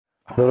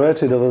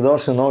Dobroveče i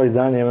dobrodošli u novo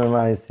izdanje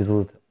MMA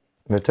INSTITUTA.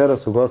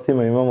 Večeras u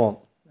gostima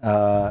imamo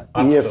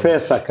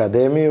IFS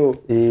akademiju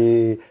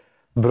i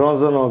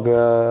bronzanog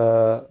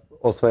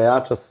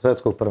osvajača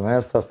svetskog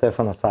prvenstva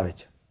Stefana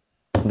Savića.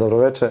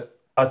 Dobroveče.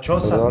 A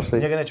Ćosa,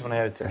 njega nećemo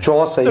najaviti.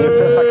 Ćosa,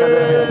 IFS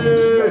akademija.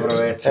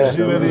 Dobroveče.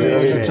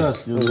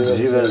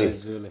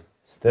 Živeli.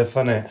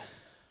 Stefane.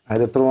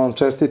 Ajde prvo vam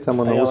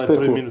čestitamo na uspehu. Ja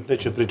ovaj prvi minut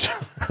neću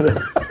pričati.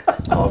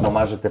 A odmah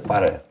mažete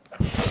pare.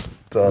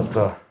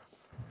 To.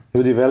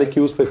 Ljudi,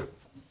 veliki uspeh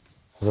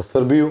za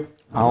Srbiju,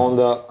 a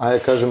onda,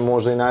 ajde kažem,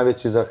 možda i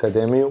najveći za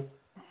akademiju.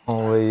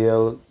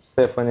 Jer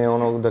Stefan je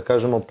da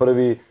kažemo,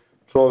 prvi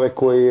čovek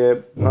koji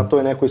je na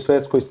toj nekoj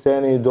svetskoj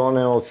sceni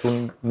doneo tu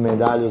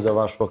medalju za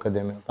vašu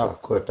akademiju.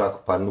 Tako je, tako.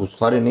 Pa u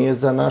stvari nije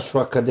za našu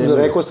akademiju.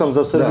 Rekao sam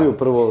za Srbiju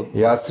prvo.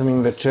 Ja sam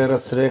im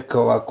večeras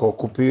rekao, ovako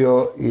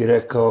okupio i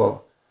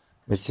rekao,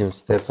 mislim,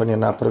 Stefan je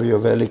napravio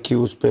veliki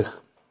uspeh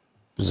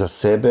za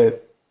sebe,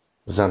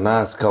 za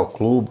nas kao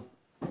klub,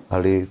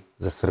 ali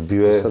za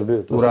Srbiju je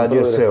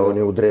uradio sve. On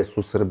je u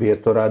dresu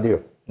Srbije to radio.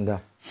 Da.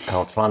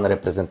 Kao član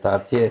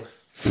reprezentacije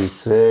i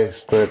sve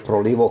što je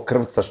prolivo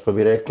krvca, što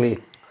bi rekli,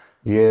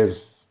 je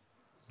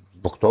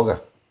zbog toga.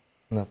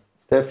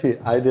 Stefi,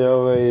 ajde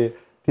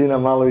ti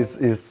nam malo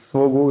iz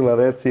svog ugla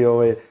reci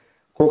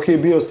koliki je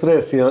bio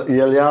stres,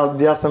 jer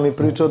ja sam i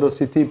pričao da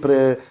si ti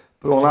pre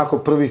onako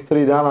prvih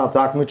 3 dana na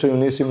takmičenju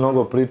nisi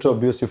mnogo pričao,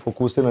 bio si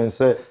fokusiran i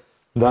sve.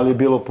 Da li je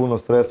bilo puno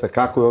stresa,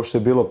 kako je uopšte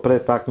bilo pre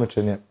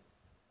takmičenje?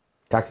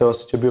 Kakav je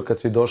osjećaj bio kad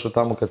si došao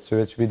tamo, kad si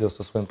već video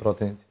sa svojim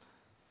protivnicima?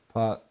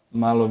 Pa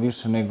malo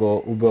više nego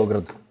u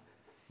Beogradu.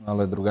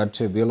 Malo je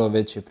drugačije bilo,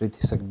 već je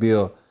pritisak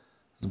bio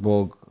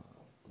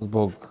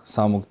zbog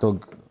samog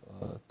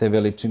te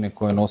veličine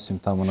koje nosim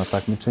tamo na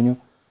takmičenju.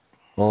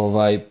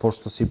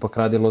 Pošto se ipak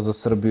radilo za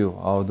Srbiju,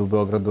 a ovde u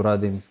Beogradu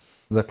radim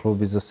za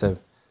klub i za sebe.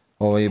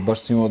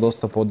 Baš sam imao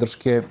dosta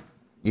podrške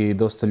i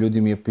dosta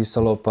ljudi mi je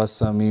pisalo, pa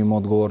sam imao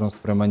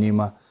odgovornost prema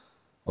njima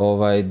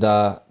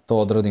da to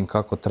odradim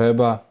kako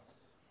treba.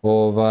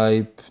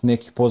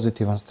 Neki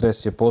pozitivan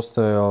stres je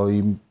postojao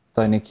i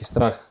taj neki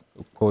strah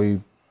koji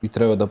i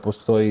treba da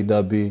postoji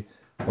da bi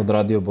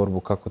odradio borbu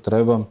kako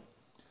treba.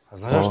 A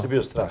znaš zašto je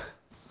bio strah?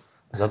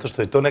 Zato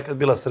što je to nekad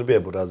bila Srbija,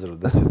 Burazeru,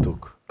 da se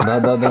tuku.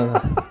 Da.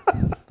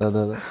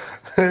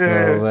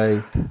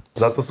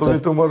 Zato su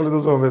mi tu morali da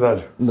uzmemo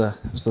medalju. Da,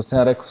 što sam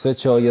ja rekao, sve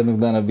će jednog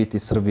dana biti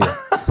Srbija.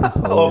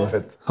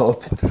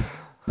 Opet.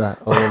 Da,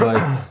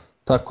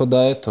 tako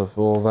da, eto,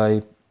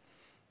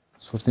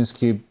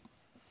 suštinski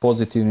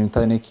pozitivnim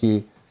taj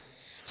neki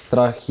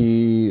strah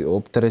i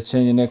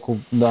opterećenje nekog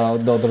da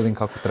odradim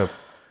kako treba.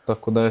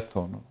 Tako da,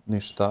 eto,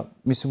 ništa.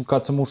 Mislim,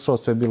 kad sam ušao,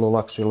 sve je bilo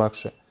lakše i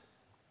lakše.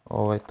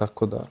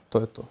 Tako da, to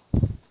je to.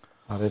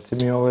 A reci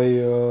mi,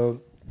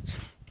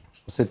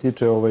 što se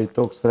tiče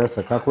tog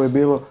stresa, kako je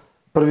bilo?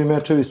 Prvi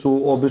mečevi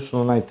su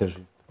obično najteži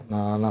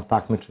na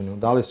takmičenju.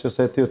 Da li si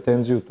osetio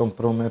tenziju u tom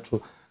prvom meču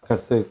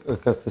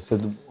kad ste se,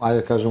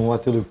 ajde kažem,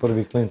 uvatili u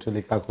prvi klinč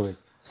ili kako već?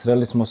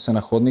 Sreli smo se na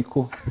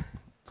hodniku,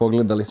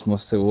 pogledali smo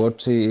se u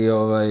oči i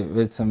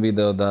već sam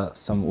video da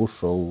sam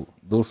ušao u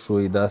dušu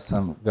i da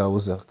sam ga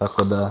uzeo.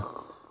 Tako da,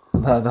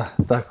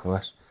 tako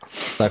baš.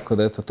 Tako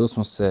da, eto, tu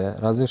smo se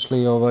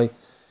razišli i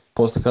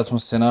posle kad smo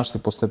se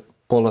našli, posle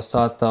pola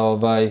sata,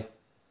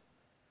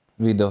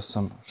 video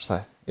sam šta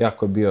je.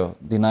 Jako je bio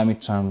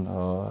dinamičan,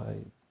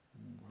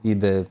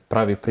 ide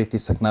pravi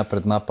pritisak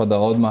napred, napada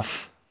odmah,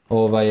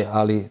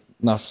 ali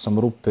našao sam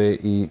rupe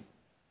i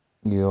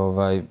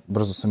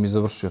brzo sam i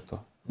završio to.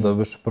 Da je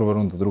još prva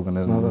runda, druga,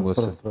 ne mogu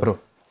se. Prvo.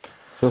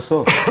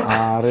 Ćoso,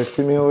 a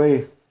reci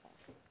mi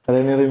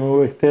trenerima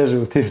uvek teže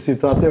u tim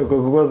situacijama,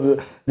 koliko god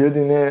ljudi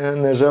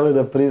ne žele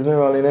da priznaju,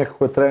 ali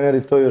nekako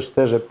treneri to još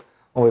teže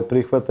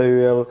prihvataju,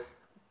 jer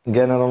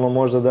generalno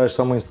možda daješ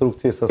samo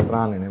instrukcije sa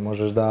strane, ne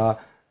možeš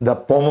da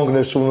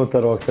pomogneš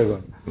unutar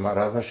oktagona. Ma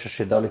razmišljaš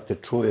i da li te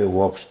čuje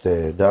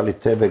uopšte, da li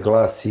tebe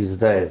glas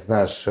izdaje,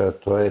 znaš,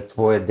 to je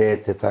tvoje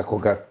dete, tako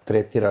ga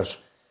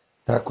tretiraš,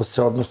 tako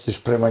se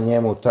odnosiš prema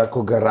njemu,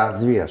 tako ga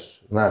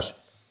razvijaš, znaš.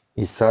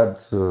 I sad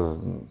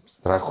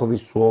strahovi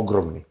su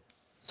ogromni.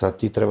 Sad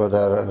ti treba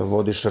da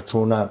vodiš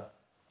računa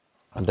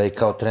da i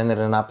kao trener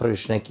ne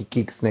napraviš neki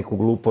kiks, neku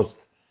glupost,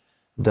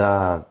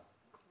 da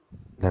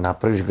ne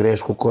napraviš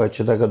grešku koja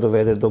će da ga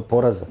dovede do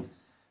poraza.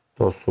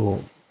 To su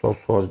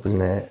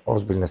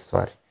ozbiljne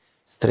stvari.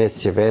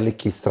 Stres je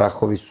veliki,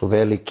 strahovi su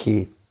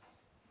veliki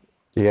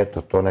i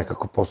eto, to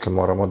nekako posle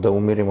moramo da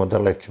umirimo, da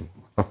lečimo.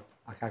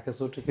 A kakve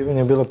su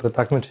očekivanja bilo pred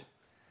takmičenjem?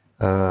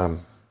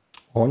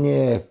 On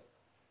je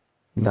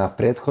na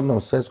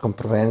prethodnom svetskom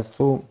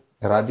prvenstvu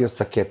radio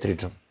sa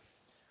Ketridžom.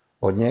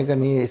 Od njega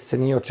se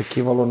nije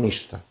očekivalo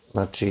ništa.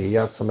 Znači,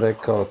 ja sam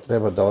rekao,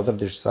 treba da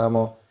odradiš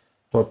samo,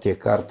 to ti je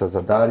karta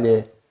za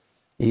dalje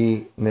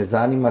i ne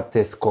zanima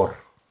te skor.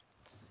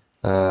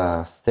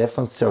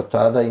 Stefan se od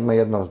tada ima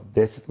jedno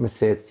 10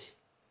 meseci.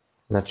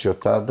 Znači, od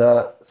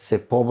tada se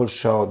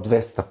poboljšao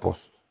 200%.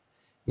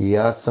 I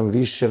ja sam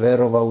više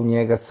verovao u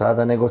njega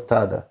sada nego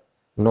tada.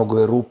 Mnogo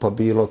je rupa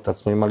bilo, tad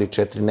smo imali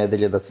 4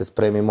 nedelje da se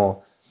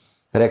spremimo.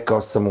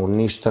 Rekao sam mu,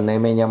 ništa ne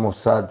menjamo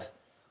sad,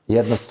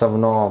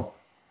 jednostavno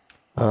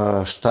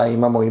šta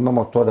imamo,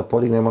 imamo to da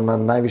podignemo na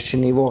najviši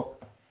nivo,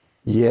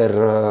 jer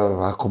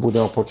ako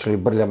budemo počeli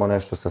brljamo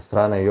nešto sa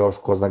strane, još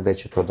ko zna gde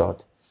će to da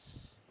ode.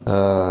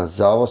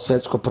 Za ovo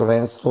svetsko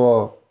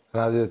prvenstvo...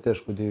 Radio je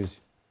tešku diviziju.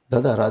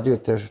 Da, radio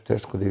je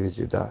tešku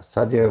diviziju, da.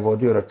 Sad je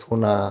vodio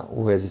računa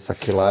u vezi sa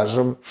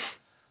kilažom.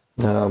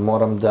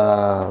 Moram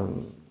da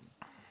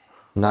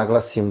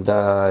naglasim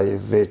da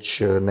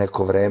već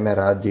neko vreme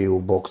radi u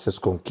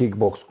bokserskom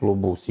kickboks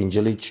klubu u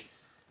Sinđelić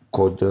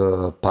kod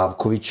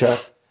Pavkovića,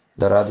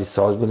 da radi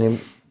sa ozbiljnim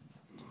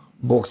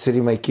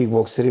bokserima i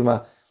kickbokserima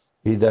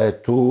i da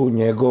je tu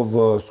njegov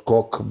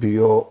skok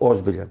bio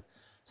ozbiljan.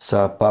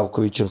 Sa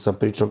Pavkovićem sam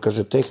pričao,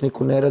 kaže,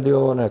 tehniku ne radi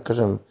ovo, ne,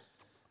 kažem,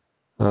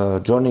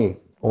 Johnny,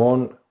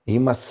 on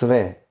ima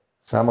sve,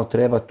 samo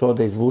treba to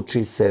da izvuče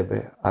iz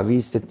sebe, a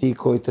vi ste ti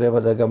koji treba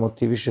da ga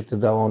motivišete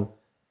da on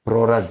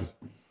proradi.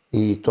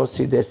 I to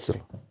se i desilo,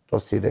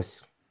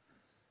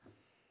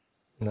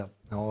 Da,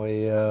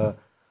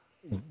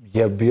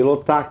 je bilo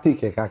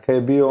taktike, kakva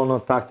je bio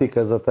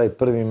taktika za taj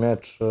prvi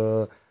meč,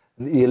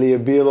 ili je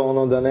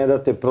bilo da ne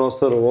date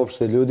prostora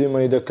uopšte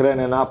ljudima i da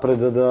krene napred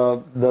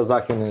da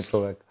zakine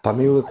čoveka? Pa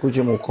mi uvek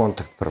uđemo u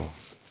kontakt prvo,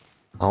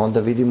 a onda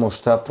vidimo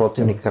šta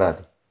protivnik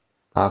radi.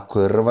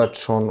 Ako je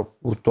rvač, on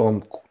u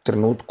tom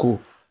trenutku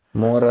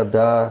mora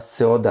da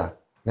se oda.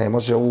 Ne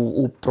može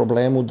u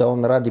problemu da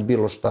on radi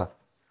bilo šta.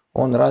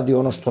 On radi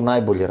ono što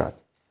najbolje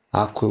radi.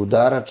 Ako je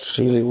udarač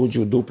ili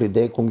uđe u dupli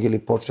dekung ili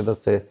počne da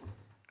se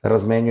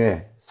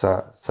razmenjuje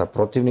sa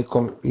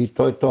protivnikom i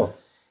to je to.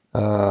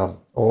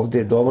 Ovde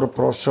je dobro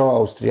prošao,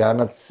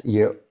 Austrijanac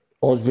je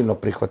ozbiljno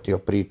prihvatio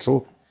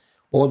priču,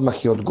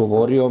 odmah je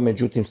odgovorio,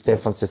 međutim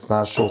Stefan se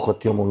snašao,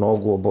 uhvatio mu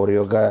nogu,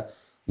 oborio ga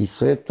i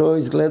sve to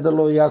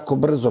izgledalo jako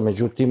brzo,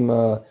 međutim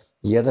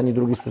jedan i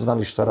drugi su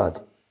znali šta radi.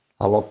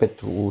 Ali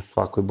opet u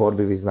svakoj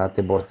borbi, vi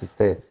znate, borci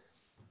ste,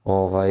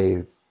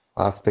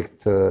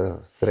 aspekt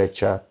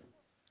sreća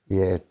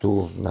je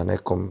tu na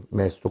nekom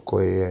mestu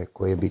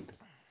koji je bitan.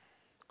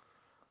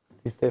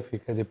 Ti, Stefi,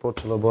 kad je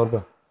počela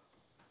borba?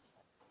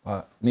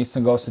 Pa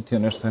nisam ga osetio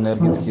nešto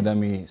energetski da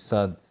mi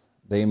sad,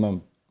 da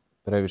imam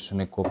previše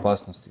neku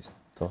opasnost isto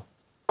to.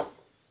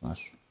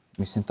 Znaš,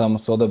 mislim, tamo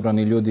su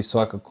odabrani ljudi,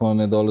 svakako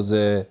ne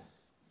dolaze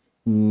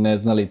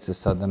neznalice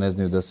sad da ne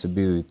znaju da se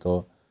biju i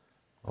to.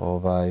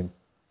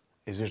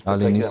 Izvim što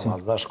prekidam,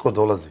 ali znaš ko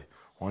dolazi?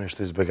 Oni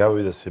što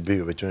izbjegavaju da se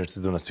biju, već oni što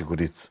idu na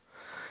siguricu.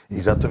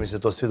 I zato mi se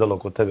to svidalo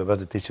kod tebe,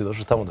 brate, ti si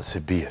došao tamo da se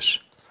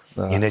biješ.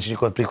 I neće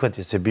niko da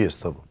prihvati da se bije s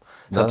tobom.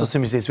 Zato se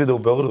mi se i svidao u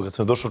Beogradu, kad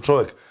sam došao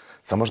čovjek,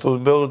 samo što u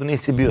Beogradu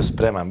nisi bio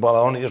spreman.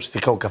 Oni još si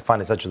kao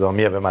kafani, sad ću da vam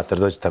jebe mater,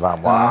 dođite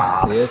vam.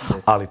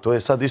 Ali to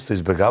je sad isto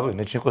izbjegavaju,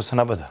 neće niko da se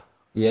nabada.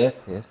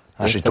 Jeste.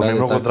 Znaš, i to mi je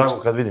mnogo drago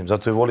kad vidim,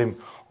 zato i volim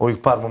ovih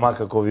par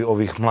momaka,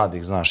 ovih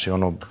mladih, znaš, i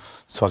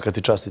svaka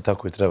ti čast i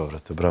tako i treba,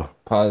 brate, bravo.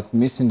 Pa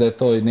mislim da je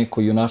to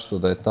neko junaštvo,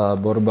 da je ta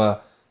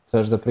borba,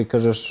 trebaš da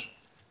prikažeš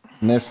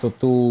nešto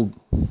tu,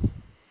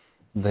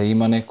 da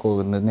ima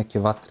neke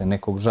vatre,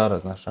 nekog žara,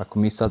 znaš. Ako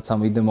mi sad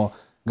samo idemo,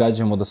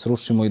 gađamo da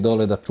srušimo i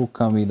dole, da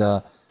čukam i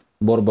da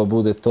borba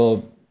bude to,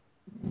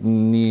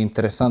 nije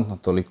interesantno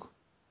toliko.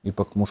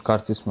 Ipak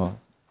muškarci smo,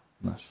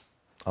 znaš.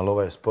 Ali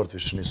ovaj sport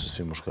više nisu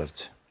svi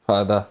muškarci.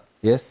 Pa da,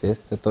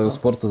 jeste, to je u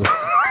sportu za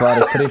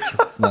tvari priču,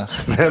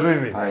 znaš.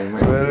 Veruj mi. A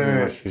imaš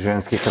i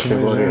ženske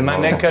kategorije.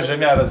 Ne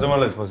kažem ja,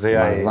 razumeli smo se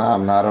ja i...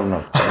 Znam, naravno.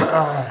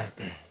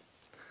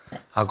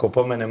 Ako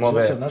pomenem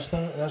ove...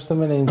 Znaš šta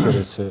mene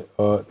interesuje?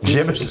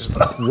 Jebeš se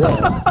šta?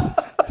 Da,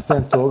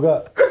 sem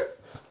toga,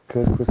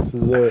 kako se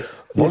zove...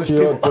 Ti si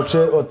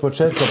od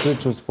početka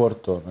priča u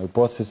sportu, i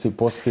poslije si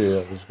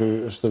postio,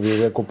 što bi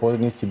rekao,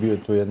 nisi bio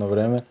tu jedno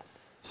vreme,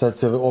 sad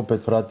se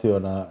opet vratio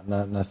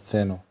na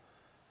scenu.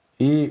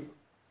 I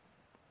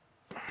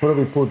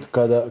prvi put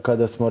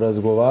kada smo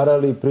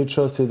razgovarali,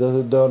 pričao si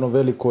da je ono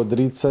veliko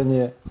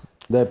odricanje,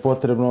 da je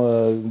potrebno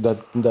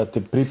da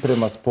te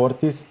priprema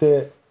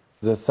sportiste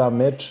za sam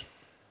meč.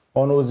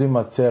 Ono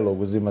uzima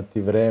celog, uzima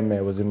ti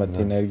vreme, uzima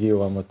ti energiju,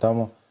 vamo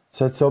tamo.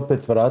 Sad se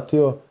opet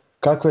vratio.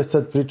 Kakva je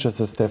sad priča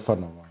sa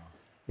Stefanom?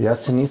 Ja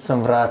se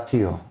nisam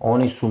vratio,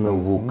 oni su me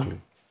uvukli.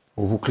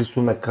 Uvukli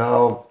su me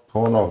kao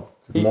moja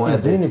deca.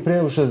 Izvini,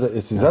 prije ušao,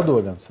 jesi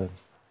zadovoljan sad?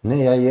 Ne,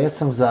 ja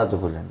jesam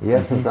zadovoljan.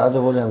 Jesam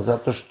zadovoljan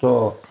zato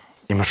što...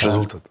 Imaš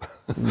rezultat.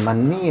 Ma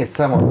nije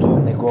samo to,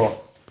 nego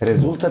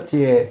rezultat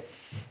je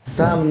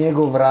sam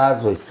njegov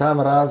razvoj.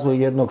 Sam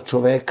razvoj jednog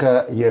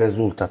čoveka je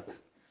rezultat.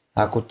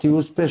 Ako ti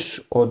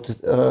uspeš od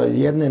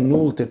jedne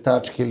nulte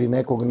tačke ili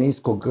nekog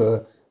niskog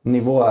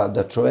nivoa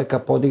da čoveka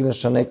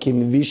podigneš na neki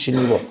viši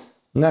nivo.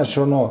 Znaš,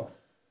 ono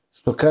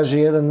što kaže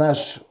jedan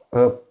naš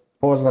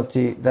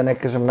poznati, da ne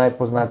kažem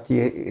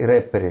najpoznatiji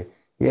reper,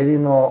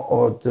 jedino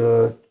od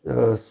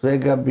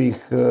svega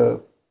bih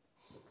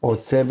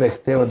od sebe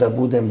hteo da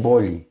budem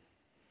bolji.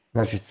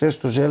 Znači, sve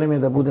što želim je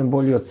da budem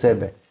bolji od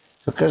sebe.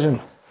 Što kažem,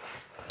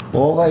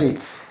 ovaj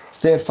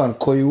Stefan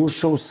koji je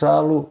ušao u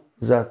salu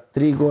za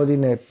 3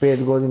 godine,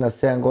 5 godina,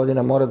 7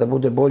 godina mora da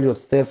bude bolji od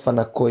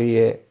Stefana koji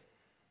je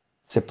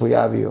se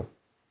pojavio.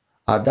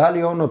 A da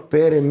li on od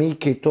Pere,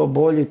 Mike i to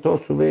bolji, to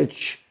su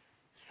već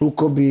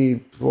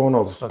sukobi,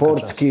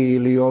 sportski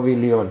ili ovi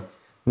ili on.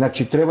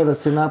 Znači, treba da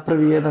se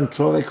napravi jedan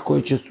čovek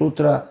koji će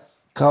sutra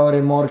kao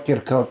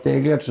remorker, kao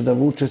tegljač da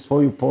vuče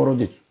svoju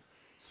porodicu,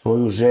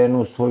 svoju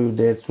ženu, svoju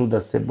decu, da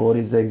se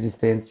bori za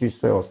egzistenciju i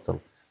sve ostalo.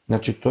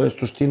 Znači, to je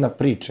suština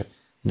priče.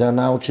 Da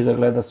nauči da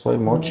gleda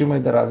svojim očima i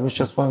da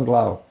razmišlja svojom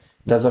glavom.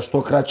 Da za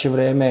što kraće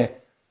vreme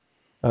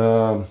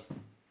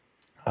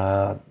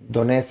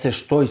donese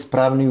što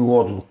ispravniju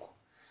odluku.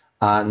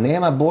 A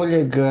nema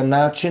boljeg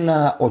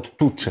načina od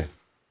tuče.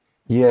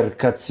 Jer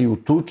kad si u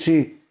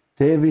tuči,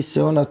 tebi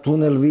se ona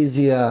tunel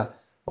vizija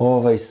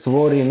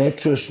stvori, ne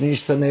čuješ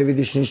ništa, ne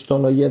vidiš ništa,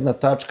 jedna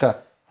tačka,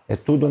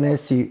 tu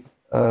donesi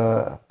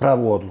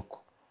pravu odluku.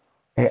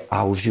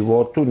 A u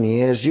životu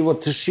nije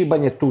život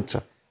šibanje tuča.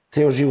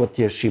 Ceo život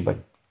je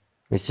šibanje.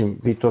 Mislim,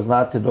 vi to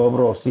znate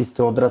dobro, svi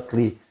ste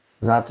odrasli,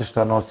 znate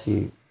šta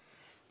nosi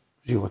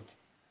život.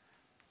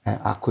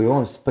 Ako je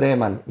on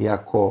spreman i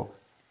ako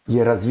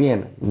je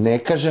razvijen, ne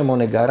kažemo,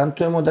 ne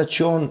garantujemo da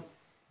će on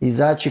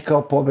izaći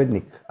kao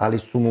pobednik, ali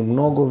su mu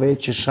mnogo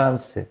veće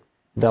šanse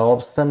da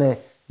opstane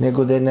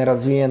nego da je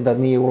nerazvijen, da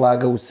nije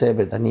ulagao u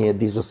sebe, da nije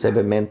dizao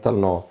sebe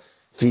mentalno,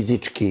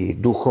 fizički,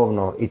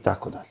 duhovno i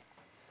tako dalje.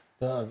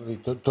 Da,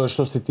 to je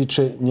što se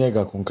tiče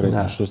njega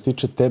konkretno, što se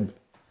tiče tebe.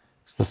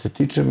 Što se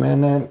tiče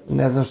mene,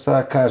 ne znam šta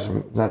da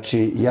kažem.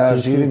 Znači, ja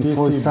živim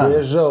svoj san.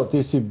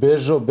 Ti si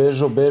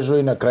bežao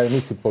i na kraju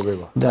nisi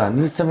pobegao. Da,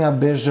 nisam ja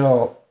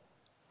bežao.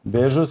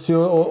 Bežao si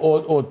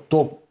od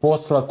tog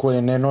posla koji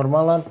je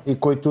nenormalan i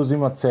koji tu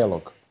uzima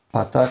celog.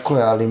 Pa tako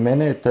je, ali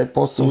mene je taj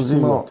posao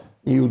uzimao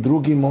i u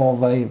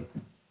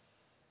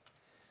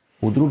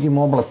drugim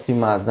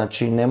oblastima.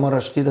 Znači, ne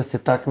moraš ti da se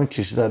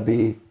takmičiš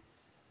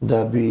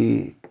da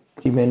bi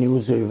ti meni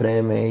uzeo i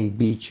vreme i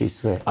biće i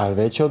sve. Ali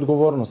veća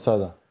odgovornost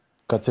sada,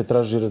 kad se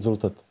traži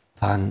rezultat?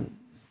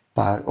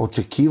 Pa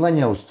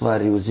očekivanja u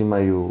stvari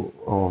uzimaju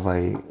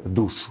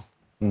dušu.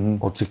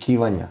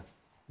 Očekivanja.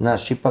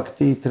 Znaš, ipak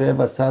ti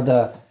treba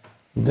sada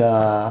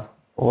da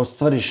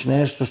ostvariš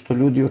nešto što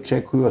ljudi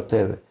očekuju od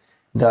tebe.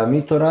 Da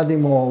mi to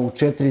radimo u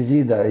 4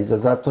 zida, iza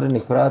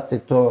zatvorenih vrata,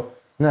 to,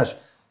 znaš,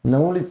 na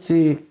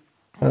ulici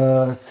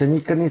se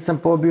nikad nisam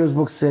pobio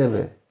zbog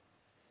sebe.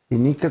 I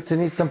nikad se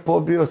nisam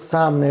pobio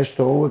sam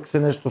nešto, uvek se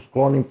nešto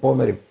sklonim,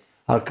 pomerim.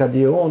 Ali kad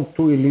je on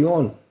tu ili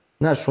on,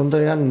 znaš, onda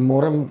ja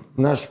moram,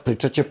 znaš,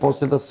 pričat će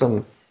posle da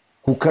sam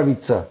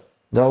kukavica,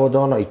 da ovo, da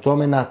ono, i to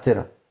me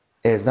natera.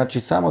 Znači,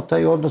 samo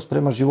taj odnos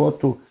prema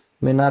životu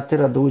me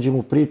natera da uđem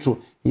u priču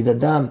i da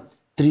dam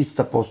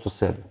 300%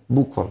 sebe,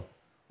 bukvalno.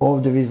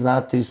 Ovde vi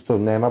znate isto,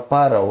 nema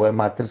para, ovo je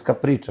materska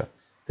priča.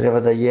 Treba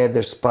da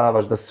jedeš,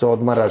 spavaš, da se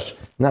odmaraš.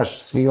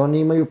 Znaš, svi oni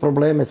imaju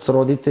probleme s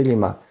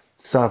roditeljima,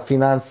 sa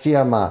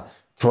finansijama.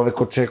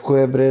 Čovek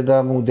očekuje, bre,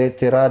 da mu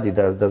dete radi,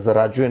 da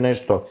zarađuje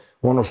nešto.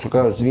 Ono što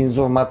kao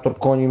Zvinzov mator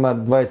konj ima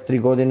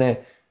 23 godine,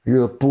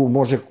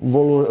 može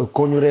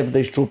konju rep da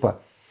iščupa.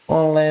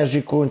 On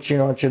leži kući,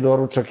 hoće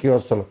doručak i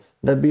ostalo.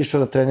 Da bi išao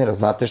da trenira.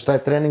 Znate šta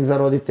je trening za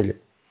roditelje?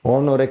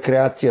 Ono,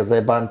 rekreacija,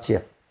 zajebancija.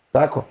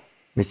 Tako?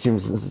 Mislim,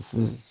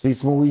 svi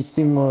smo u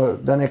istim,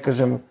 da ne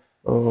kažem,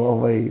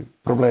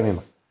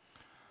 problemima.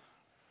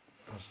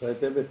 Pa šta je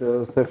tebe,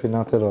 Stefi,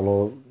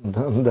 nateralo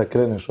da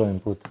kreneš ovim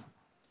putem?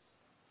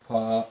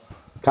 Pa...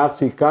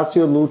 Kad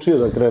si odlučio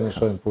da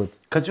kreneš ovim putem?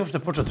 Kad si uopšte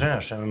počeo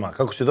treniraš MMA?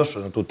 Kako si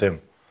došao na tu temu?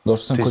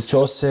 Došao sam kod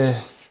Ćose...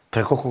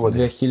 Pre koliko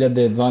godina?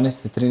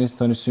 2012.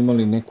 13. Oni su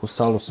imali neku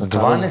salu sa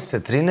kavezom. 12.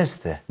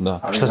 13. Da.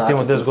 Šta si ti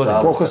imao 10 godina?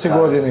 Koliko si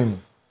godina imao?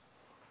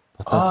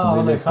 Pa tad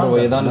sam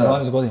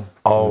 11-12 godina.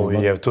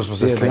 Tu smo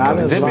se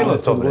slikali. Gde je bilo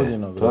to, bre?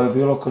 To je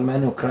bilo kod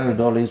mene u kraju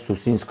dole isto u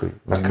Sinjskoj.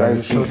 Na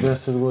kraju Sinjskoj. Ima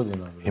više od 10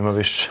 godina. Ima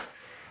više.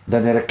 Da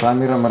ne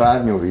reklamiram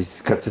radnju,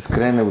 kad se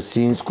skrene u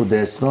Sinjsku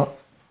desno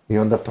i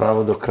onda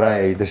pravo do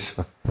kraja ideš.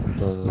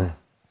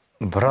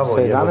 Bravo,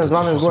 sa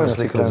 11-12 godina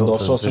si krenuo.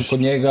 Došao sam kod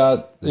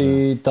njega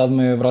i tad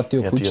me je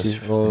vratio kući.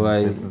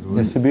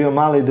 Jesi bio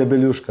mali i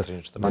debeljuška?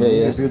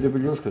 Nije bio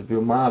debeljuška,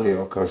 bio mali,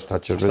 kao šta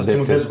ćeš bez dete. Šta si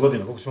imao 10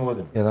 godina? Koliko si imao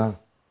godina? 11.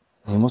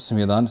 Imao sam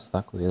 11,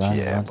 tako,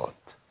 11-12.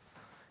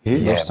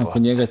 Došao sam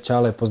kod njega,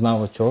 Ćale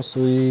poznavao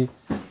Ćosu i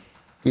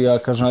ja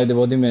kažem, ajde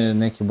vodi me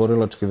neke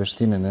borilačke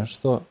veštine,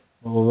 nešto.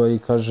 I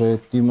kaže,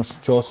 ti imaš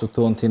Ćosu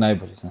tu, on ti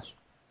najbolji, znaš.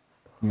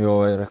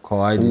 I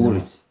rekao, ajde. U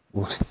ulici. U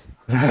ulici.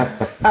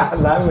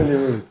 Najbolji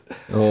ulici.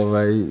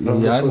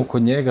 I ajmo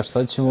kod njega,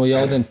 šta ćemo,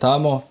 ja odem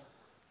tamo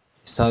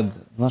i sad,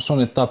 znaš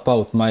one tap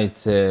out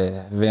majice,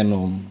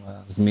 Venom,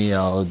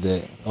 zmija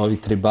ovde,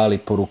 ovi tribali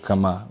po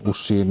rukama,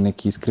 uši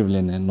neki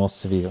iskrivljene,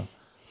 nosevi.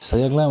 Sad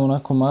ja gledam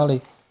onako mali.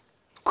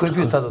 Ko je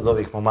bio tada od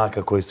ovih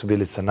momaka koji su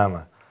bili sa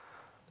nama?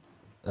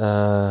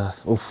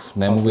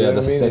 Ne mogu ja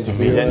da se setim.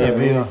 Miljan je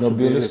bio.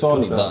 Bili su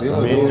oni, da.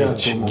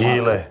 Miljanić,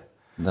 Gile.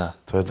 Da.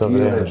 To je to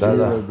vreme,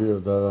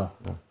 da.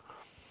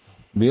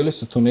 Bili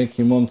su tu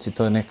neki momci,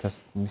 to je neka,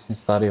 mislim,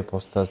 starija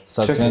postava.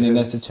 Sad se ja ni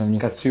ne sećam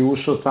njih. Kad si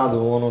ušao tada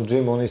u onom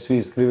džimu, oni svi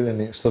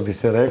iskrivljeni, što bi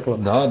se reklo.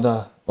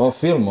 Da. Ovo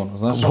film, ono,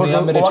 znaš, oni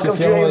američki filmovi. Ovakav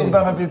ću ja jednog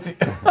dana biti.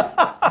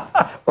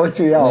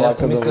 Hoću ja ovako. Ja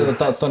sam mislio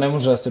da to ne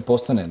može da se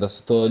postane, da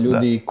su to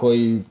ljudi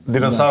koji...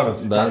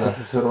 Dinosaurusi. Tako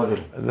su se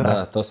rodili.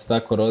 Da, to se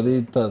tako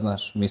rodi, to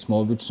znaš, mi smo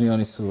obični,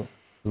 oni su...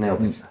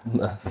 Neobično.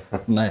 Da,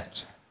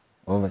 najjače.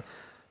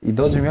 I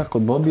dođem ja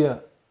kod Bobija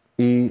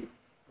i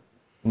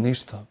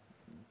ništa.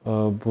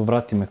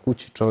 Vrati me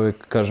kući, čovjek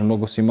kaže,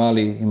 mnogo si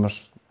mali,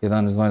 imaš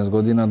 11-12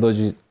 godina,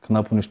 dođi kad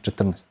napuniš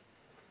 14.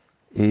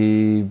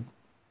 I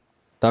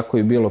tako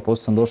je bilo,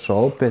 posle sam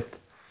došao opet.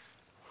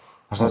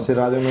 A šta si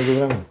radio među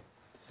vremenu?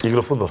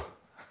 Igrao fudbal?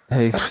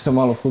 Igrao sam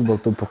malo fudbal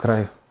tu po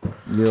kraju.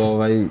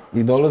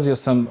 I dolazio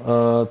sam,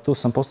 tu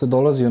sam posle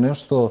dolazio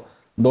nešto,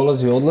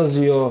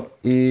 odlazio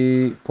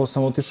i posle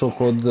sam otišao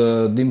kod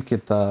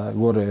Dimketa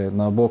gore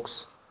na boks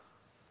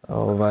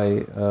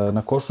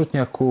na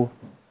Košutnjaku.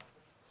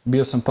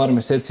 Bio sam par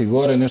meseci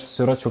gore, nešto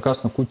se vraćao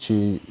kasno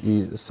kući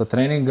i sa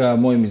treninga,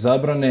 moji mi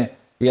zabrane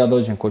i ja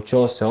dođem kod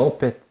Ćose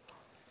opet.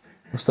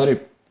 U stvari,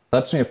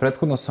 tačnije,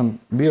 prethodno sam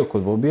bio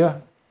kod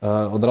Bobija,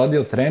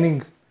 odradio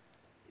trening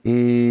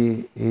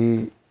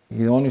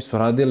i oni su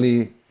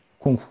radili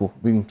kung fu,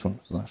 Wing Chun,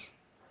 znaš.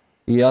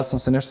 I ja sam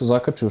se nešto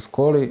zakačio u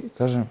školi i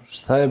kažem,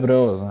 šta je bre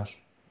ovo,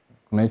 znaš,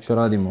 neću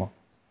radimo.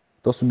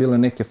 To su bile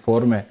neke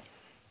forme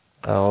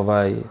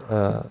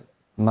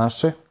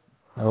naše,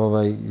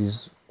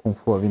 iz kung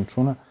fu-a, Wing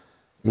Chuna.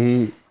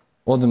 I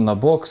odem na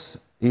boks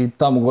i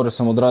tamo gore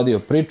sam odradio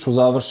priču,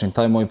 završim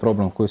taj moj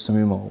problem koji sam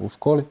imao u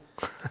školi.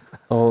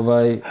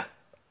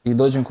 I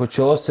dođem kod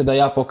Ćose da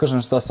ja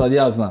pokažem šta sad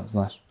ja znam,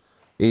 znaš.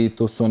 I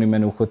tu su oni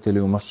mene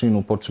uhvatili u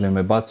mašinu, počeli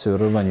me bacaju,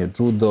 rvanje,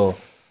 judo,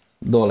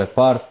 dole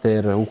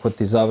parter,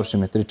 uhvati, završi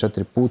me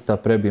 3-4 puta,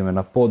 prebije me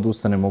na pod,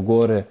 ustanemo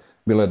gore,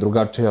 bila je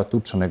drugačija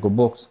tuča nego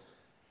boks.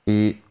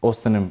 I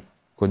ostanem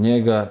kod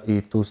njega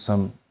i tu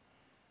sam,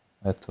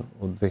 eto,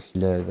 od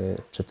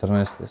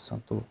 2014. sam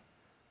tu.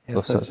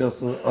 Sad ću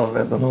se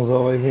vezano za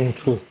ovaj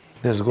Wing Chun.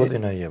 10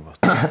 godina je jebao.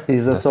 I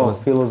za to,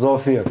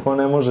 filozofija, ko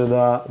ne može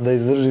da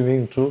izdrži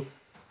Wing Chun?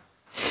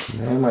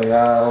 Nema,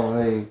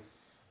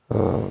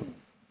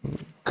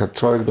 kad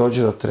čovjek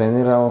dođe da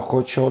trenira, on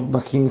hoće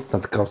odmah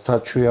instant, kao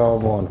sad ću ja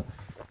ovo ono.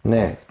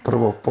 Ne,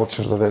 prvo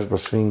počneš da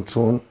vežbaš Wing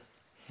Chun,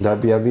 da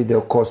bi ja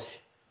video ko si.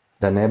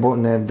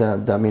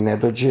 Da mi ne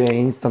dođe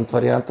instant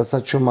varijanta,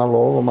 sad ću malo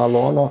ovo, malo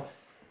ono.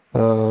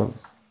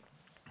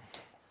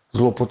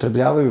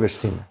 Zloupotrebljavaju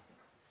veštine.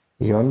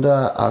 I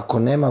onda, ako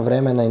nema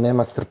vremena i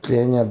nema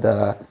strpljenja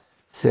da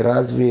se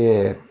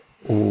razvije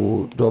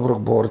u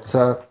dobrog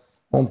borca,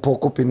 on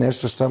pokupi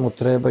nešto šta mu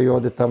treba i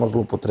ode tamo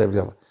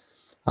zloupotrebljava.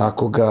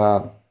 Ako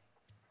ga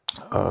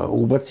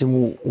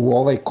ubacimo u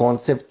ovaj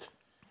koncept,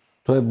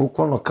 to je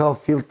bukvalno kao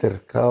filter,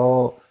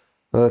 kao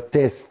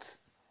test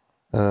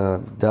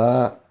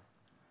da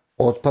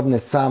otpadne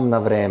sam na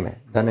vreme,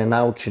 da ne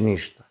nauči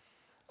ništa.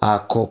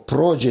 Ako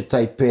prođe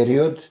taj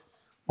period,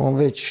 on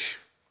već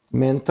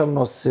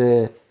mentalno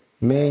se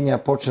menja,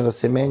 počne da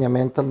se menja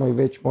mentalno i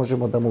već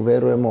možemo da mu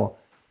verujemo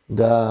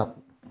da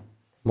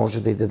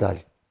može da ide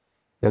dalje.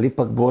 Jer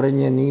ipak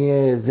borenje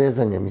nije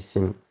zezanje,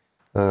 mislim,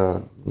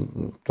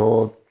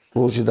 to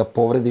služi da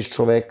povrediš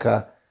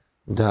čoveka,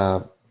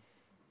 da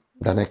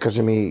ne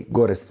kažem i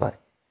gore stvari.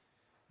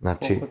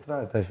 Koliko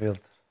traje taj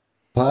filter?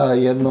 Pa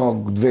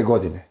 1-2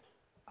 godine.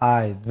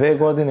 2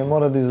 godine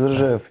mora da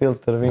izdrže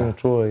filter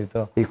Wing Chuna i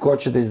to. I ko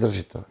će da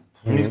izdrži to?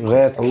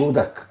 Retki.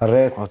 Ludak.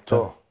 Retki.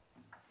 To.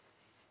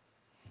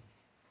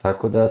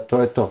 Tako da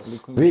to je to.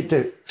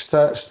 Vidite,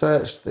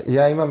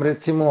 ja imam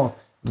recimo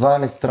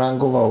 12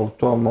 rangova u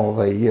tom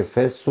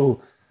IFS-u,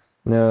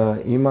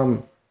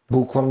 imam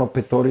bukvalno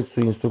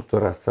 5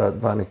 instruktora sa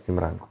 12.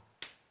 rangom.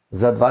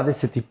 Za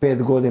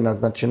 25 godina,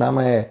 znači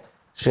nama je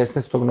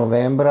 16.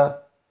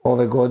 novembra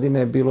ove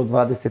godine bilo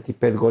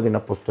 25 godina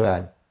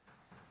postojanja.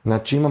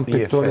 Znači imam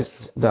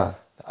 5, da.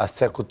 A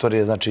sekutor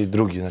je znači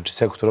drugi, znači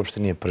sekutor uopšte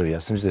nije prvi,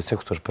 ja sam mislio da je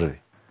sekutor prvi.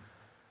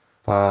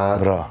 Pa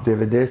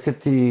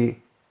 98.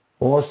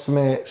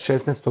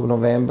 16.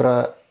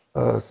 novembra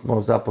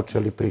smo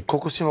započeli priču.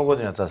 Koliko si imao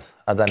godina tada,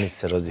 a da nisi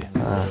se rodio?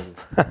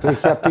 To ih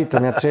ja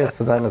pitam, ja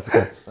često danas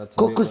kažem.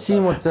 Koliko si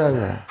imao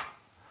tada?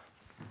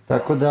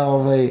 Tako da,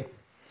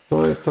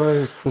 to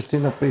je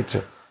suština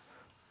priče.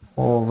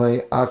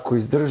 Ako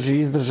izdrži,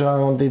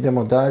 izdržava, onda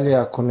idemo dalje,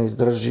 ako ne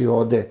izdrži,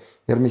 ode.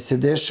 Jer mi se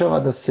dešava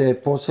da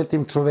se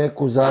posvetim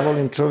čoveku,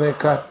 zavolim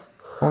čoveka,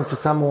 on se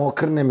samo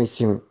okrne,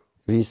 mislim,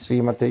 vi svi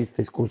imate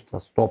ista iskustva,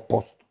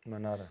 100%.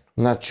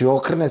 Znači,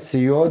 okrne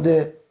se i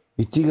ode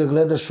i ti ga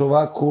gledaš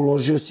ovako,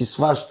 uložio si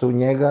svašta u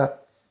njega,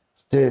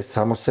 te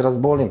samo se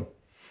razbolim.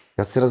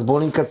 Ja se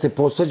razbolim kad se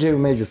posvađaju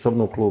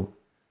međusobno u klubu.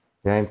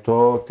 Ja im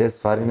te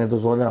stvari ne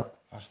dozvoljam.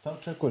 A šta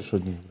očekuješ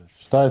od njih?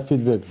 Šta je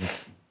feedback?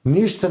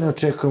 Ništa ne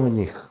očekujem od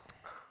njih.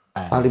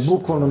 Ali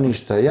bukvalno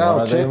ništa. Ja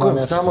očekujem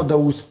samo da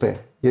uspe.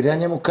 Jer ja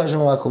njemu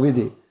kažem ovako,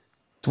 vidi,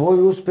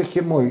 tvoj uspeh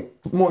je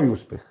moj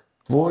uspeh.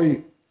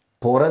 Tvoj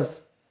poraz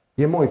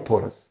je moj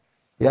poraz.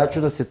 Ja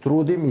ću da se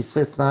trudim i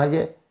sve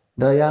snage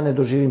da ja ne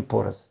doživim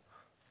poraz.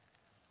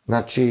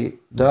 Znači,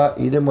 da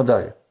idemo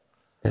dalje.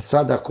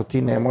 Sad, ako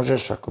ti ne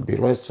možeš, ako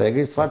bilo je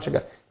svega i svačega,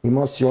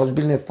 imao si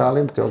ozbiljne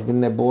talente,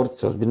 ozbiljne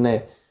borce,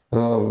 ozbiljne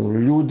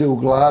ljude u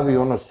glavi,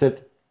 ono sve,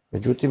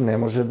 Međutim, ne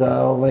može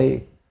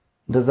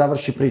da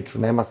završi priču,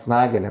 nema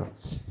snage, nema.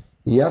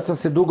 I ja sam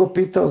se dugo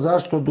pitao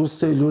zašto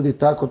odustaju ljudi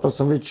tako, to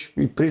sam već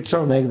i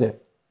pričao negde.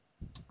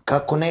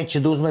 Kako neće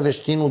da uzme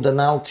veštinu, da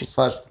nauči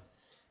svašta?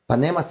 Pa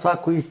nema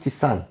svako isti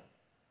san.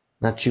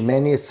 Znači,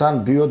 meni je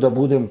san bio da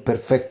budem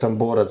perfektan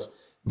borac,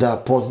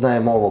 da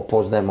poznajem ovo,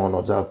 poznajem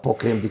ono, da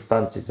pokrijem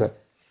distanci.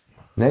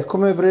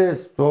 Nekome, bre,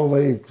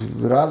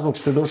 razlog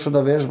što je došao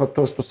da vežba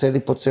to što sedi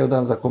po ceo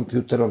dan za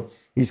kompjuterom,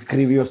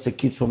 iskrivio se,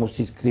 kičma mu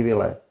se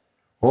iskrivila je.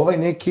 Ovaj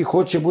neki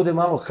hoće bude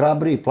malo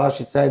hrabriji,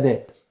 plaši se,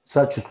 ajde,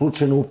 sad ću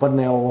slučajno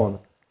upadne ovo ono.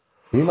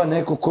 Ima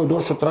neko ko je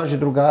došao, traži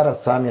drugara,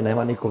 sam je,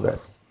 nema nikoga.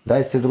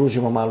 Daj se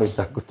družimo malo i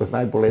tako, to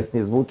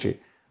najbolesnije zvuči,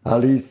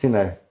 ali istina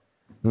je.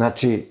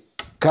 Znači,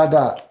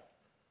 kada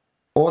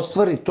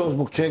ostvari to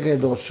zbog čega je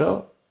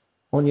došao,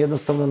 on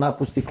jednostavno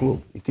napusti klub.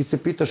 I ti se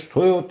pitaš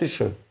što je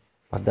otišao?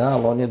 Pa da,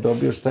 ali on je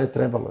dobio šta je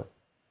trebalo.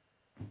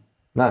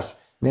 Znaš,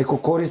 neko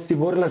koristi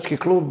borilački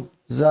klub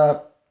za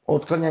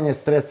otklanjanje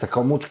stresa,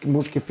 kao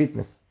muški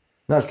fitness.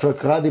 Znaš,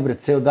 čovjek radi, bre,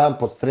 ceo dan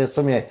pod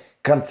stresom je,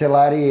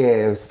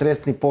 kancelarije,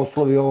 stresni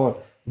poslovi, ovo,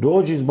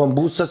 dođi iz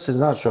bambusa se,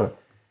 znaš,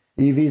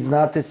 i vi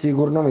znate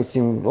sigurno,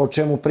 mislim, o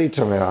čemu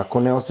pričam, ako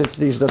ne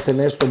osjetiš da te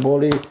nešto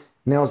boli,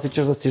 ne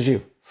osjećaš da si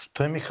živ.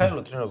 Što je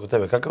Mihajlo trenirao kod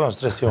tebe? Kakav vam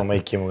stres imao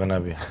majke mu ga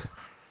nabija?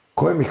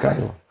 Ko je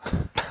Mihajlo?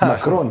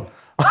 Makron.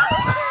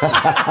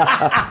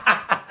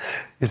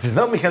 Jesi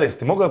znao Mihajla, jesi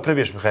ti mogao da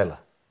prebiješ Mihajla?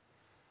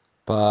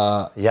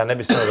 Pa... Ja ne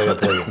bih smeo da ga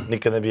prebijem.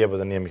 Nikad ne bi jebao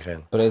da nije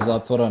Mihajlo. Pre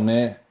zatvora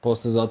ne,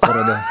 posle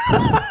zatvora da.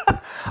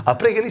 A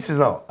pre ga nisi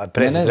znao? A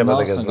pre si treba da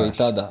ga znaš. Ne, znao sam ga i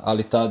tada,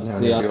 ali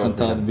ja sam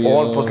tad bio...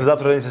 On posle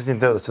zatvora nisam s njim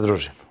trebao da se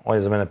družim. On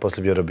je za mene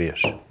posle bio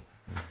robijaš.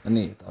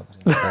 Nije,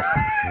 dobro.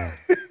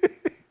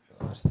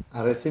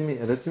 A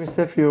reci mi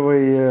Stefi,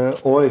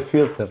 ovaj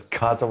filter.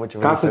 Kako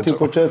ti u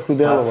početku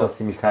delovao? Spasao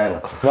si Mihajla.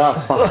 Da,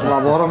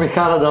 spasao. Moram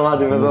Mihajla da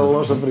vadim, da je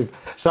loša priča.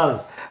 Šalim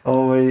se.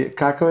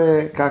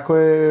 Kako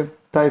je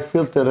taj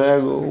filter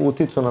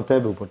uticao na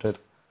tebe u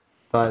početku?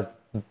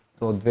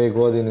 Od 2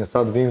 godine,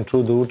 sad Wing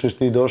Chun da učiš,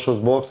 ti došao s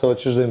boksa,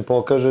 hoćeš da im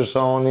pokažeš,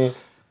 a oni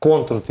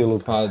kontru ti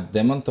lupi. Pa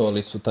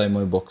demantovali su taj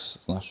moj boks,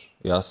 znaš.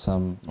 Ja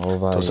sam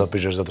To sad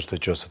pišeš zato što je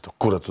Ćosić,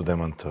 kurac su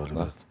demantovali.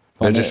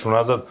 Veđeš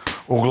unazad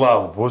u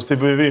glavu, pusti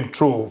bi Wing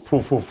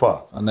Chun, fu,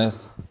 fa. A ne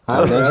znam.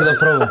 Dođe da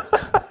probam.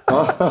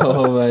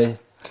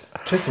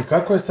 Čekaj,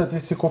 kako je sad, ti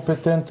si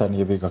kompetentan,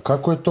 jebiga?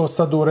 Kako je to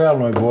sad u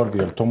realnoj borbi?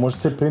 Jel to može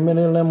se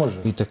primjeni ili ne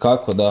može?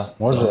 Itekako, da.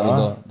 Može,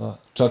 a? Da.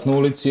 Čak na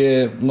ulici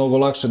je mnogo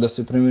lakše da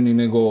se primjeni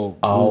nego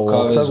u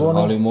kavezu,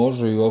 ali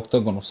može i u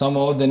oktagonu. Samo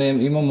ovde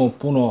imamo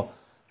puno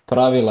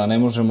pravila, ne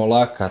možemo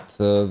lakat.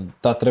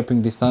 Ta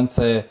trapping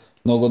distanca je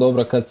mnogo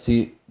dobra kad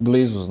si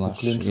blizu,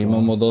 znaš.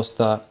 Imamo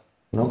dosta...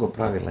 Mnogo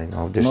pravila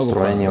ima, ovde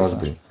štrojenje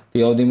ozbiljno.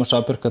 Ti ovde imaš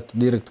uppercut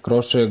direkt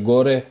kroše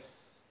gore,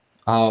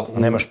 a...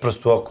 Nemaš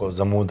prst u oko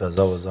za muda,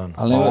 za ovo, za ono.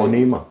 A on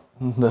ima.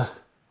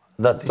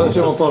 Da. To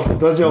ćemo posle.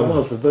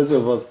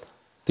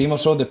 Ti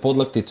imaš ovde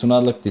podlakticu,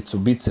 nadlakticu,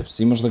 biceps,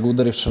 imaš da ga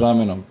udariš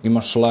ramenom,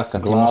 imaš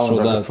lakat, imaš glavom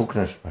ovdje... da ga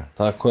čukneš.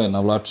 Tako je, na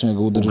vlačenje ga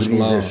udariš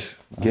glavom. Ugrizeš,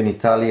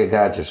 genitalije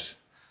gađaš.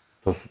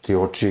 To su ti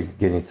oči,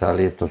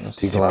 genitalije, to su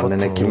ti glavne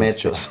neke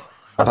meće.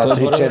 Pa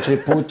 3-4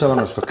 puta,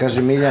 ono što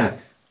kaže Miljan,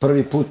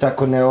 prvi put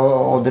ako ne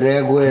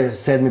odreaguje,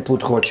 7.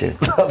 put hoće.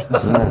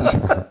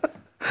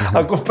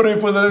 Ako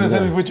prvi put da ne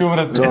 7. put će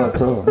umrati.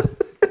 To.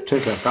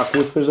 Čekaj, kako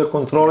uspeš da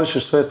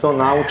kontrolišeš sve to,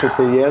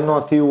 naučite jedno,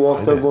 a ti u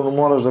oktagonu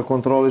moraš da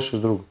kontrolišeš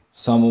drugo.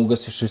 Samo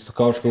ugasiš isto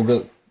kao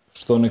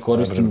što ne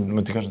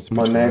koristim.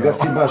 Ma ne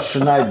gasi baš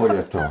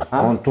najbolje to.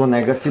 On to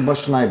ne gasi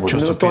baš najbolje.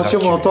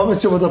 O tome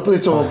ćemo da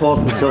pričamo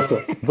posle, Ćosa.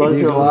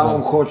 I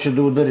glavom hoće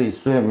da udari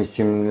sve,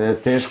 mislim,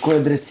 teško je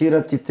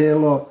dresirati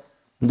telo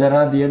da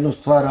radi jednu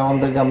stvar, a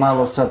onda ga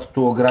malo sad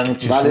tu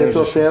ograničiš. Da li je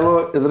to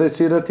telo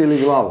dresirati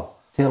ili glavu?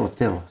 Telo.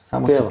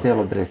 Samo se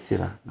telo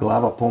dresira.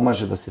 Glava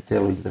pomaže da se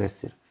telo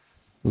izdresira.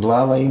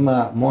 Glava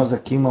ima,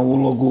 mozak ima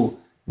ulogu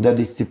da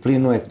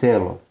disciplinuje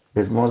telo.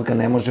 Bez mozga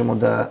ne možemo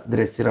da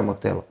dresiramo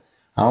telo.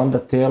 A onda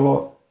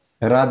telo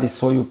radi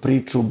svoju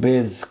priču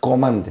bez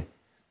komande.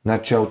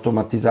 Znači,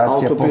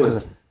 automatizacija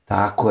pokreta.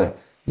 Tako je.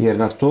 Jer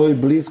na toj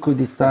bliskoj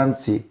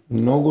distanci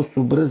mnogo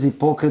su brzi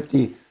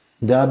pokreti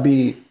da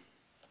bi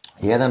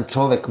jedan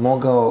čovek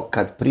mogao,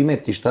 kad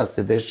primeti šta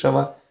se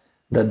dešava,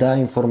 da da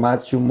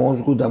informaciju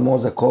mozgu, da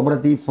mozak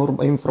obradi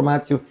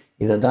informaciju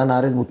i da da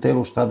naredbu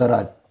telu šta da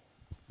radi.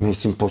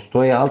 Mislim,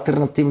 postoje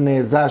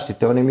alternativne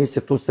zaštite. Oni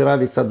misle, tu se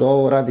radi sad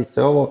ovo, radi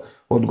se ovo,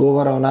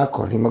 odgovara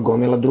onako, ali ima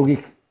gomila drugih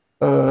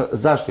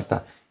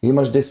zaštita.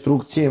 Imaš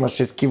destrukcije, imaš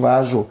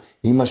eskivažu,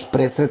 imaš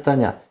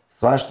presretanja,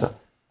 svašta.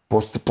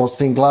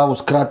 Postavim glavu,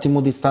 skratim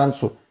u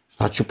distancu.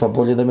 Šta ću, pa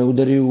bolje da me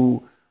udari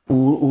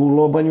u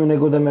lobanju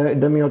nego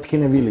da mi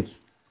otkine vilicu.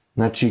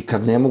 Znači,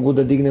 kad ne mogu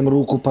da dignem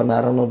ruku, pa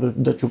naravno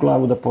da ću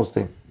glavu da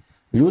postavim.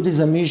 Ljudi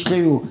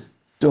zamišljaju...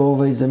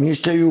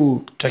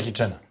 Jackie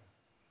Chana.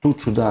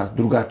 Tuču, da,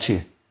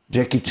 drugačije.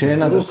 Jackie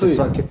Chana da se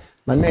svake...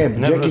 Ma ne,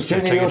 Jackie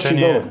Chan je još i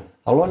dobro.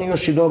 Ali on je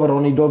još i dobar,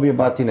 on i dobije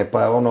batine,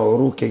 pa ono,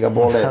 ruke ga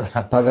bole,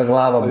 pa ga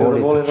glava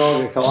boli. Boli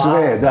noge, kao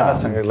sve, da.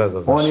 sam ga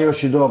gledao. On je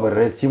još i dobar.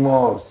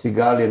 Recimo,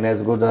 Sigal je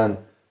nezgodan,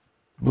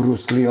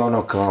 Bruce Lee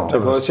ono kao...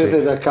 Čak,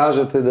 hoćete da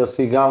kažete da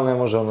Sigal ne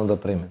može ono da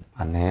primi?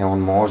 Pa ne, on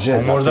može,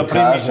 zato ti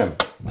kažem.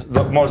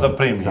 Možda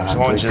primi,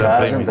 on će da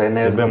primi. Da je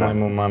nezgodan.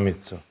 Jebemo mu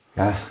mamicu.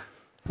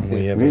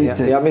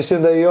 Vidite. Ja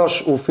mislim da je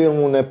još u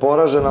filmu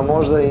neporažena,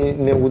 možda i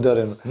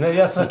neudarena. Ne,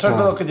 ja sam čak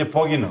gledao kad je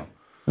poginuo.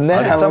 Ne,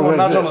 ali samo,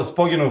 nažalost,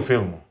 poginuo u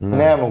filmu.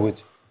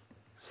 Nemoguće.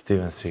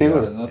 Steven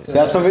Seagal.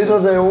 Ja sam vidio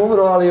da je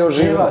umro, ali je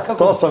oživao.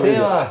 To sam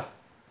vidio.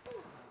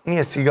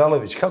 Nije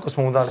Sigalović, kako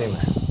smo mu dali ime?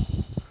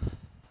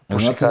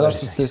 Znate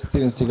zašto se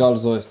Steven Seagal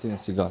zove Steven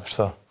Seagal?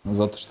 Što?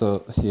 Zato što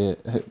je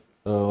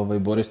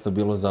Borislav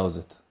bilo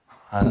zauzeto.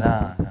 A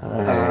da.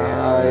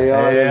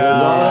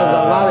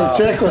 Za mali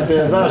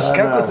čekote, znaš.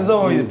 Kako se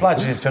zove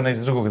plaćenici onaj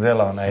iz drugog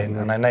dela,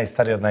 onaj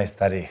najstariji od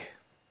najstarijih?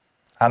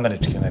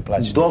 Američki onaj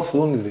plaćenik. Dolph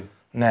Lundgren.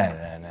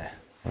 Ne.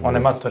 On je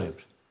matori,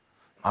 bre.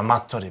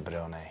 Amatori,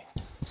 bre, onaj.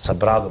 Sa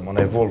bradom,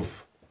 onaj Wolf.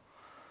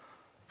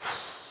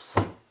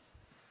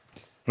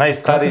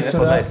 Najstariji,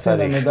 neko najstarijih. Kako su reakcije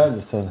na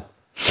medalju sada?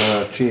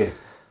 Čije?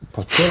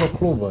 Pa cijelo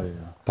kluba je.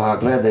 Pa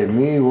gledaj,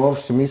 mi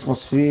uopšte, mi smo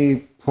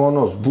svi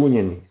ono,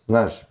 zbunjeni,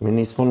 znaš. Mi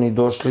nismo ni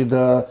došli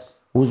da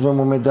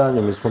uzmemo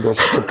medalju, mi smo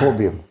došli se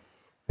pobijemo.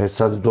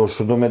 Sad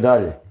došlo do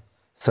medalje.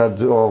 Sad,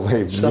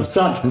 Šta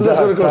sad? Da,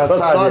 šta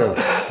sad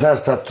je? Znaš,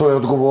 sad to je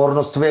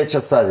odgovornost veća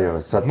sad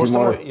je. Sad ti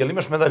mora... Jel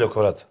imaš medalju oko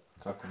vrata?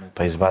 Kako ne?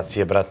 Pa izbaci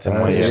je, brate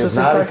moje.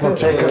 Znali smo,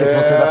 čekali smo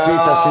te da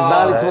pitaš i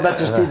znali smo da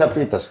ćeš ti da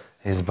pitaš.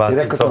 Izbaci to,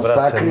 brate moj. I rekao sam,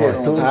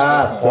 sakrije tu.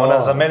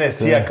 Ona za mene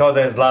sija kao da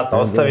je zlata.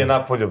 Ostavi je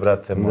napolju,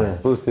 brate moj.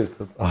 Spusti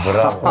to.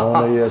 Bravo.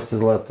 Ona jeste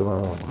zlato,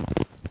 malo.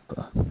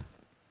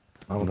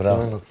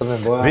 Bravo.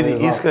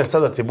 Vidi, iskren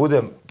sad da ti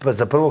budem,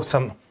 za prvog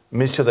sam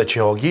mislio da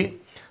će Ogi,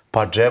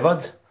 pa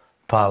Dževad,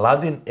 pa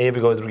Aladin, jebi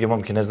ga ove druge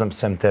momke, ne znam,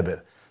 sem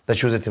tebe, da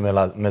će uzeti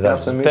medalju. Ja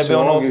sam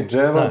mislio Ogi,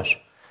 Dževad.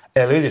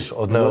 Vidiš,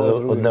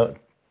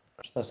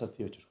 šta sad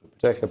ti hoćeš kupiti?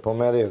 Čekaj,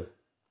 pomerio.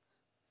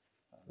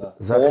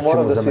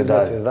 Zakačimo za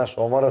medalje. Znaš,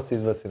 ovo mora da se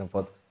izbaci na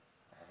podcast.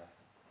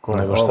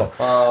 Nego šta.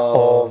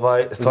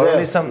 Stvarno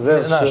nisam,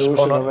 znaš,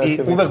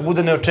 i uvek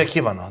bude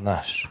neočekivano,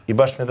 znaš. I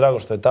baš mi je drago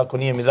što je tako,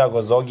 nije mi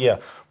drago za Ogija,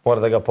 mora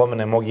da ga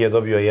pomenem, Ogi je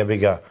dobio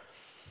jebiga.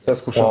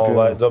 Svetskog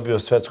šampiona. Dobio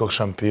svetskog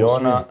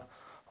šampiona,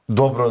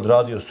 dobro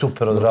odradio,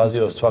 super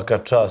odradio, svaka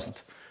čast.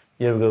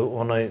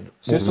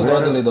 Svi su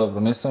odradili dobro,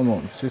 ne samo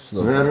on, svi su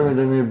dobro. Verujem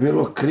da mi je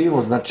bilo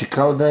krivo, znači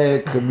kao da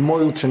je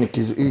moj učenik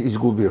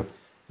izgubio.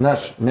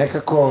 Znaš,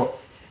 nekako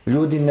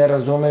ljudi ne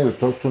razumeju,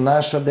 to su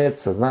naša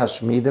deca,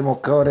 znaš, mi idemo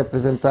kao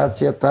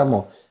reprezentacija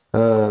tamo,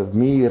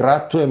 mi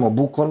ratujemo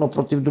bukvalno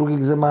protiv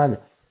drugih zemalja.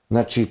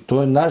 Znači,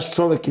 to je naš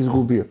čovek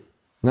izgubio.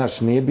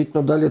 Znaš, nije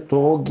bitno da li je to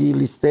Ogi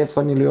ili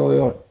Stefan ili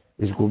ovaj,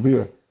 izgubio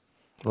je.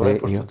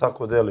 Lepo što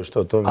tako deliš, to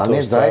mi to a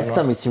ne,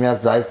 zaista, mislim, ja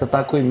zaista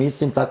tako i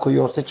mislim, tako i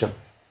osjećam.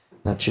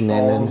 Znači,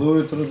 ne. Od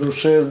ujutro do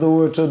 6 do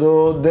uveče do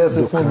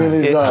 10 smo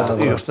bili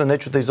zajedno. I još to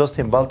neću da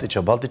izostavim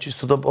Baltića. Baltić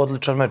isto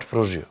odličan meč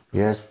pružio.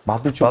 Jest.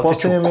 Baltić u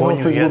posljednje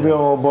minutu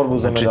izgubio borbu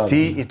za medalju. Znači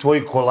ti i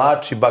tvoji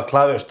kolači,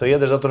 baklave što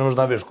jedeš, zato ne možeš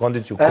nabiješ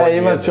kondiciju.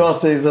 Ima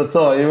Ćose i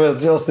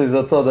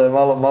za to, da je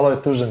malo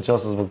je tužan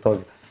Ćosa zbog toga.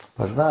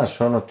 Pa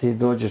znaš, ono, ti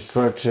dođeš,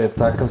 čovječe,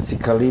 takav si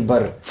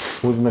kalibar,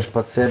 uzmeš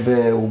pa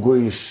sebe,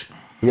 ugojiš.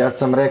 Ja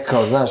sam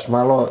rekao, znaš,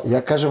 malo,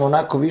 ja kažem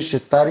onako više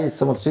stariji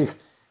sam od svih,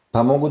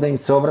 pa mogu da im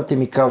se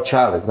obratim i kao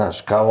čale,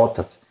 znaš, kao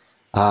otac.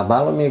 A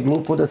malo mi je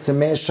glupo da se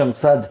mešam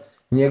sad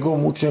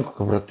njegovom učeniku,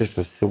 kao, brate,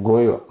 što si se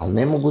ugojio, ali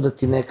ne mogu da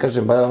ti ne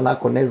kažem, ba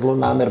onako ne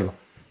zlonamerno.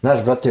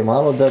 Znaš, brate,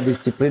 malo da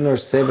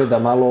disciplinuješ sebe, da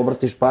malo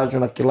obratiš pažnju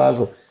na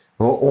kilažu.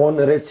 On,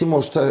 recimo,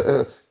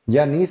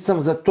 ja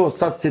nisam za to,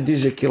 sad se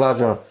diže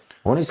kilaža.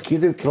 Oni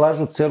skidaju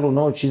kilažu celu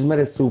noć,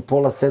 izmere se u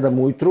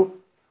 6:30 ujutru,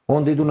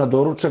 onda idu na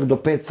doručak, do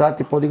 5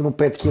 sati podignu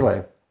 5 kila.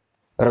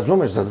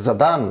 Razumeš, za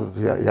dan,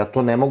 ja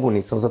to ne mogu,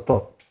 nisam za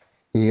to.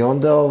 I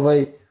onda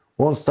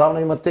on stalno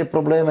ima te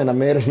probleme, na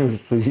merenju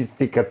su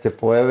isti kad se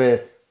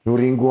pojave u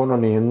ringu, ono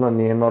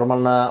nije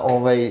normalna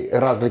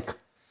razlika.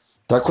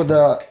 Tako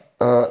da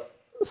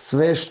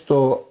sve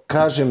što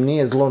kažem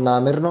nije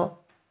zlonamerno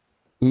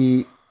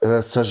i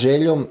sa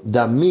željom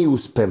da mi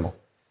uspemo.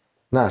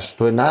 Znaš,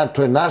 to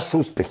je naš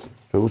uspeh,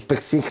 to je uspeh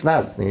svih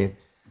nas,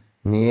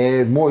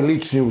 nije moj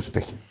lični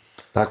uspeh.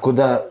 Tako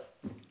da,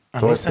 to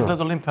je to. A nisam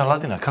gledao Olimpe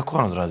Aladina, kako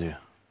on odradio?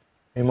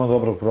 Imao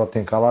dobrog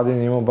protivnika.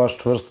 Aladin imao baš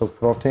čvrstog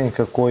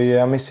protivnika koji je,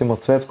 ja mislim,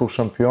 od svetskog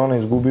šampiona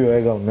izgubio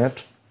egal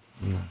meč.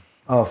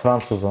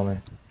 Francuz onaj.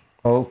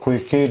 Koji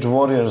je Cage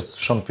Warriors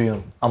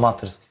šampion,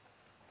 amaterski.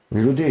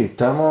 Ljudi,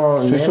 tamo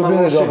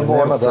nema lošeg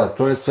borca,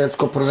 to je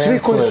svetsko prvenstvo. Svi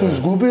koji su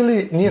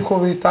izgubili,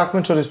 njihovi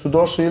takmičari su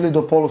došli ili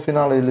do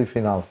polufinala ili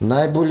finala.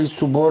 Najbolji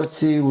su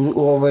borci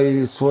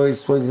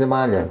svojih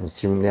zemalja,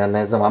 mislim, ja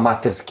ne znam,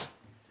 amaterski.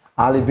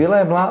 Ali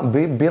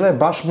bila je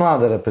baš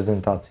mlada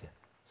reprezentacija.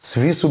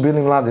 Svi su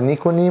bili mladi,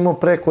 niko nije imao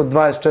preko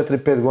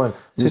 24-5 godina.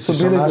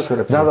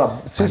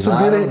 Svi su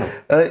bili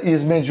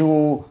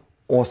između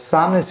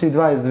 18 i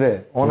 22.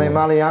 Onaj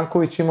mali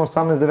Janković ima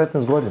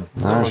 18-19 godina.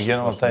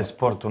 Generalno taj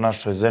sport u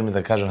našoj zemlji,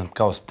 da kažem,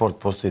 kao sport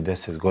postoji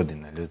 10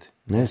 godina, ljudi.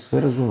 Ne,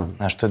 sve razumem.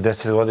 Znaš, to je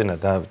 10 godina,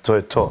 da, to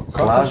je to.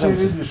 Kako ti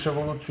vidiš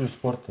evoluciju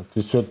sporta?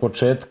 Ti si od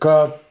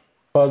početka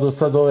pa do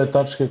sad ove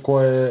tačke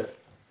koje...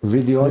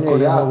 Vidi, on je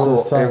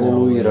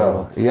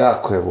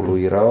jako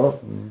evoluirao.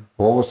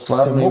 Ovo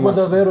stvarno ima... Mogu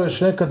da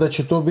veruješ nekad da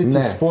će to biti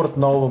sport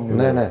na ovom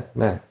nivou?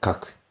 Ne,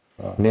 kakvi.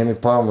 Nije mi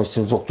pao,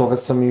 mislim, zbog toga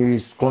sam i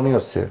sklonio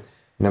se.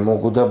 Ne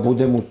mogu da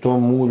budem u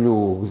tom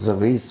mulju,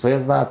 vi sve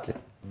znate.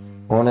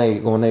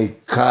 Onaj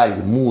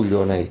kalj, mulj,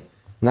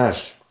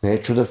 znaš,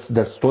 neću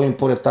da stojim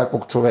pored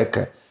takvog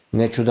čoveka.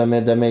 Neću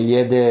da me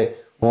jede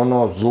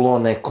ono zlo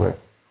nekoje.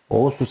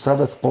 Ovo su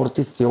sada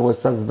sportisti, ovo je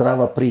sad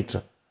zdrava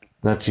priča.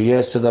 Znači,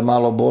 jeste da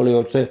malo boli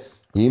od sve.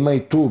 Ima i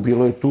tu,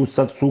 bilo je tu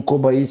sad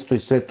sukoba isto i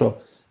sve to.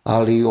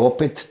 Ali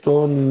opet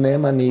to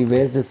nema ni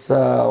veze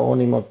sa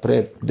onim od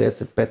pre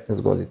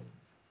 10-15 godina.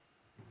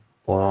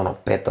 Ono,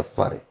 peta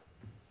stvari.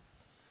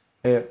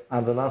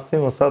 A da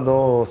nastavimo sad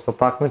ovo sa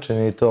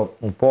takmičenjem i to.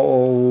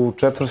 U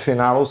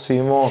četvrtfinalu si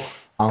imao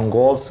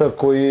Angolca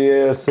koji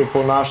je se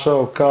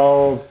ponašao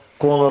kao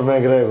Conor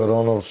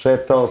McGregor.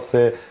 Šetao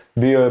se,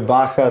 bio je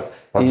bahat.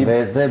 Pa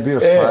zvezda je bio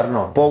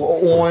stvarno.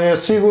 On je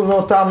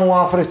sigurno tamo u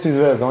Africi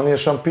zvezda. On je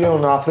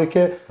šampion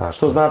Afrike,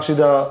 što znači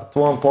da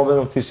tvojom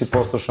pobedom ti si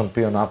postao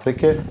šampion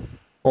Afrike.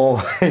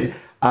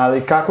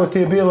 Ali kako ti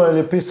je bilo? Je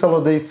li pisalo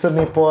da i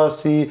crni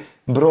pojas i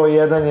broj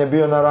 1 je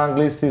bio na rang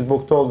listi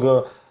zbog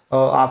tog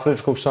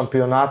afričkog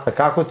šampionata?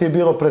 Kako ti je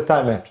bilo pre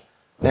taj meč?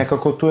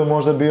 Nekako tu je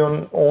možda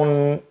bio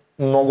on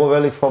mnogo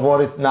velik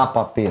favorit na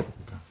papir.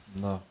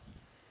 Da.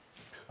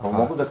 Ali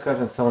mogu da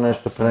kažem samo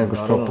nešto pre nego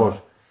što pođe.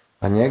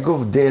 A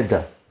njegov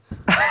deda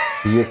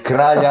je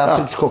kralj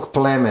afričkog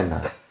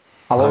plemena.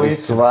 Ali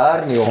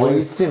stvarni, ovo je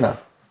istina.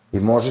 I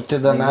možete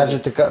da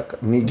nađete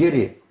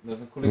Nigerije. Ne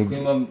znam koliko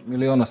ima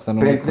miliona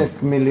stanovnika.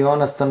 15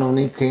 miliona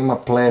stanovnika ima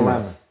pleme.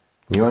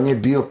 I on je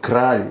bio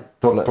kralj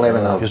tog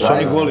plemena. Jesu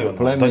oni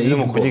goli? Da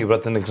idemo kod njih,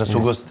 brate, nek nas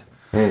ugoste.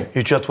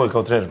 I ću ja tvoj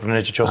kao trener,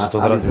 neće Ćosić to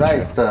da ali radim.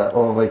 zaista,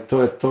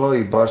 to je to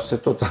i baš se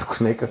to tako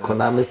nekako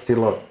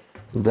namestilo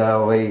da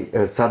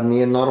sad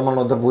nije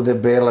normalno da bude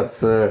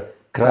belac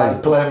kralj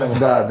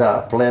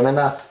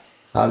plemena,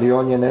 ali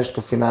on je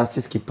nešto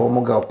finansijski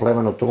pomogao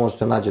plemenu, to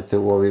možete nađete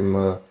u ovim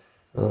na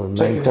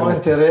internetu. Čekaj,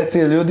 molim te, reci,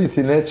 ljudi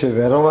ti neće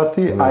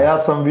verovati, a ja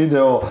sam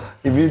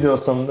video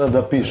sam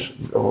da piše.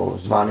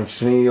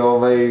 Zvanični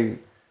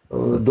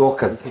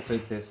dokaz.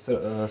 Ukucajte,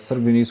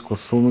 Srbin iz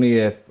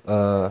Kuršumlije,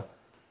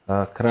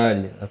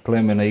 kralj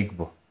plemena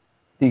Igbo.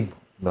 Igbo?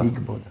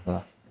 Igbo,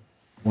 da.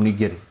 U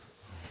Nigeriji.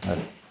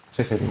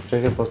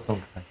 Čekaj, postao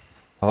kralj.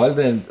 Pa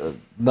valjda je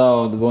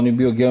dao, on je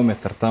bio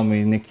geometar tamo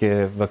i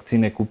neke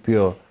vakcine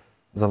kupio,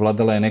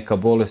 zavladala je neka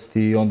bolest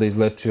i onda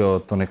izlečio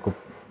to neko,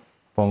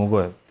 pomogao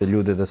je te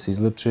ljude da se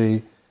izleče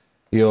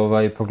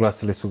i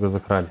proglasili su ga za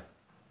kralja.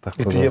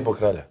 I ti jebo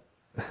kralja?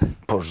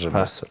 Bože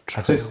me se.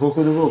 Čekaj,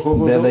 koliko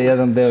dugo? Deda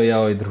jedan deo, ja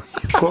ovaj drugi.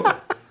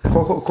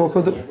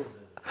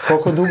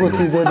 Koliko dugo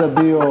ti deda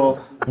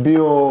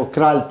bio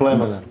kralj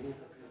plemena?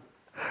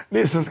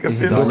 Nisam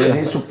skapirao. Dok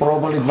nisu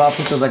probali 2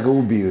 puta da ga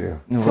ubiju.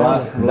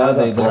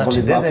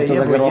 Znači, deda je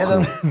jebo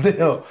jedan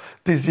deo,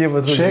 ti si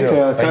jebo drugi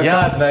deo. Pa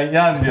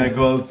jadni je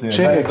golci.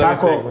 Čekaj,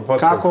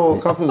 kako,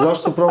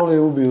 zašto su probali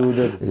ubiju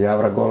dedu?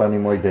 Javra Golan i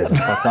moj deda.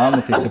 Pa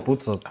tamo ti se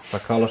puca sa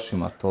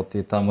kalašima,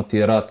 tamo ti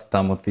je rat,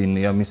 tamo ti,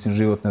 ja mislim,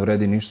 život ne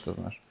vredi ništa,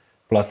 znaš.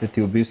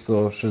 Platiti ubistvo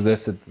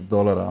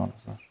 $60,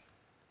 znaš.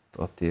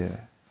 To ti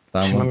je,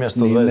 tamo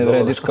ne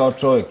vrediš kao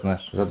čovjek,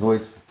 znaš. Za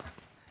dvojicu.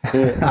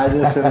 Ajde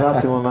da se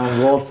vratimo na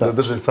Angolca. Da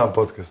držim sam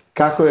podcast.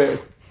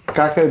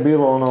 Kako je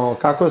bilo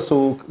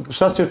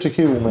šta si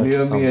očekivao u meču?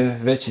 Bio mi je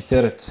veći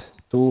teret.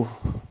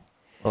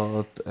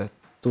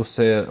 Tu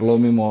se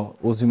lomimo,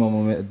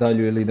 uzimamo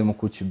medalju ili idemo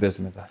kući bez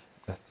medalje.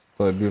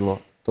 To je bilo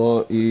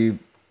to i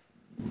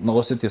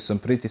osjetio sam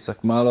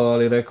pritisak malo,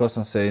 ali rekao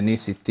sam se,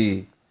 nisi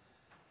ti,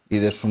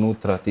 ideš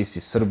unutra, ti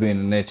si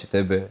Srbin, neće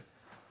tebe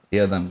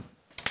jedan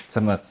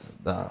crnac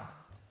da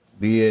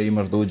bije,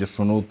 imaš da uđeš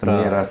unutra.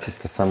 Nije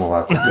rasista, samo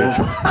ovako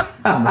priču.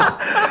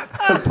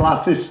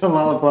 Plastično,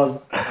 malo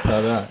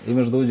plastično. Da,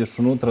 imaš da uđeš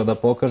unutra, da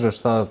pokažeš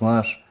šta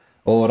znaš,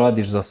 ovo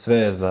radiš za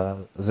sve, za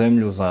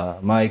zemlju, za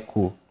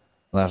majku,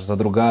 znaš, za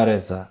drugare,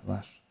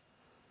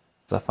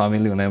 za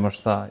familiju, nema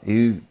šta.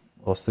 I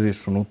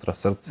ostaviš unutra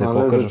srce,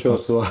 pokažeš...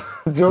 Ćosu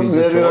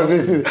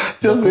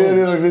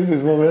jedinog nisi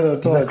spomenuo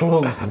čovjek. Za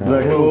klub.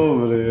 Za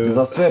klub.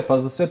 Za sve, pa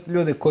za sve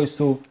ljude koji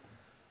su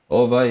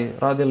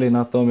radili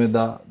na tome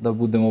da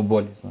budemo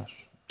bolji,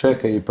 znaš.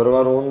 Čekaj, i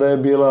prva runda je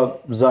bila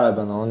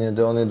zajebana,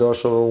 on je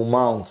došao u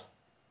Mount,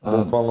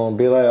 bukvalno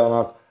bila je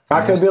onako...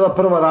 Kakva je bila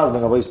prva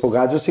razmena,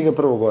 ispogađao si ga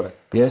prvo gore?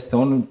 Jeste,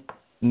 on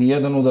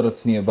nijedan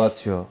udarac nije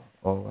bacio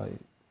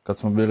kad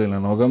smo bili na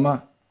nogama,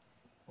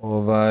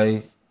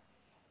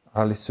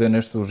 ali sve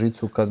nešto u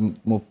žicu,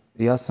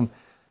 ja sam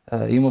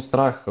imao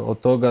strah od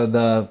toga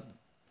da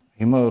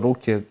ima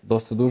ruke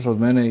dosta duže od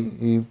mene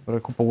i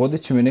rekao,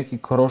 pogodit će me neki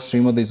kroš,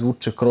 ima da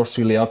izvuče kroš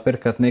ili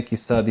aperkat neki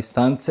sa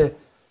distance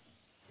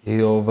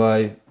i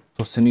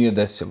to se nije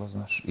desilo,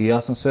 znaš. I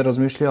ja sam sve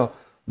razmišljao,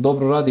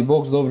 dobro radi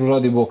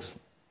boks.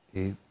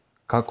 I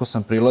kako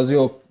sam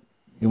prilazio,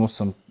 imao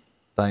sam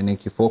taj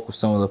neki fokus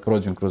samo da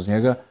prođem kroz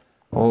njega,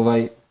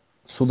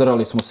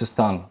 sudarali smo se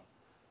stalno.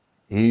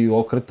 I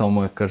okretao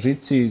moje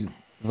kažici,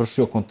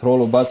 vršio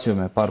kontrolu, bacio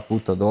me par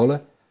puta dole.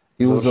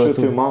 Završio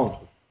ti u mountu?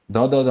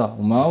 Da,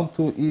 u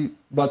mountu i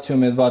bacio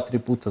me 2-3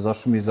 puta,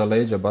 zašao mi iza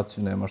leđa,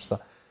 bacio nema šta.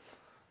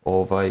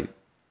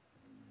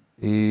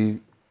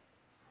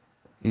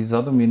 I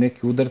zadao mi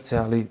neke udarce,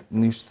 ali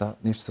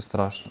ništa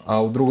strašno.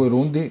 A u drugoj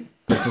rundi,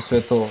 kad se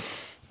sve to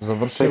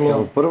završilo...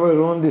 Čekaj, u prvoj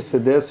rundi se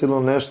desilo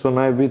nešto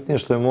najbitnije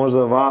što je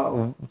možda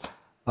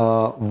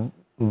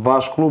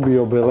vaš klub i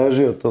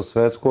obeležio to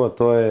svetsko, a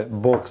to je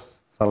boks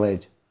sa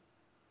leđa.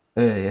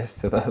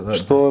 Jeste, da.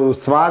 Što u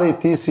stvari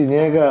ti si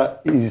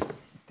njega iz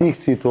tih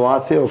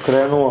situacija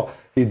okrenuo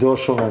i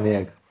došao na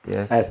njega.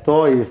 Jeste.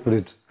 To je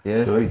ispriča.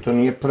 I to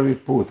nije prvi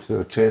put.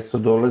 Često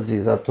dolazi,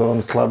 zato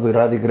on slabo i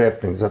radi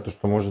grappling, zato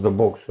što može da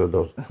boksuje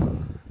dosta.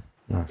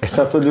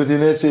 Sad to ljudi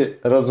neće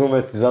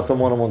razumeti, zato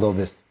moramo da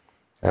objasnimo.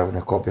 Evo,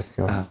 neko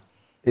objasni ono.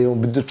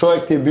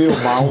 Čovjek ti je bio u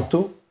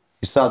mountu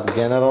i sad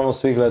generalno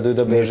svi gledaju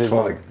da beže. Nije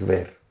čovjek,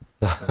 zver.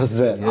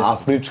 Zver,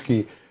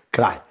 afrički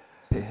kralj.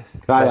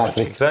 Kralj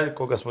Afrike. Kralj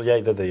koga smo ja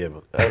i deda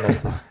jebali.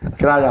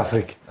 Kralj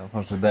Afrike.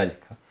 Može dalje.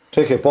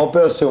 Čekaj,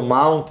 popeo se u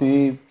mount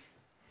i...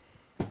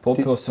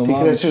 Popeo se u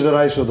mount. Ti krećeš da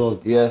radiš od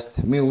ozda.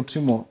 Jeste. Mi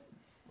učimo,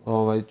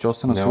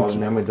 Ćosa nas uči.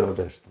 Nemoj da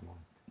odeš.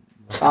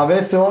 A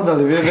već ste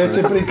odali, već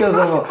je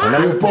prikazano.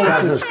 Nemoj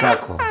pokazuješ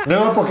kako.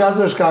 Nemoj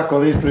pokazuješ kako,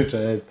 ali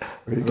ispričaj.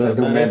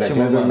 Gledaj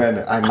u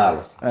mene, aj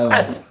malo sam.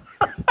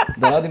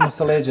 Da radimo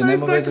sa leđa,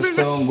 nema veze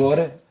što je on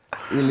gore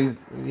ili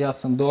ja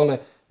sam dole.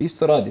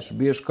 Isto radiš,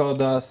 biješ kao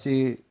da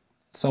si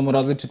samo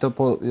različita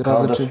po...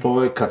 Kao da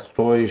kad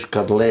stojiš,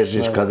 kad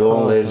ležiš, kad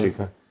on leži.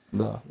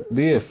 Da,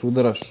 biješ,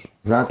 udaraš,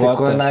 znate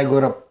koja je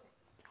najgora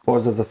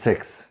poza za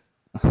seks?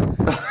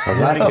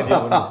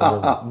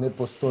 Ne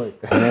postoji.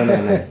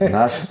 Ne,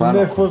 znaš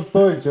stvarno. Ne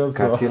postoji, Ćoso.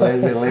 Kad ti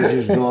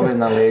ležiš dole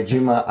na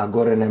leđima, a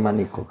gore nema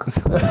nikog.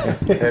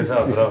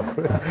 Da, bravo.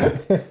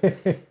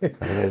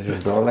 Kad ležiš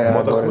dole,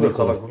 a gore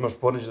nikog. Onda imaš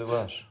pornić da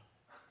gledaš.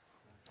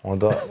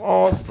 Onda,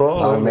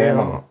 ali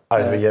nemamo.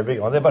 Ajde, jebi,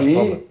 onda je baš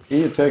problem.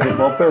 I čekaj,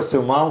 popeo se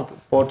u mount,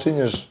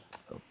 počinješ...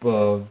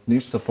 Pa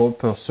ništa,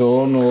 popeo se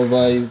on,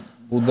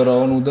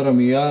 udaram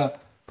i ja,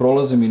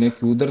 prolaze mi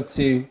neki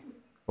udarci,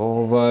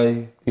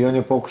 I on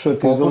je pokušao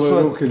ti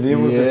izoluje ruke, nije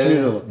mu se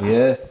svidjelo.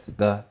 Jest,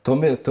 da.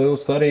 To je u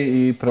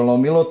stvari i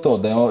prelomilo to,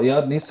 da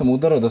ja nisam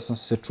udarao, da sam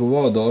se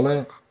čuvao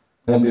dole,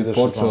 on bi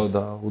počeo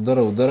da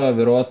udara,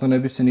 verovatno ne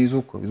bi se ni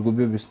izvukao,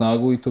 izgubio bi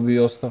snagu i to bi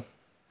ostao.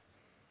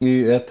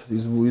 I eto,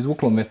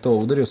 izvuklo me to,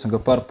 udario sam ga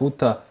par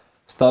puta,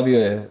 stavio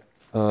je...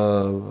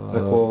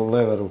 Preko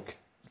leve ruke.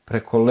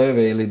 Preko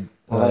leve ili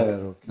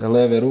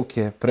leve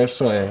ruke,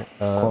 prešao je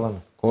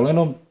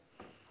kolenom,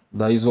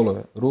 da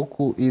izoluje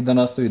ruku i da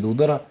nastavi da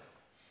udara.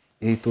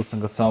 I tu sam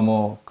ga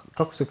samo,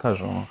 kako se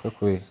kaže ono,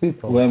 kako i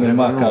u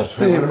MMA kaže.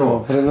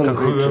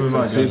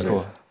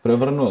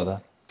 Prevrnuo, da.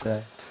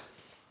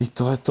 I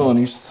to je to,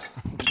 ništa.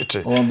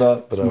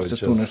 Onda smo se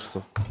tu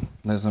nešto,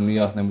 ne znam, i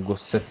ja ne mogu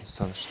setiti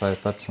sad šta je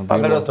tačno bilo.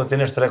 Pa vjerojatno ti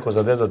nešto rekao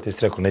za dedo, ti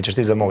si rekao, nećeš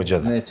ti za mog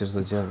džeda. Nećeš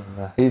za džeda,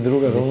 da. I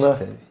druga runda?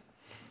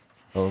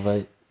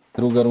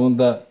 Druga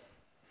runda,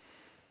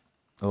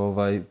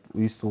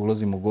 isto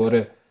ulazimo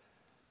gore,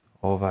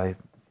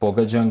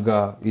 pogađam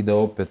ga, ide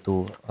opet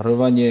u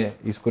rvanje,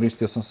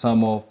 iskoristio sam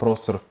samo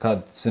prostor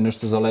kad se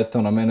nešto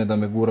zaletao na mene da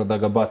me gura da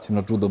ga bacim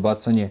na judo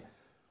bacanje,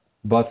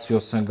 bacio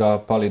sam ga,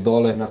 pali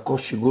dole. Na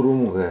koši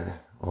gurumu ga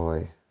je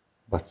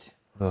bacio.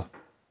 Da,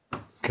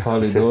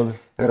 pali dole.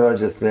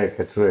 Rođe sve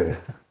kad čuje.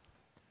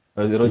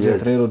 Rođe je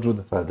trenirao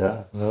judo. Pa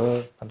da.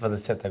 Pa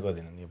 20.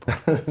 godina,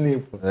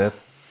 nije puno.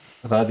 Eto,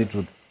 radi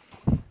judo.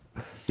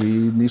 I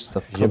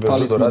ništa, jebe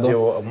judo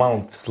radio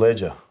mount s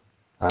leđa.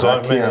 A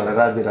rakija, ali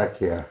radi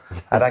rakija.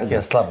 A rakija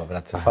je slaba,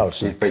 brate, falš.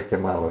 Sipajte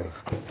malo.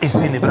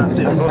 Izvini,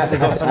 brate,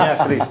 prostigao sam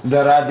ja kriv.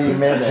 Da radi i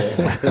mene.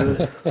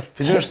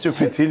 Vidim što ti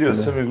upitilio,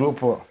 sam mi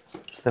glupo.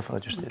 Stefano,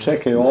 ćeš ti.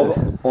 Čekaj,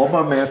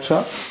 oba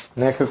meča,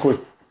 nekako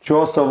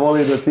Ćosa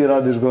voli da ti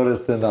radiš gore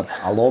stand-up,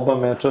 ali oba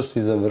meča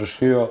si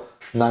završio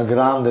na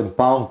ground and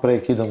pound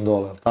prekidom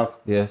dole, tako?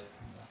 Jeste.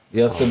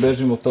 Ja se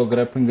bežim od tog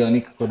grapplinga,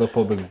 nikako da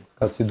pobegnem.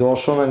 Kad si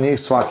došao na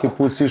njih, svaki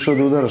put si išao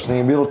da udaraš,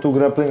 nije bilo tu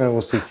grapplinga,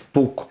 nego si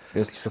tuko.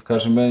 Jeste što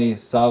kaže meni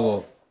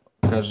Savo,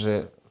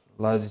 kaže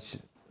Lazić,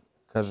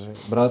 kaže,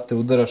 brate,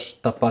 udaraš,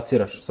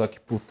 tapaciraš svaki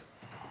put.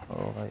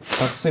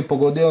 Tako sam i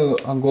pogodio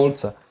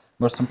Angolca,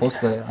 baš sam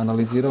posle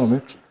analizirao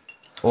meč.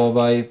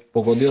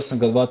 Pogodio sam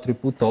ga 2-3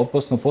 puta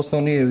opasno, posle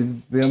on nije,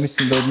 ja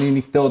mislim da nije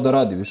ni hteo da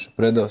radi više,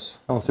 predao se.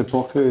 A on se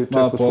pokrio i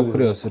čekao sudiju.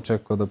 Pokrio se,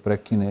 čekao da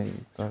prekine i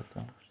to je to.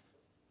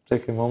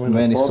 Čekaj, moment,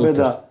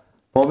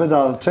 pobjeda,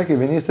 ali čekaj,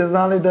 vi niste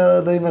znali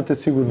da imate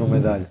sigurnu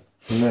medalju?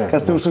 Ne.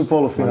 Kad ste ušli u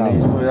polufinalu?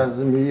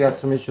 Ja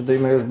sam mislio da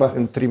ima još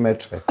barem 3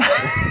 meča.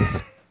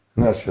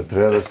 Znaš,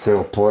 treba da se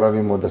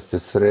oporavimo, da se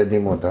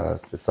sredimo, da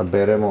se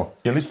saberemo.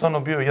 Je li isto ono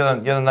bio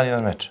jedan dan,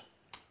 jedan meč?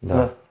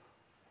 Da.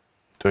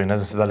 To i ne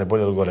znam se da li je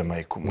bolje od gore,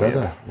 majku mu. Da.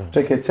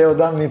 Čekaj, ceo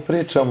dan mi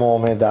pričamo o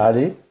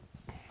medalji,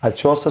 a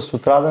Ćosa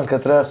sutradan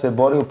kad treba se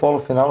bori u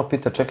polufinalu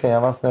pita, čekaj, ja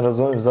vas ne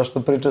razumijem,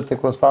 zašto pričate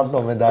konstantno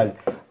o medalji?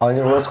 A on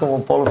je ulaskom u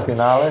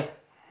polufinale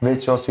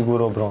već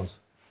osigurao bronzu.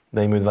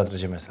 Da imaju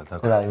 2/3 mjesta,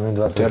 tako? Da, imaju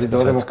 2/3. Htjeli da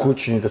odemo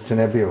kućni da se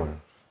ne bivamo.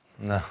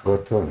 Da.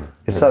 Gotovo.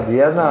 I sad,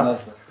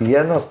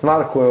 jedna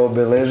stvar koja je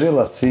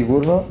obeležila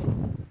sigurno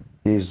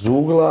iz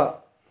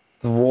ugla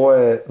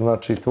tvoje,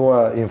 znači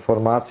tvoja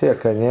informacija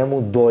ka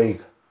njemu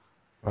doiga.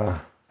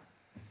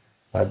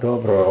 Pa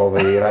dobro,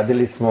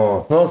 radili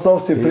smo... Non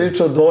stop si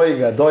pričao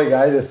doiga,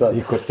 ajde sad.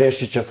 I kod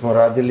Tešića smo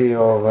radili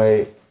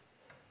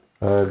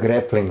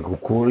grappling u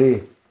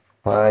Kuli,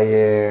 pa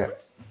je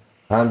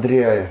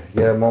Andrija,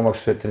 jedan momak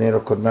što je trenirao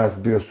kod nas,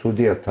 bio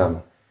sudija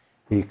tamo.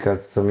 I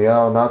kad sam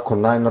ja onako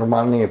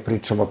najnormalnije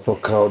pričamo to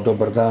kao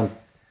dobar dan,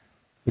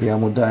 ja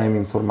mu dajem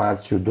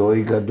informaciju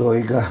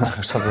doiga.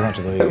 Šta to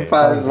znači doiga?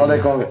 Pa za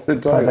nekoga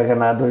se čovjek. Pa da ga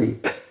nadoji.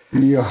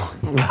 I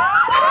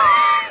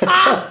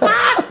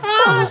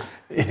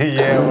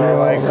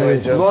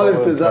Molim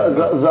te,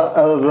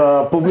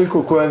 za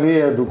publiku koja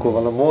nije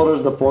edukovana, moraš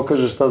da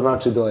pokažeš šta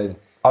znači dojenje.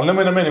 Ali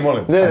nemoj na meni,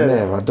 molim.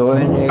 Nema,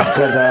 dojenje je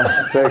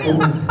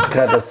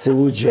kada se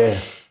uđe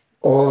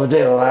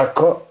ovde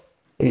ovako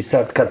i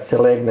sad kad se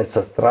legne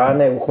sa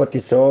strane, uhvati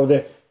se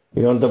ovde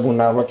i onda mu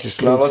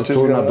navlačiš lice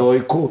tu na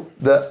dojku,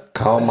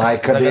 kao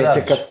majka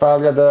dete kad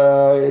stavlja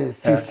da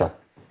sisa.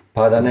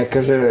 Pa da ne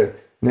kaže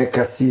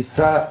neka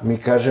sisa, mi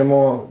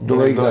kažemo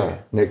doiga,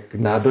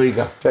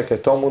 nadoiga. Čekaj,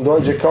 to mu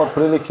dođe kao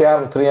otprilike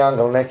jedan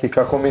triangl, neki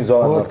kako mi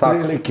zovemo, tako?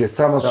 Otprilike,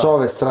 samo s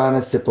ove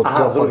strane se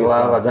potkopa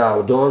glava, da,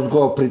 od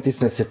ozgo,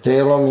 pritisne se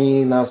telom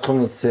i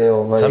nasloni se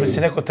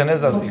Zamisli, neko te ne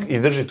zna i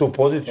drži tu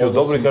poziciju,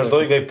 dobro i kaže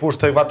doiga i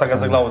pušta i vata ga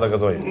za glavu da ga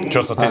doji.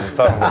 Ćosto, ti si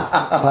stvarno...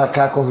 Pa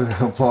kako...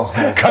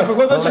 Kako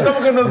god hoće, samo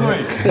ga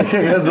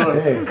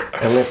nadoji.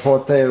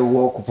 Lepota je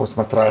u oku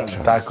posmatrača.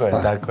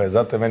 Tako je,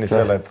 zato je meni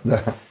sve lepo.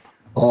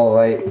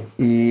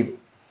 I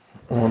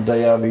onda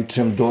ja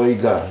vičem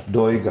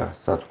doiga,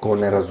 sad ko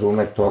ne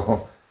razume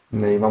to,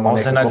 ne imamo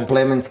nekako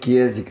plemenski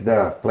jezik,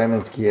 da,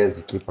 plemenski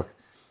jezik ipak.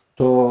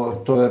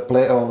 To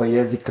je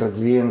jezik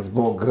razvijen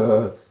zbog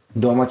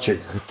domaćeg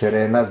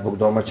terena, zbog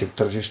domaćeg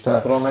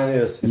tržišta.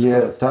 Promenio si skroz.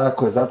 Jer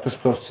tako je, zato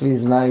što svi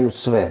znaju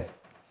sve.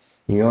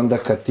 I onda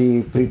kad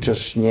ti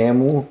pričaš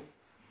njemu,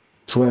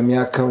 čujem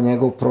ja kao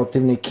njegov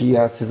protivnik i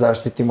ja se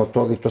zaštitim od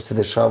toga i to se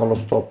dešavalo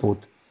 100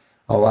 puta.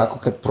 A ovako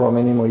kad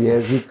promenimo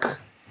jezik,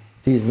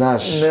 ti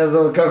znaš... Ne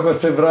znam kako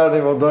se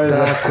branimo dojenje.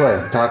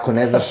 Tako,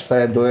 ne znaš šta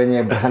je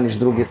dojenje, braniš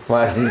druge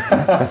stvari.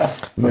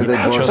 Ne daj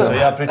Bože.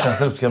 Ja pričam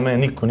srpski, ali mene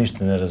niko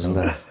ništa ne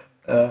razume.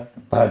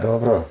 Pa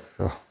dobro,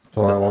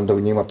 to je onda u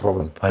njima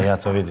problem. Pa ja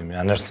to vidim,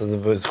 ja nešto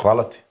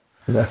hvala ti.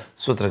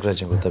 Sutra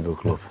krećem kod tebe u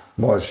klub.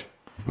 Može.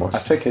 A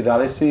čekaj,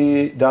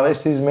 da li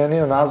si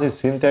izmenio naziv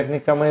svim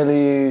tehnikama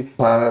ili...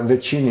 Pa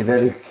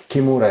većini,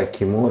 kimura je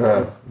kimura,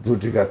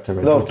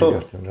 džudžigateme, da.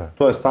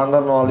 To je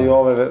standardno, ali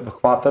ove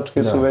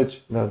hvatačke su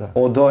već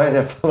od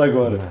dojenja pa na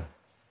gore.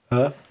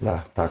 Da,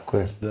 tako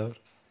je.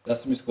 Ja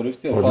sam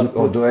iskoristio par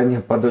puta. Od dojenja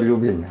pa do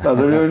ljubljenja. Pa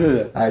do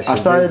ljubljenja. A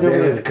šta je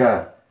ljubljenje?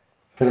 69-ka,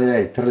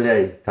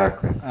 trljaj,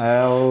 tako je.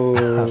 Evo...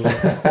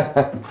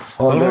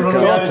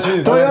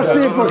 To još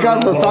nije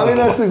pokazano, stavi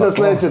nešto iza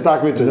sledeće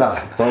takmičenje. Da,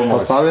 to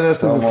može. Stavi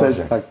nešto iza sledeće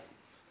takmičenje.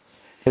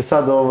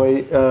 Sad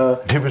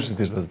Imaš li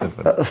ti šta,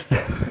 Stefan?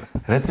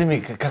 Reci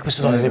mi, kakve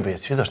su dole ribe,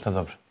 jesi vidio šta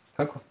dobro?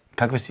 Kako?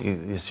 Kakve si,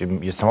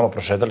 jeste malo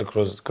prošetali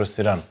kroz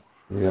Tiranu?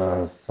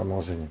 Ja sam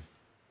oženjen.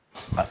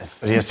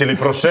 Jesi li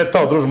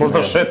prošetao, druž,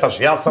 možda šetaš,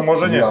 ja sam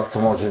oženjen? Ja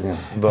sam oženjen.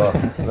 Da.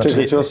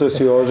 Čekaj, Ćoso,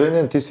 si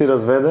oženjen, ti si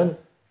razveden,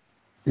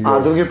 a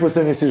drugi put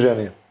se nisi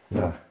ženio.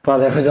 Da. Pa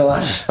nemoj da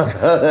lažeš.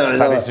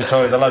 Stari si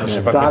čovjek da lažeš,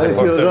 ipak mi te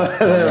pošteno.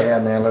 Ne, ja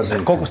ne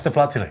lažem. Koliko ste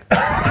platili?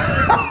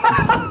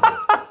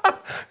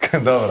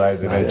 Dobro,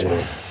 ajde, neću.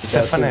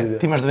 Stefane,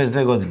 ti imaš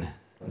 22 godine.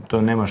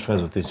 To nemaš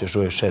vezu, ti si još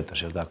uvijek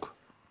šetaš, jel' tako?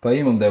 Pa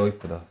imam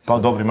devojku, da. Pa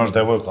dobro, imaš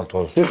devojku, ali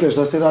to... Čekaj,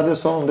 šta si radio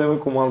s ovom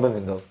devojkom u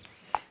Albaniji, da li?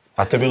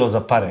 A to je bilo za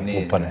pare,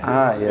 upane.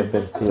 A,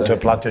 jebem ti. To je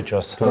platio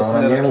Ćosa. To je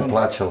ona njemu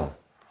plaćala.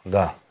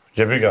 Da,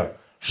 jebi ga,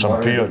 šampion.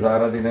 Morali da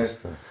zaradi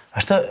nešto. A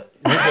šta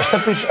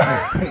piše?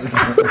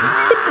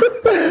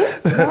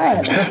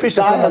 Šta piše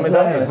tu na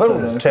medalji?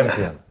 World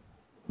champion.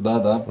 Da.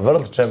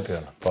 World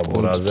champion. Pa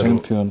burazeru.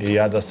 I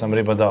ja da sam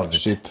riba dao biti.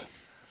 Šip.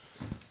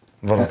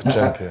 World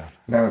champion.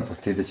 Nemoj,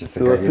 postideće se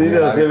kako je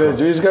Postidio se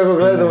već, viš kako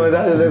gledamo i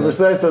dalje, nego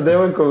šta je sa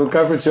devojkom,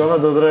 kako će ona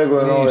da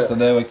odreaguje na ove. Ništa,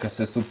 devojka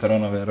se super,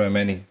 ona veruje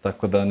meni,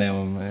 tako da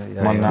nemam...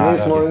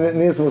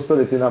 Nismo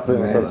uspeli ti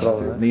napravimo sad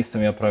problem.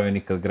 Nisam ja pravio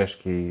nikad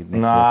greške i neke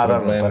probleme.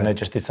 Naravno, pa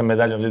nećeš ti sa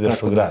medaljom da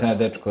ideš u grad. Tako da sam ja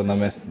dečko na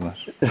mesto,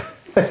 znaš.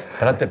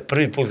 Brate,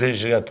 prvi put kad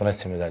ideš u grad,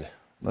 ponesi medalje.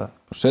 Da,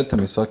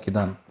 pošetam i svaki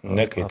dan.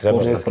 Neka i treba.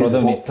 Pošta,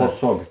 prodavnica.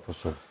 Po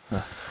sobi.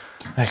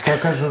 Šta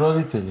kažu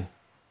roditelji?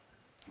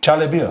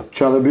 Čale je bio?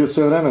 Čale je bio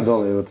sve vreme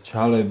dole.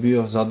 Čale je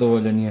bio,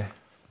 zadovoljan je.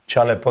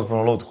 Čale je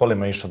potpuno lud,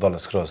 kolima išao dole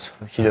skroz,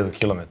 1000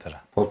 kilometara.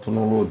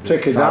 Potpuno lud.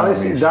 Čekaj,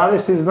 da li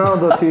si znao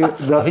da ti...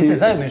 A vi ste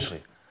zajedno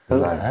išli?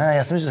 Zajedno.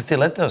 Ja sam mislio da si ti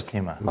leteo s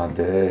njima. Ma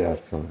de, ja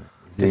sam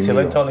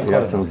Zimio,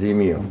 ja sam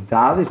zimio.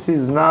 Da li si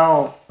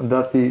znao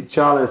da ti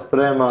Ćale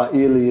sprema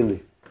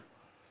ili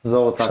za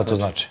ovo takmičenje? Šta to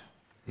znači?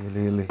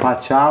 Ili. Pa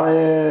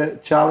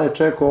Ćale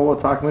čekao ovo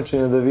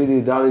takmičenje da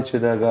vidi da li će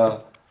da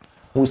ga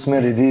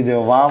usmeri da ide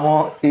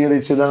ovamo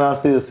ili će da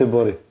nastavi da se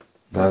bori.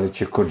 Da li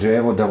će kod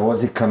Dževo da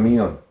vozi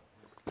kamion?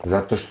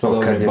 Zato što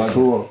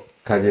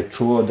kad je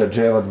čuo da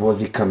Dževad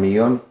vozi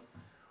kamion,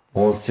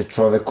 on se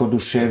čovek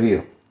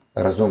oduševio,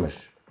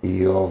 razumeš?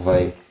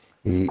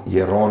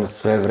 Jer on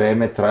sve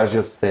vreme traži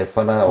od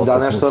Stefana,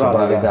 otac mu se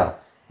bavi, da,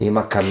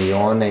 ima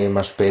kamione,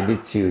 ima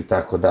špediciju i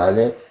tako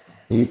dalje,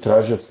 i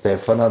traži od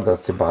Stefana da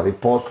se bavi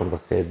poslom, da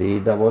sedi i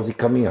da vozi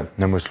kamion.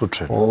 Nemoj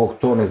slučaj. Ovog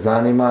to ne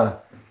zanima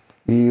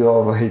i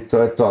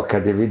to je to.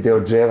 Kad je video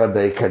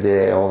Dževada i kad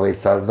je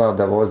saznao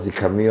da vozi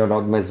kamion,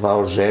 odmah je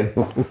zvao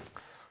ženu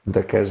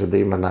da kaže da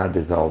ima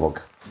nade za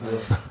ovoga.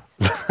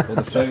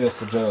 Oduševio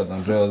se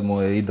Dževadom, Dževad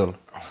mu je idol.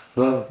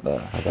 Da,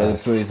 kada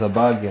čuje za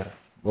bager,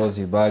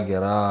 vozi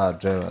bager,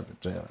 Dževad.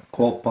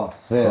 Kopa,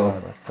 sve.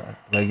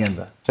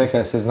 Legenda.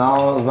 Čekaj, se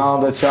znao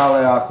da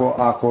Ćale,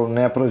 ako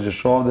ne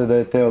prođeš ovde, da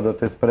je teo da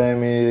te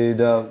spremi i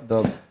da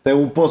te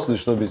uposli,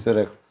 što bi se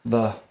rekao.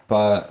 Da,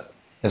 pa...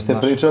 Jeste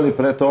pričali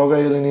pre toga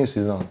ili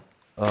nisi znao?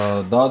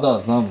 Da,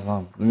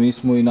 znam. Mi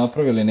smo i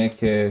napravili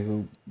neke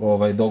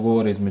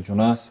dogovore između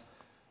nas.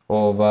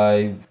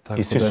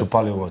 I svi su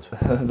pali u vodu.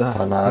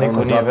 Pa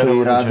naravno, zato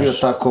je i radio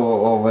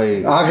tako...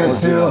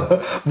 Agresivno,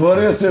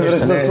 borio se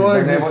sa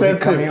svojeg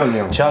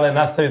egzistencijom. Ćale,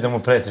 nastavi da mu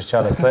pretiš,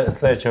 Ćale,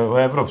 sledeće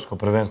evropsko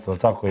prvenstvo,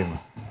 tako ima.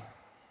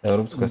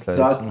 Evropsko je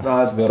sledeće.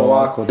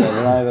 Ovako,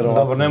 da,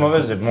 najverovatno. Dobro, nema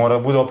veze, mora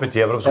bude opet i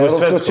evropsko i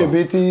svetsko. Evropsko će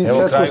biti i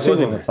svetsko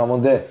sigurno, samo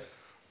gde?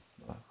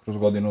 Kroz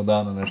godinu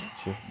dana nešto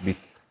će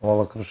biti.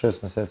 Ovo kroz 6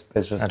 meseci, 5-6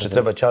 meseci. Znači,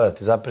 treba Ćale da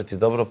ti zapreti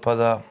dobro, pa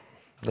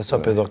da se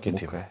opet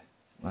dokitimo.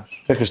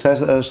 Čekaj,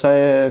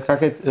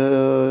 kakva je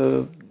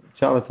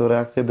Ćaletova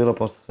reakcija bila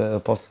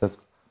posle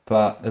svetskog?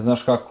 Pa,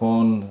 znaš kako,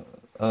 on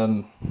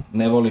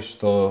ne voli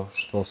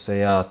što se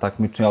ja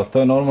takmičim, ali to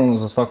je normalno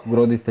za svakog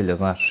roditelja,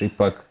 znaš,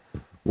 ipak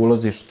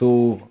ulaziš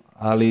tu,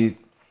 ali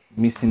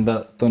mislim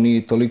da to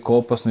nije toliko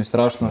opasno i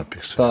strašno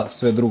šta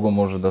sve drugo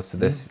može da se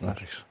desi,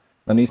 znaš.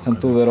 Da nisam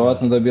tu,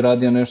 verovatno da bi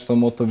radio nešto,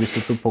 moto bi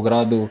se tu po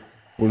gradu,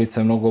 ulica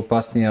je mnogo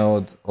opasnija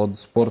od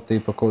sporta,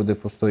 ipak ovde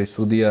postoji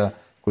sudija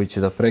koji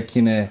će da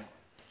prekine,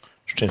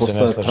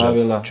 postoje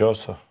pravila.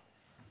 Ćoso?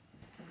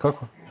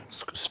 Kako?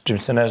 S čim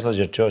se ne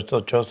slađe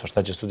Ćoso,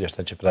 šta će sudija,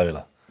 šta će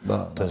pravila?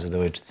 To je za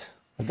devojčice.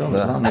 Dobro,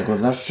 znam, nego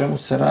znaš o čemu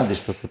se radi,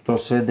 što su to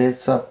sve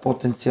deca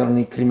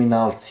potencijalni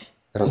kriminalci,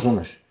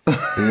 razumeš?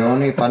 I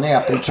oni, pa ne, ja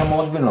pričam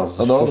ozbiljno.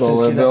 Pa dobro,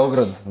 ovo je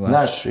Beograd, znaš.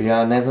 Znaš,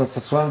 ja ne znam sa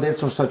svojom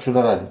decom šta ću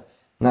da radim.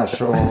 Znaš,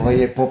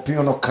 je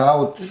popio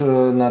nokaut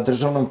na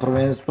državnom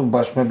prvenstvu,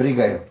 baš me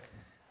brigaju.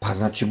 Pa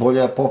znači,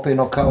 bolje da popije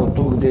nokaut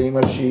tu gde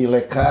imaš i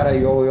lekara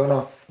i ovo i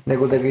ono,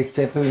 nego da ga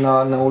iscepaju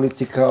na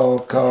ulici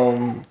kao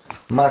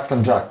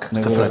mastan džak.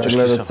 Nego da se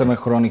gleda Crna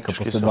hronika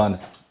posle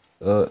 12.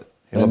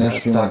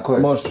 Tako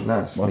je,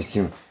 znaš,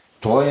 mislim,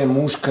 to je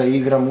muška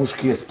igra,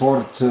 muški je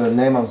sport,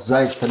 nemam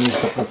zaista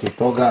ništa protiv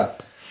toga,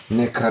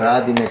 neka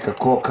radi, neka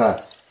koka.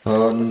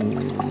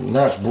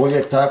 Znaš, bolje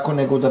je tako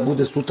nego da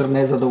bude sutra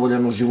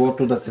nezadovoljan u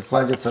životu, da se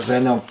svađa sa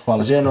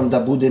ženom, da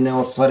bude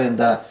neostvaren,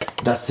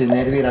 da se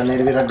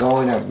nervira ga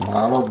ovaj,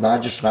 malo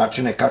nađeš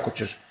načine kako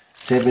ćeš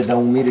sebe da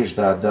umiriš,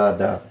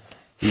 da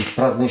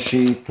isprazniš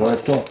i to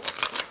je to.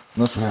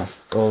 Znaš,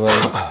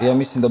 ja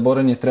mislim da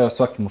borenje treba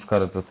svaki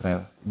muškarac za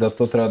trener, da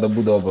to treba da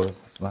bude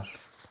obavezno, znaš.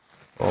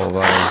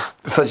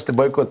 Sad ćete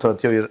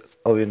bojkotovati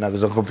ovi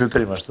za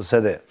kompjuterima što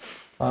sede.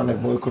 A ne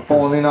bojkotuju.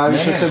 Oni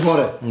najviše se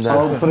bore,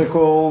 samo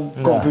preko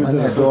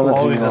kompjutera. Ne,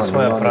 dolazi ovi za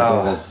svoja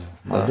prava.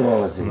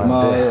 Dolazi.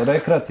 Ma,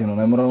 rekreativno,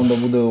 ne mora on da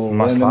bude u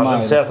MMA.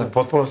 Slažem se, ja sam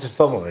potpuno s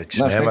tobom već.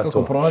 Znaš,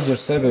 nekako pronađeš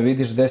sebe,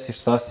 vidiš gde si,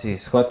 šta si,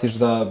 shvatiš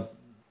da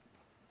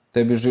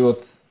tebi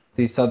život,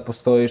 ti sad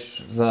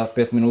postojiš, za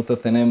 5 minuta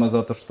te nema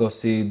zato što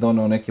si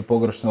doneo neke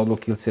pogrešne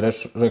odluke ili si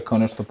rekao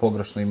nešto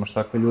pogrešno. Imaš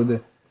takve ljude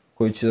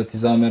koji će da ti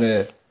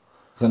zamere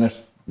za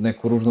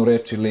neku ružnu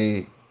reč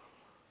ili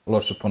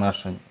loše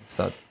ponašanje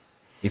sad.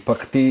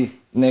 Ipak ti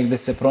negde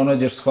se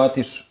pronađeš,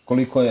 shvatiš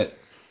koliko je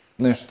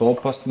nešto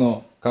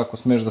opasno, kako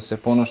smeš da se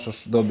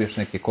ponašaš, dobiješ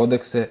neke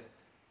kodekse,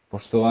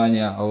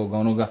 poštovanja, ovoga,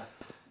 onoga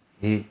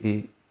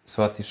i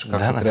shvatiš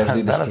kako trebaš da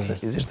ideš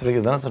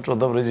čuže. Danas sam čuo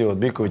dobro izjavu od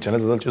Bikovića, ne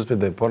znam da li ću uspjeti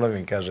da je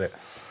ponovim, kaže,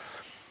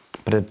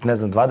 pred, ne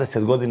znam,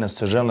 20 godina su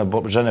se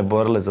žene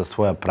borile za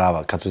svoja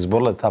prava. Kad su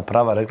izborile ta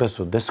prava, rekli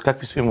su,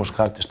 kakvi su i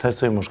muškarci, šta je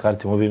s ovim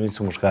muškarcima, ovi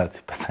nisu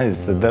muškarci. Pa stavite,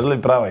 ste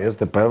derili prava,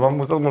 jeste, pa evo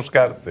vam sad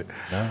muškarci.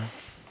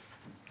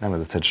 Nemoj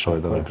da sećaš ove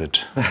dobre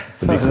priče.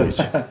 Za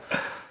Bikovića.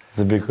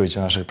 Za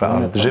Bikovića našeg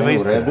prava. Živa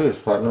istina. U redu je,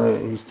 stvarno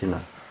je istina.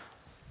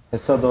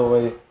 Sad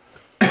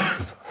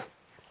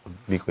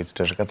Biković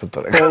češa, kad sam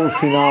to rekao?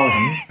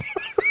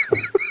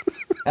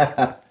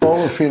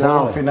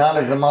 Polufinale.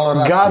 Finale za malo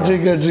rakije.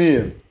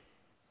 Gadžijev.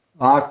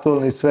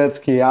 Aktualni,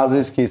 svetski,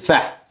 azijski, sve,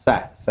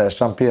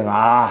 šampion,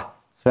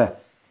 sve.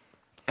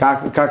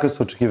 Kakve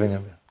su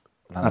očekivanja?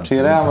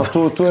 Znači, realno,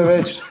 tu je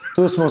već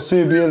tu smo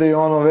svi bili,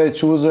 ono,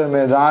 već uzeo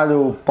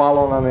medalju,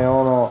 palo nam je,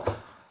 ono,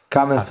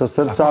 kamen sa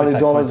srca, ali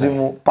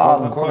dolazimo...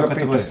 Koga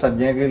pitaš sad,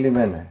 njega ili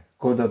mene?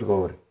 Ko da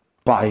odgovori?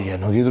 Pa i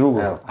jednog i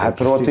drugog. Aj,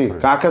 prvo ti.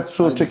 Kakva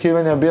su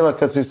očekivanja bila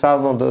kad si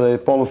saznao da je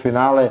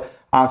polufinale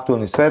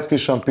aktualni svetski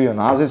šampion,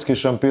 azijski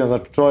šampion,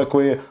 znači čovjek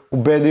koji je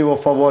ubedivo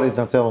favorit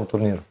na celom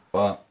turniru?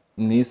 Pa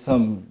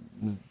nisam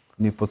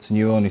ni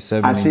podcenjivao ni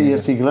sebe. A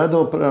jesi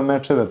gledao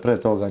mečeve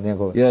pre toga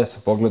njegove?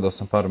 Jesam, pogledao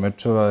sam par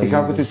mečeva. I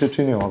kako ti se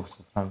činio ovako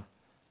sa strane?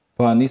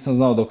 Pa nisam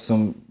znao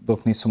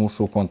dok nisam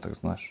ušao u kontakt,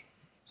 znaš.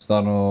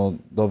 Stvarno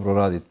dobro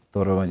radi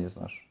to rvanje,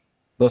 znaš.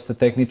 Dosta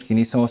tehnički,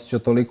 nisam osjećao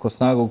toliko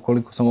snagu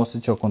koliko sam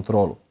osjećao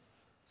kontrolu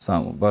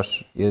samo.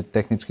 Baš je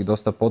tehnički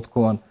dosta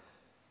potkovan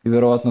i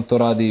verovatno to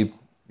radi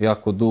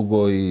jako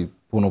dugo i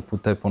puno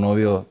puta je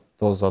ponovio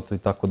to, zato i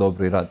tako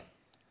dobro i radi.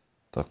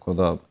 Tako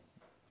da,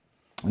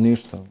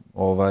 ništa.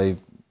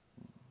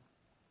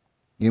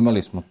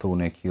 Imali smo tu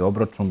neki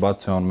obračun,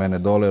 bacio on mene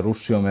dole,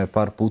 rušio me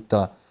par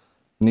puta.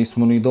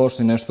 Nismo ni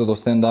došli nešto do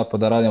stand-upa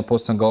da radimo,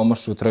 posle sam ga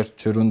omašio u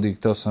trećoj rundi i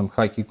hteo sam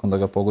high kickom da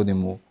ga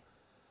pogodim u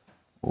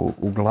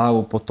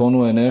glavu,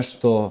 potonuo je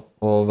nešto.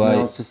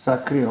 On se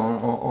sakrio,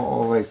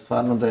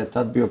 stvarno da je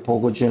tad bio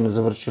pogođen,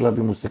 završila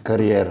bi mu se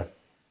karijera,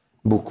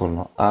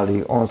 bukvalno,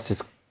 ali on se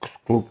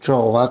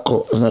sklupčao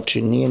ovako,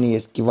 znači nije ni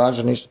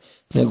eskivaža ništa,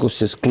 nego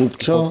se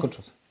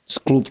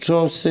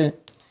sklupčao se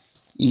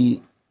i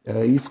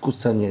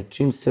iskusan je,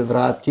 čim se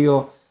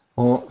vratio,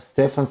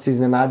 Stefan se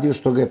iznenadio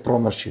što ga je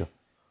promašio,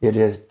 jer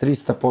je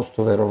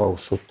 300% verovao u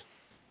šut.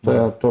 To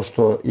je to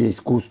što je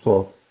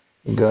iskustvo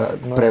ga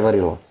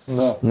prevarilo.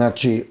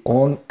 Znači,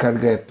 on kad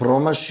ga je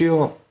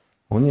promašio,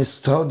 on je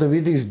stao da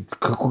vidi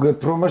kako ga je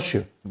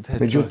promašio.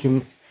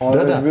 Međutim,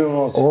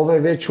 ovaj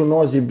već u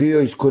nozi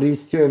bio,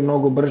 iskoristio je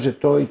mnogo brže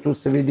to i tu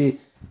se vidi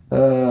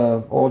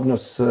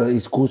odnos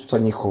iskustva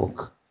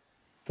njihovog.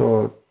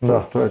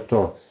 To je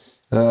to.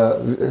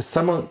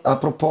 Samo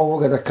apropo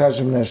ovoga da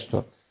kažem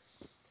nešto.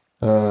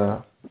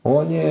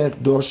 On je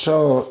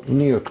došao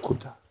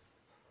nijotkuda.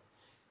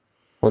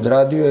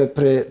 Odradio je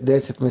pre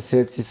 10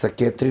 meseci sa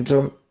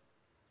Ketridžom.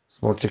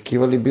 Smo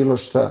očekivali bilo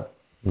šta?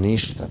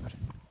 Ništa, bre.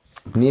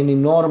 Nije ni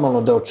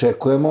normalno da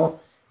očekujemo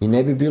i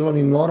ne bi bilo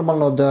ni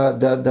normalno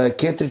da je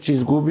Ketridž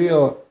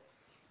izgubio,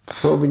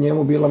 to bi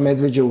njemu bila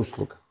medveđa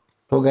usluga.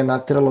 To ga je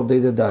nateralo da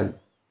ide dalje.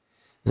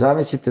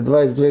 Zamislite,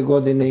 22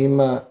 godine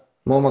ima,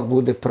 momak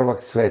bude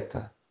prvak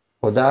sveta.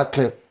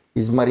 Odakle?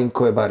 Iz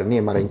Marinkove bare.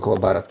 Nije Marinkova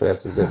bara, to ja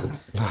se zezam.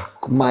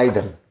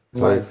 Majdan.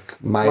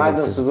 Majdan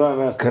se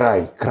zove mesto.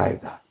 Kraj,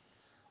 da.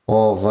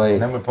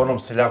 Nemoj po onom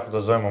seljaku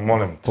da zovemo,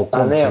 molim. Po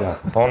kom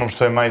seljaku? Po onom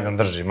što je Majdan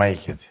drži,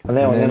 majheti. A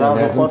ne, on je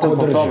nazvao hotel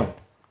po tome.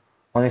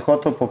 On je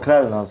hotel po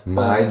kraju nazvao.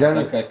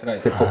 Majdan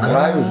se po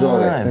kraju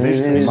zove.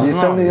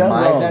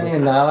 Majdan je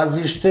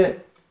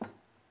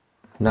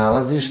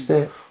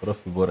nalazište...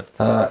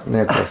 Profiboraca.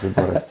 Ne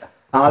profiboraca.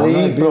 Ono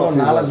je bilo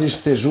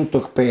nalazište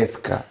žutog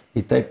peska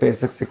i taj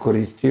pesak se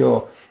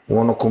koristio u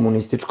ono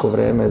komunističko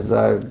vreme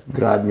za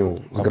gradnju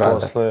zgrada. A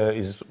posle je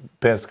iz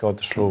peska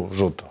otešlo u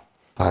žuto.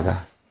 Pa da.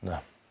 Da.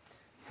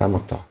 Samo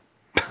to.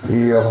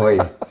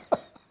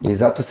 I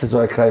zato se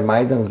zove kraj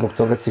Majdan, zbog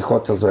toga se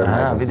hotel zove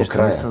Majdan, zbog kraja. Vidiš,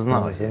 to nisam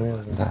znao.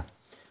 Da.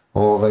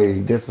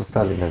 Gde smo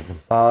stali, ne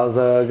znam. Pa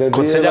za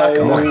Gađijeva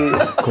ili...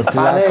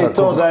 Pa ne,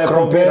 to da je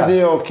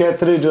pobedio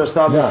Ketridža,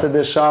 šta bi se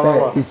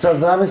dešavalo. I sad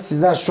zamisli,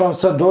 znaš, on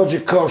sad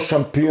dođe kao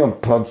šampion,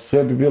 pa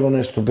sve bi bilo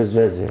nešto bez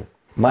veze.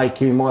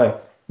 Majke mi moje,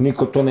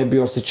 niko to ne bi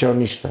osjećao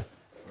ništa.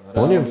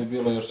 Realno bi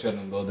bilo još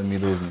jednom da odem i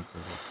da uzmem to.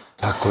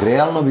 Tako,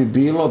 realno bi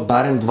bilo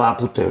barem 2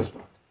 puta još da.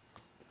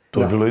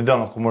 To je bilo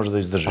idealno ako možeš da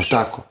izdržiš.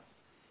 Tako.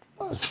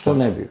 Što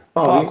ne bi?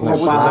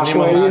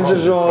 Ako je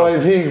izdržao ovaj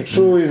Wing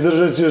Chun,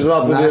 izdržat ćeš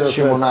 2 puta.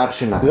 Naćemo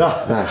načina.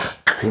 Znaš,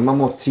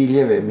 imamo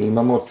ciljeve, mi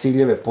imamo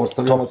ciljeve,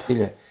 postavljamo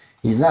ciljeve.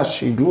 I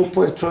znaš, i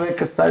glupo je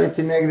čoveka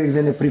staviti negde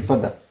gde ne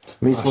pripada.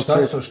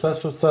 A šta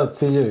su sad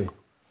ciljevi?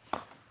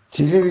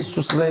 Ciljevi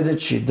su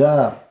sledeći,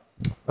 da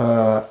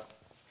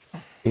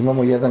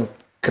imamo jedan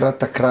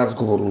kratak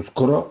razgovor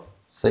uskoro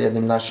sa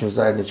jednim našim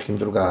zajedničkim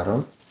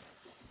drugarom,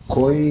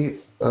 koji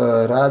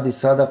radi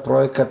sada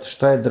projekat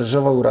šta je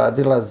država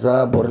uradila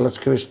za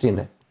borilačke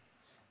veštine.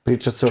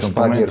 Priča se o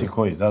špadjeru.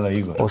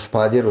 O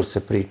špadjeru se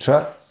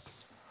priča.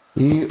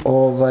 I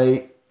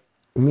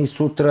mi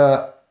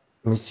sutra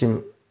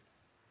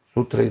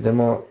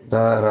idemo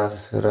da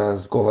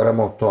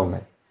razgovaramo o tome.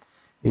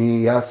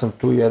 I ja sam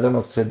tu jedan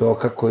od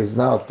svedoka koji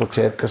zna od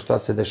početka šta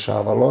se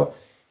dešavalo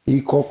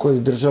i koliko je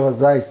država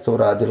zaista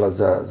uradila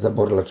za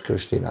borilačke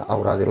veštine, a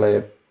uradila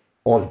je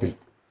ozbiljno.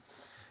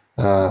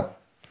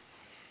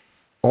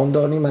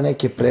 Onda on ima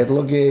neke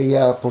predloge i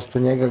ja, pošto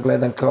njega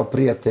gledam kao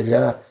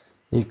prijatelja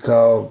i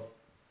kao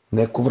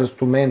neku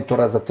vrstu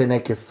mentora za te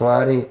neke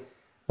stvari,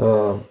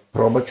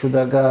 probat ću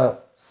da ga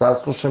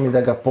saslušam i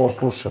da ga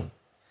poslušam.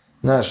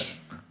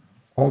 Znaš,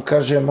 on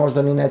kaže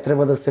možda ni ne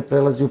treba da se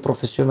prelazi u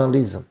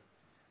profesionalizam.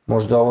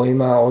 Možda ovo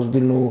ima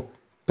ozbiljnu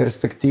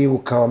perspektivu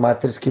kao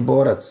amaterski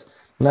borac.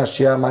 Znaš,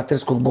 ja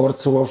amaterskog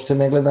borca uopšte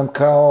ne gledam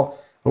kao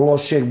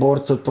lošijeg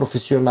borca od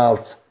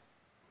profesionalca.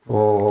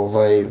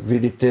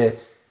 Vidite,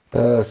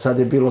 sad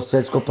je bilo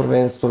svetsko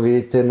prvenstvo,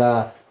 vidite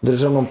na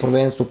državnom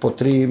prvenstvu po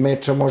 3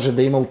 meča može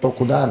da ima u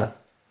toku dana.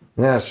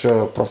 Znaš,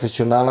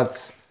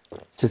 profesionalac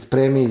se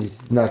spremi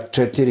na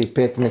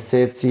 4-5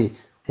 meseci,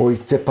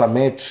 iscepa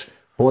meč,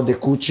 ode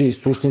kući i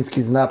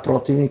suštinski zna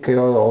protivnika i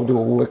ovdje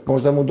uvek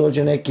možda mu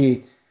dođe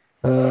neki...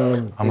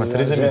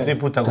 Amaterizam je 3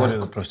 puta gori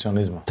od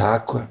profesionalizma.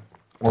 Tako je.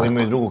 Ovo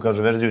ima i drugu,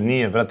 kažu, verziju,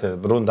 nije, brate,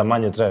 runda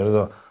manje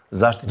traje,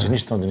 zaštićen,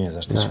 ništa ovdje nije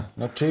zaštićen.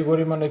 Znači Igor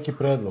ima neki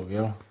predlog,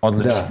 jel?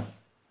 Odlično.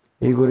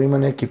 Da. Igor ima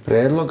neki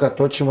predlog, a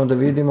to ćemo da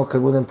vidimo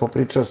kad budem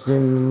popričao s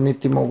njim,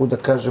 niti mogu da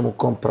kažem u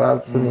kom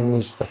pravcu, ni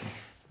ništa.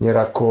 Jer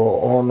ako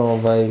on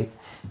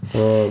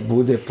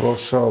bude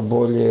prošao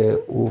bolje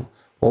u...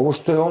 Ovo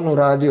što je on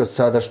uradio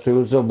sada, što je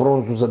uzeo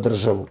bronzu za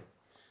državu,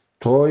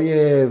 to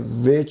je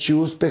veći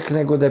uspeh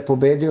nego da je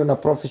pobedio na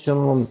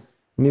profesionalnom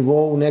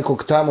nivou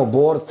nekog tamo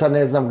borca,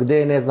 ne znam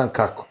gde, ne znam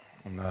kako.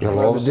 Jer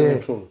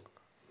ovde...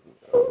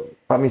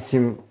 Pa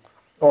mislim...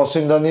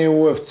 Osim da nije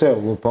u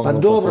UFC-u. Pa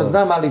dobro,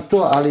 znam,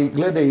 ali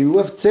gledaj, i u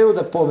UFC-u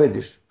da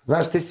pobediš.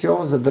 Znaš, ti si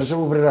ovo za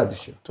državu, bre,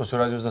 radiš. To si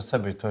uradio za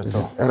sebe i to je to.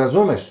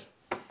 Razumeš?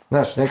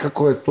 Znaš,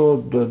 nekako je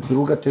to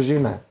druga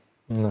težina.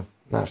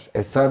 Znaš,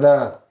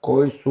 sada,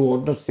 koji su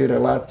odnosi,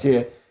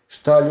 relacije,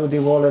 šta ljudi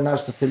vole, na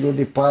šta se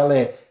ljudi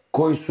pale,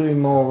 koji su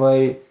im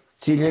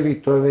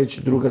ciljevi, to je već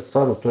druga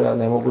stvar, u to ja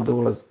ne mogu da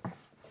ulazim.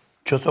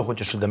 Ćoso,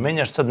 hoćeš da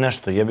menjaš sad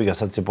nešto, jebi ga,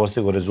 sad si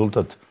postigao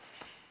rezultat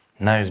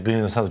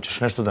najozbiljniji do sada,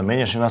 hoćeš nešto da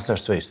menjaš i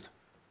nastavljaš sve isto.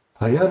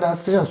 Pa ja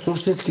nastavljam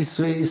suštinski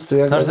sve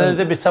isto. Znaš da je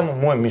tebi samo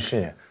moje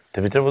mišljenje,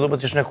 tebi treba da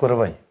ubaciš neko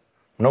rvanje.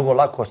 Mnogo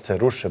lako se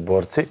ruše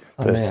borci.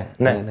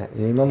 Ne.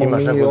 Imamo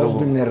mi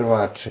ozbiljne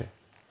rvače,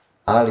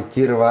 ali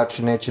ti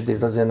rvači neće da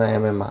izlaze na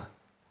MMA.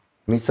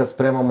 Mi sad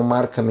spremamo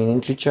Marka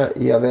Mininčića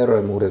i ja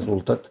verujem u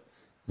rezultat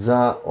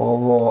za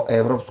ovo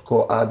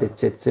evropsko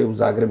ADCC u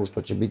Zagrebu,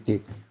 što će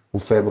biti u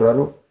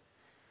februaru.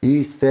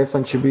 I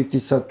Stefan će biti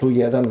sad tu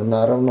jedan,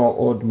 naravno,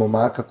 od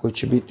momaka koji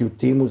će biti u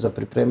timu za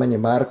pripremanje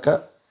Marka,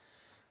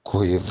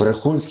 koji je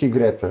vrhunski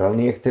grepler, ali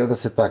nije hteo da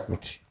se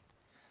takmiči.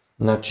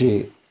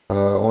 Znači,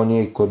 on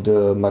je i kod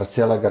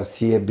Marcela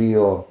Garcije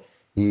bio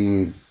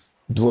i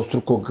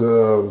dvostrukog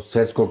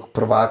svetskog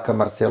prvaka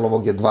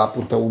Marcelovog je 2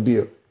 puta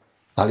ubio.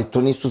 Ali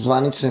to nisu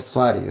zvanične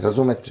stvari,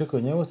 razumete?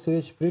 Čekaj, njemu se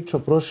već pričao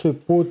prošli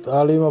put,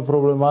 ali ima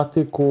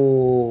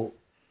problematiku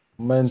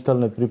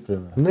mentalne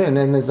pripreme.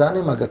 Ne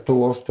zanima ga to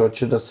uopšte,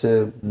 hoće da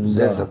se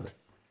zezabre.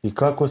 I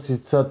kako si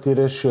sad ti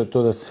rešio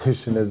to da se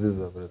više ne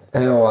zezabre?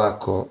 Evo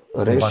ovako,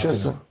 rešio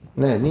sam...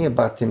 Ne, nije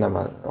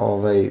batinama.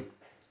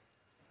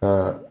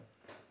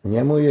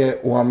 Njemu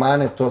je u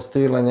amanet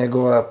ostavila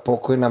njegova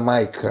pokojna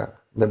majka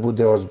da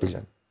bude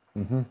ozbiljan.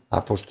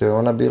 A pošto je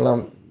ona bila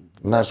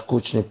naš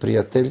kućni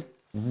prijatelj,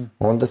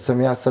 onda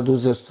sam ja sad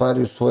uzeo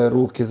stvari u svoje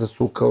ruke,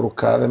 zasukao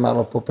rukave,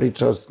 malo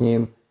popričao s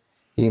njim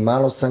i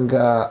malo sam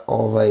ga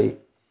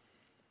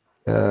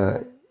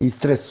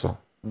istresao.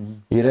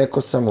 I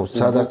rekao sam mu,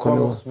 sad ako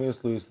ne... U kom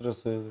smislu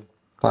istresao ili?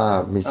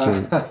 Pa,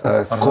 mislim,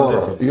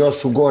 skoro,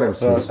 još u gorem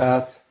smislu.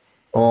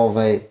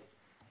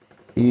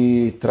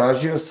 I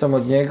tražio sam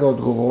od njega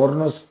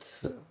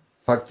odgovornost,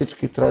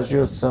 faktički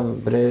tražio sam,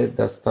 bre,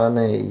 da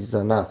stane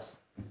iza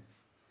nas.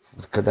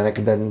 Kada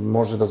nekada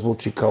može da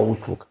zvuči kao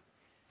usluga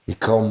i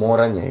kao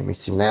moranje. I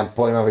mislim, nemam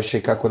pojma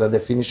više kako da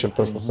definišem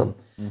to što sam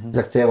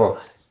zahtevao.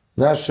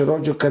 Znaš,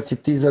 Rođo, kad si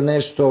ti za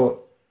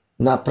nešto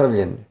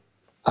napravljen,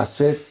 a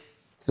sve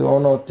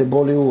ono te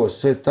boli uvo,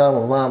 sve tamo,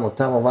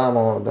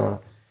 vamo,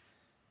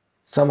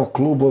 samo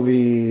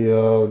klubovi,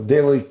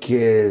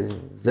 devojke,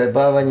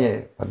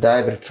 zajebavanje, pa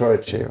daj bre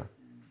čoveče.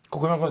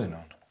 Koliko ima godina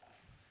on?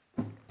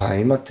 Pa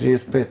ima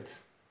 35.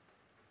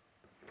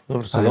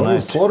 Ali on je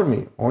u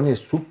formi, on je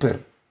super,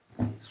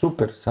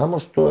 samo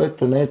što,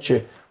 eto,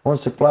 neće, on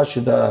se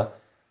plaši da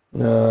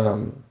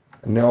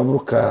ne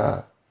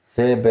obruka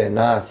sebe,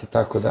 nas i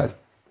tako dalje.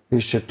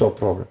 Više je to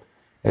problem.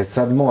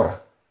 Sad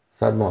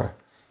mora.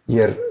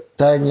 Jer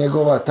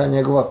ta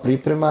njegova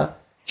priprema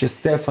će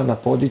Stefana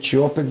podići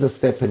opet za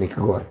stepenik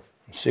gore.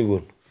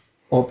 Sigurno.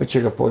 Opet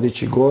će ga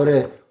podići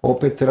gore,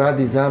 opet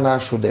radi za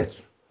našu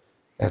decu.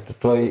 Eto,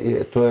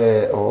 to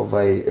je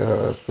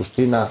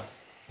suština,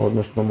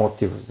 odnosno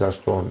motiv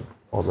zašto on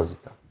odlazi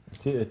tamo.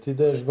 Ti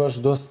daješ baš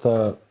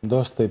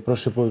dosta i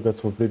prošli put kad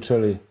smo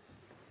pričali,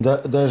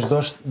 daješ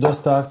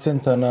dosta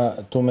akcenta na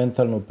tu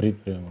mentalnu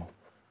pripremu.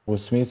 U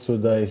smislu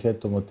da ih,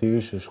 eto,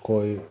 motivišeš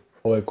koji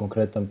ovaj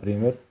konkretan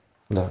primjer.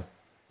 Da.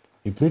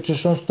 I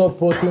pričaš on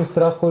stop o tim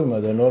strahovima,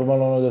 da je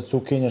normalno ono da se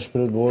ukinjaš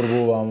pred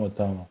borbu, vamo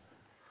tamo.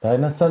 Daj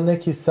nam sad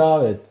neki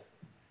savjet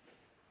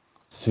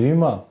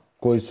svima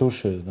koji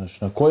slušaju,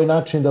 znaš, na koji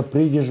način da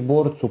priđeš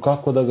borcu,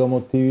 kako da ga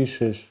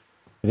motivišeš,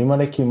 jer ima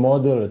neki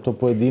model, je to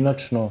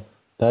pojedinačno,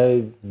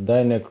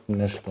 daj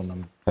nešto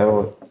nam.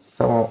 Evo,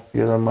 samo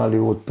jedan mali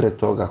uvod pre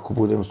toga, ako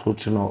budem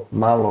slučajno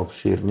malo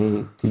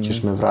opširniji, ti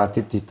ćeš me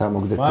vratiti tamo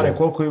gde treba. Mare,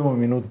 koliko imamo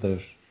minuta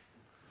još?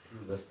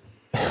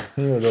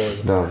 Nije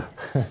dovoljno. Da.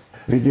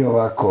 Vidi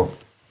ovako,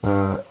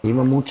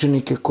 imam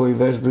učenike koji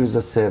vežbaju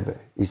za sebe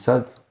i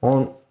sad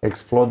on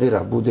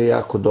eksplodira, bude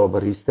jako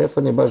dobar. I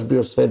Stefan je baš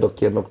bio svedok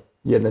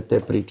jedne te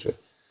priče.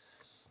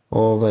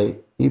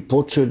 i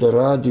počeo da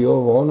radi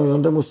ovo, ono, i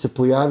onda mu se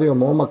pojavio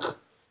momak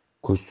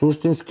koji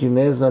suštinski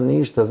ne zna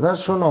ništa.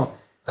 Znaš ono,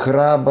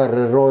 hrabar,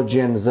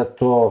 rođen za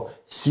to,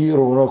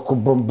 siru, onako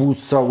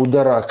bambusa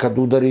udara, kad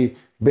udari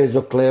bez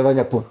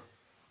oklevanja.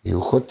 I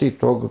uhvati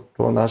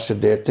to naše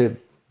dete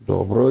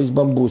dobro iz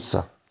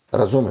bambusa,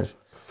 razumeš?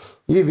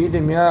 I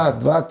vidim ja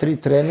 2-3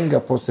 treninga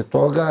posle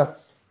toga,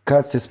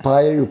 kad se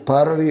spajaju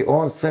parovi,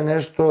 on sve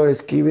nešto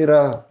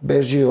eskivira,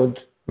 beži od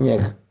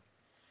njega.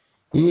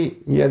 I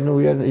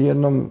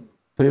jednom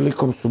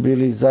prilikom su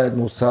bili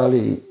zajedno u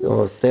sali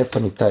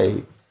Stefan i taj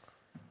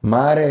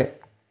Mare,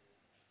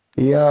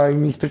 i ja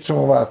im ispričam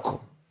ovako.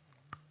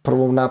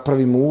 Prvo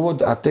napravim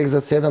uvod, a tek za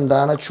 7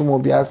 dana ću mu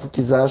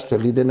objasniti zašto,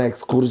 jer ide na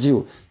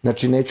ekskurziju.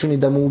 Znači, neću ni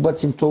da mu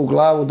ubacim to u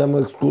glavu, da mu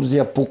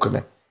ekskurzija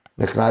pukne.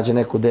 Nek nađe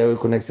neku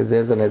devojku, nek se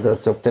zezane, da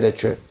se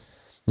opterećuje.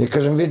 I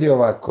kažem, vidi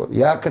ovako,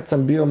 ja kad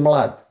sam bio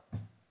mlad,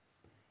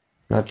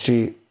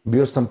 znači,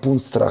 bio sam pun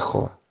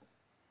strahova.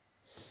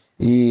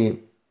 I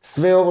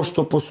sve ovo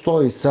što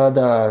postoji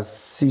sada,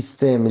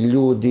 sistem,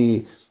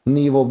 ljudi,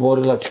 nivo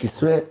borilački,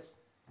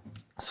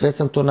 sve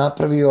sam to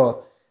napravio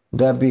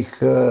da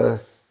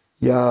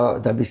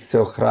bih se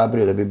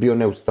ohrabrio, da bih bio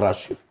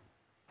neustrašiv.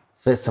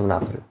 Sve sam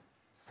napravio.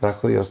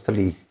 Strahovi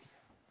ostali isti.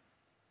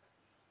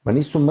 Ma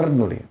nisu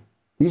mrdnuli.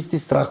 Isti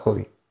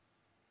strahovi.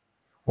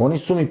 Oni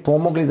su mi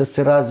pomogli da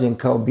se razvijem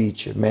kao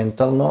biće.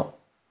 Mentalno,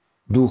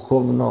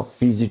 duhovno,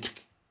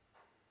 fizički.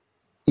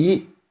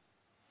 I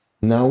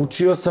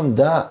naučio sam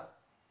da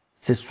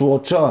se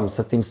suočavam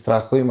sa tim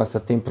strahovima, sa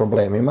tim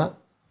problemima,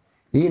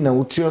 i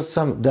naučio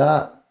sam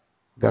da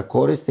ga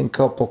koristim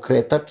kao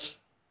pokretač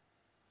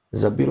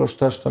za bilo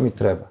šta što mi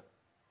treba.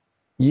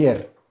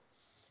 Jer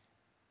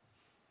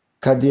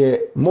kad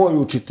je moj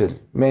učitelj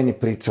meni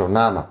pričao,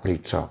 nama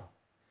pričao,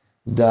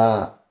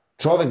 da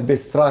čovek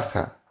bez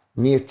straha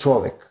nije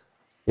čovek,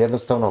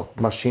 jednostavno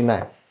mašina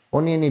je,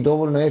 on nije ni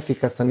dovoljno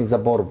efikasan ni za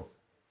borbu.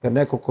 Jer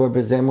neko ko je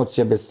bez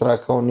emocija, bez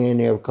straha, on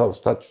nije kao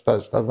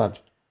šta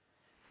znači?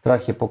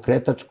 Strah je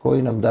pokretač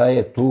koji nam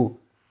daje tu,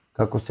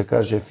 kako se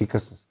kaže,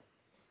 efikasnost.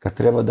 Kad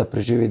treba da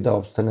preživi, da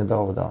opstane, da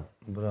ovo, da ono.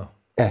 Bravo.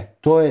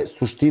 To je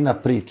suština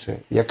priče.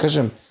 Ja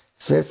kažem,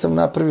 sve sam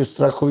napravio,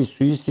 strahovi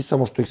su isti,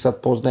 samo što ih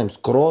sad poznajem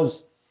skroz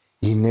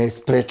i ne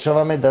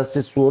sprečava me da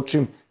se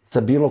suočim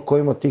sa bilo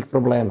kojim od tih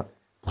problema.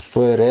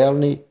 Postoje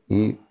realni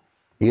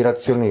i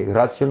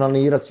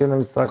racionalni i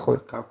iracionalni strahovi.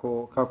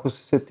 Kako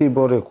si se ti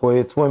borio? Koji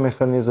je tvoj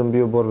mehanizam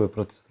bio borbe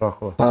protiv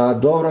strahova? Pa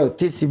dobro,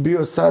 ti si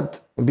bio sad,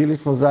 bili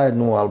smo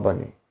zajedno u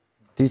Albaniji.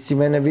 Ti si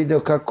mene video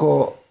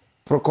kako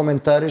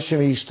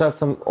prokomentarišem i šta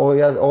sam,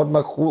 ja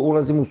odmah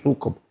ulazim u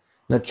sukob.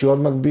 Znači,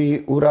 odmah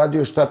bi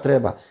uradio šta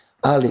treba.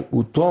 Ali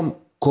u tom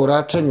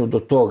koračanju do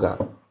toga,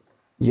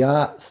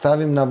 ja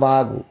stavim na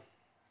vagu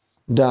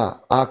da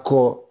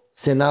ako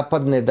se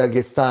napadne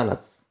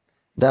Dagestanac,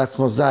 da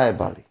smo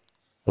zajebali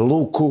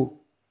Luku,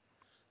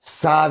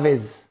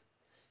 Savez,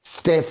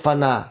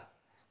 Stefana,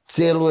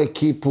 celu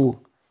ekipu,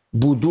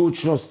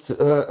 budućnost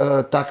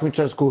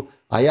takmičarsku,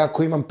 a ja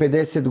ko imam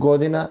 50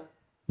 godina,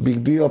 bih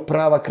bio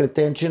prava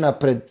kretenčina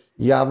pred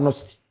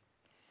javnosti.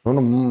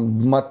 Ono,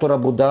 matora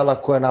budala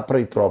koja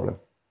napravi problem.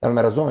 Jel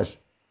me razumeš?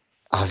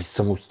 Ali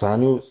sam u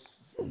stanju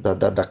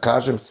da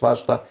kažem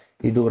svašta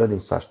i da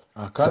uradim svašta.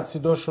 A kad si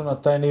došao na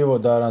taj nivo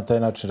da na taj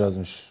način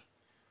razmišljaš?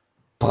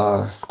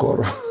 Pa,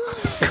 skoro.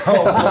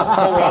 U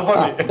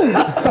Albaniji.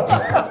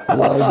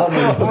 U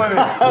Albaniji.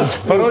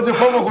 Pa rođe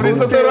pomogu,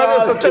 nisam to radio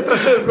sa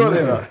 4-6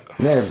 godina.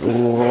 Ne,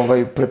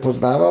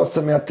 prepoznavao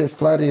sam ja te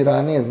stvari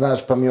ranije,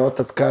 znaš, pa mi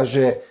otac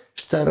kaže,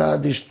 šta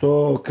radiš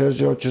to,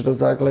 kaže, hoćeš da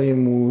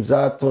zaglavim u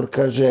zatvor,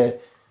 kaže,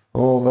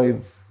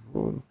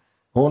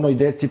 onoj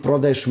deci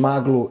prodaješ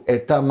maglu,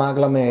 ta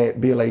magla me je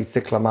bila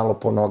isekla malo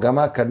po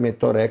nogama kad mi je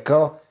to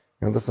rekao,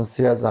 i onda sam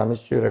se ja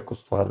zamislio i rekao,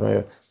 stvarno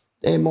je,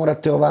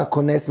 morate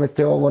ovako, ne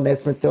smete ovo, ne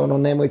smete ono,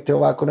 nemojte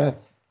ovako, ne,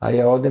 a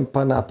ja odem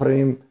pa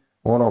napravim,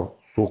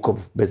 sukob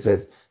bez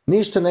veze.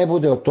 Ništa ne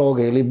bude od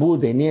toga, ili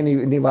bude, i nije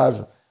ni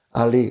važno,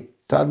 ali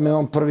tad me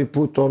on prvi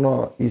put,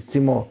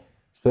 iscimo,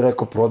 što je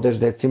rekao, prodaješ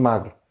deci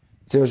maglu.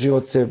 Ceo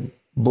život se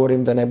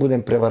borim da ne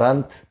budem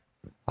prevarant,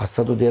 a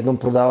sad odjednom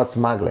prodavac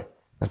magle.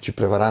 Znači,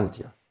 prevarant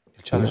ja.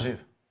 Je Ćale živ?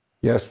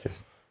 Jeste.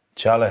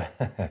 Ćale,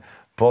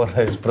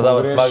 pogledaš,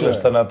 prodavac magle,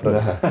 šta napravi?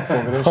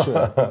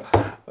 Pogrešio.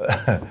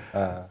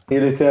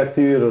 Ili te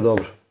aktivirao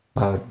dobro?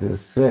 Pa,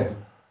 sve.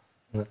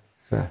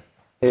 Sve.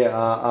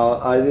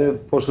 Ajde,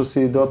 pošto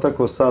si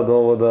dotakao sad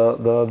ovo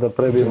da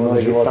prebijemo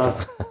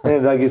Dagestanca. Ne,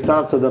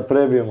 Dagestanca da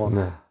prebijemo.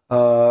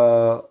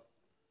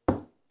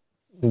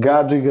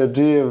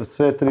 Gadžijev,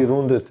 sve 3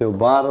 runde te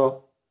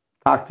ubaro.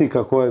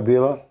 Taktika koja je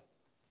bila?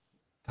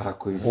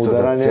 Tako isto,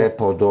 da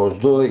cepa od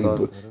ozdo.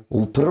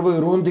 U prvoj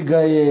rundi ga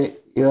je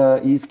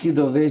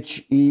iskidao već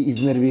i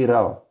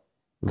iznervirao.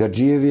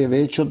 Gadžijev je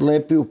već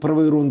odlepio, u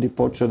prvoj rundi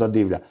počeo da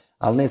divlja.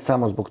 Ali ne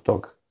samo zbog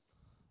toga.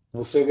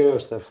 Zbog čega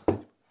još, Stefan?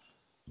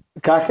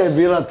 Kakva je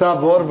bila ta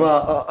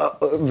borba,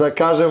 da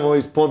kažemo,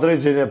 iz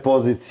podređene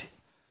pozicije?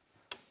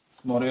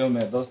 Smorio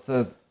me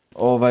dosta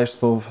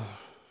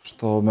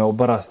što me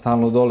obara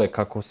stalno dole,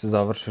 kako se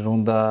završi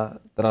runda,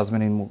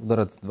 razmenim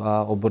udarac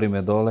 2, obori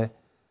me dole.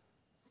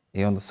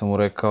 I onda sam mu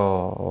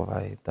rekao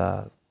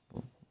da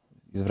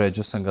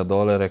izvređao sam ga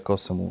dole, rekao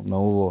sam mu na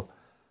uvo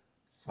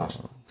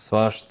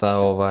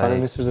svašta. Pa ne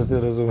misliš da ti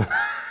razume?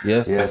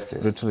 Jeste,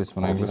 pričali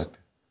smo na engleskom.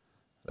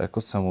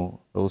 Rekao sam mu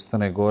da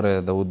ustane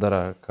gore, da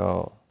udara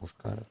kao...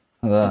 Muškarac.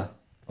 Da,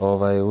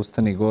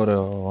 ustani gore.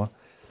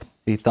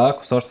 I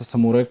tako, svašta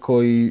sam mu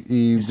rekao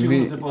i...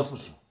 Sigurno te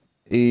poslušao.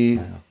 I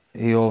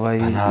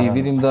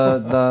vidim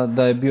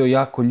da je bio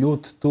jako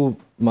ljut tu,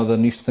 mada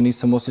ništa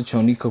nisam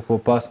osjećao nikakvu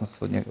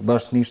opasnost od njega,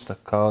 baš ništa,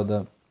 kao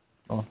da...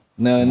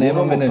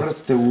 Guramo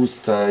prste u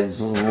usta,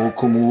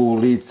 izvukom u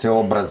lice,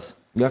 obraz.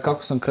 Ja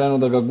kako sam krenuo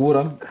da ga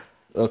guram,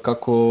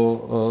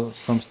 kako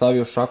sam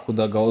stavio šaku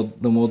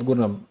da mu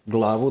odgurnam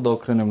glavu, da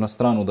okrenem na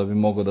stranu da bi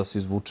mogao da se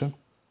izvučem,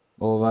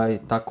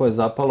 tako je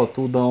zapalo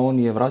tu da on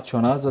je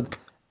vraćao nazad,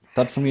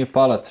 tačno mi je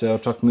palac,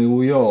 čak mi je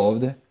ujeo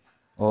ovde.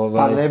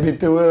 Pa ne bi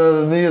te ujeo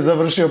da nije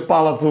završio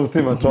palac u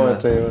ustima,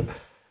 čoveče.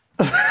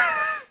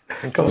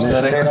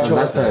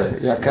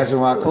 Ja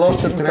kažem, ako ti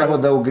si trebao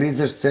da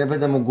ugrizeš sebe,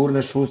 da mu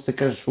gurneš uste,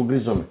 kažeš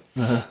ugrizo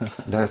me.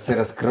 Da se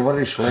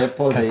raskrvariš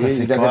lepo, da ga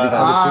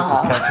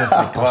disfalifikuješ.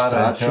 Pa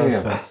šta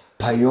čujem?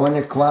 Pa i on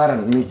je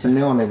kvaran, mislim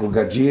ne on, nego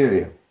Gadžijev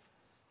je.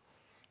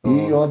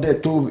 I onda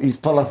je tu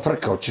ispala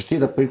frka, hoćeš ti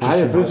da pričaš?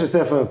 Ajde, pričaj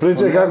Stefan,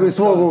 pričaj kako iz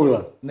svog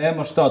ugla.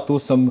 Nema šta, tu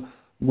sam,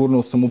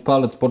 gurnuo sam u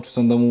palac, počeo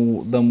sam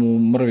da mu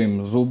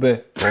mrvim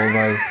zube,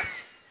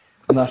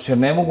 znaš, jer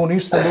ne mogu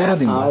ništa da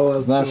uradim,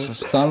 znaš,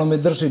 stalno me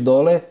drži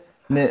dole,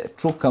 ne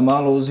čuka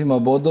malo, uzima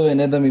bodove,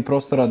 ne da mi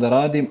prostora da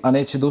radim, a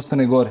neće da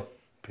ustane gore.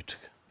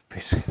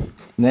 Pička.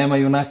 Nema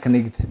junaka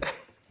nigde.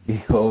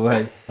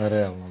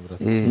 Realno,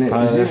 brate. Ne,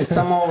 izvini,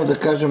 samo ovo da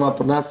kažem, a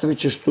nastavit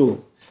ćeš tu.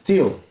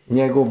 Stil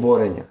njegov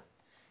borenja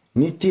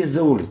niti je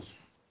za ulicu,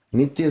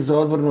 niti je za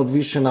odbranu od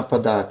više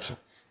napadača,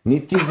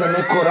 niti je za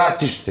neko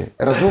ratište,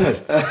 razumeš?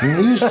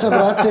 Ništa,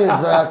 brate,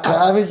 za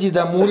kavezi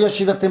da muljaš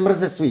i da te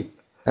mrze svi.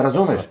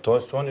 Razumeš?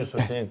 To su oni u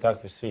suštini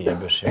takvi svi,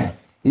 jebeš ima.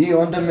 I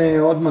onda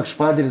me odmah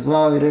Špadir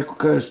zvao i rekao,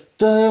 kaže,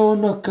 šta je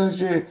ono,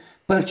 kaže,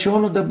 pa će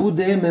ono da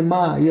bude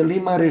MMA, jel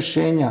ima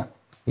rešenja?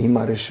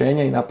 Ima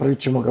rešenja i napravit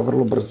ćemo ga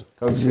vrlo brzo.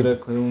 Kako si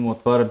rekao, imamo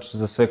otvarač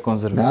za sve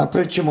konzerve.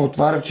 Napravit ćemo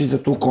otvarač i za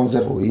tu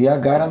konzervu i ja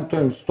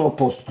garantujem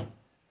 100%.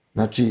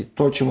 Znači,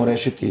 to ćemo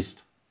rešiti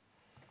isto.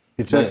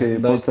 I čekaj,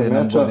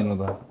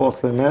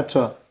 posle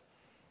meča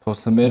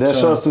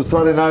dešava se u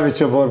stvari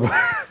najveća borba.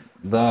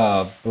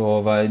 Da,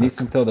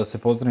 nisam hteo da se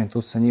pozdravim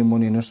tu sa njim,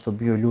 on je nešto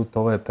bio ljut,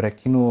 ovo je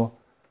prekinuo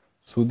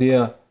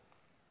sudija,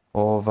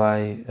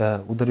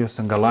 udario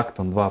sam ga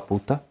laktom 2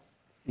 puta.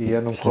 I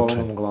jednom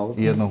kolenom u glavu.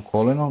 I jednom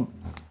kolenom.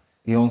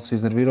 I on se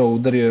iznervirao,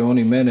 udario je on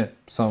i mene,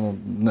 samo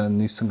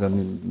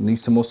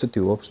nisam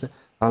osetio uopšte,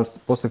 ali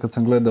posle kad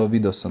sam gledao,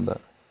 video sam da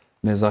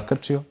me je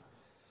zakačio.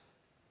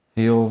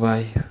 I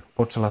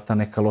počela ta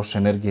neka loša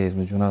energija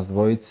između nas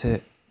dvojice.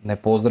 Ne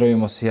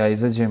pozdravimo se, ja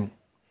izađem,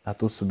 a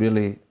tu su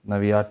bili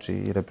navijači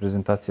i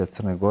reprezentacija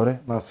Crne Gore.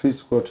 Svi su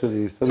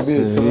skočili iz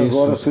Srbije i Crne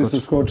Gore, svi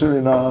su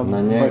skočili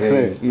na njega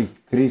i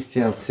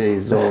Kristijan se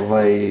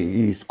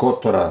iz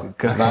Kotora,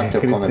 znate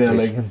o kome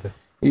priča.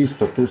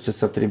 Isto, tu se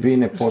sa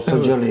tribine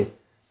posađali.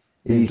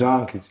 I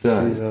Džankić.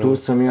 Tu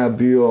sam ja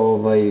bio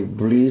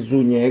blizu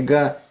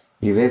njega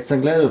i već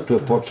sam gledao, tu je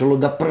počelo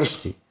da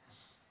pršti.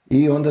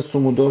 I onda su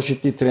mu došli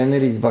ti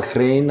treneri iz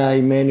Bahreina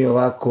i meni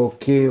ovako,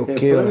 okej.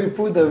 Prvi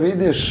put da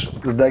vidiš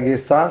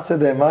Dagestance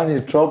da je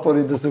manji čopor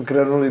i da su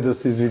krenuli da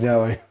se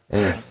izvinjavaju.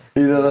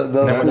 I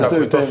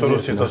to su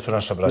Rusi, to su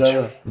naša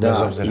braća.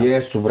 Da,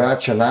 jesu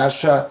braća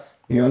naša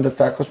i onda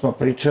tako smo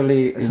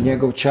pričali,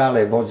 njegov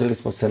čale, vozili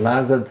smo se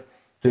nazad,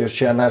 tu je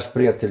još jedan naš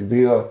prijatelj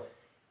bio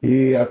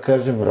i ja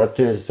kažem,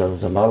 brate,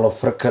 za malo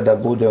frka da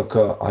bude,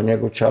 a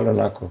njegov čale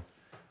onako,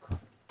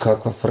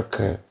 kakva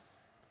frka je?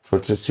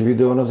 Čoče, si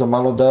vidio ono za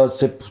malo da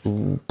se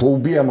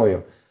poubijamo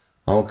je.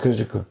 A on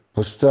kaže,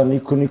 pa šta,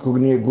 niko nikog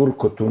nije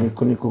gurko tu,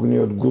 niko nikog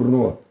nije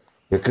odgurnuo.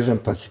 Ja kažem,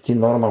 pa si ti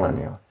normalan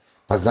je.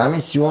 Pa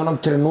zamisli u onom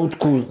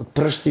trenutku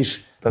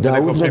prštiš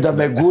da uzme da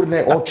me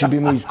gurne, oči bi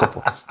mu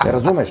iskopao. Ne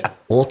razumeš?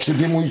 Oči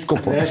bi mu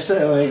iskopao. Neša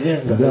je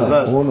legenda.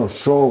 Da, ono,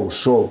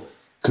 show.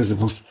 Kaže,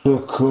 pa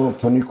šta kao,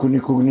 pa niko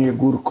nikog nije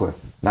gurko je.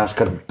 Znaš,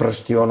 kad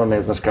pršti ono,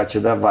 ne znaš kad će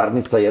da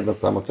varnica, jedna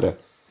samo treba.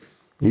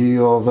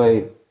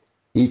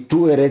 I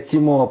tu je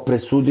recimo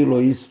presudilo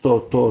isto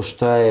to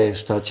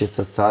šta će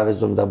sa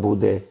Savezom da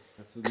bude,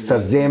 sa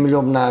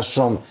zemljom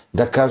našom,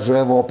 da kažu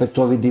evo opet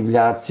ovi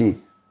divljaci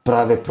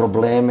prave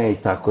probleme i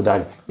tako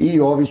dalje. I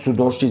ovi su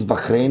došli iz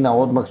Bahreina,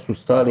 odmah su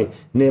stali,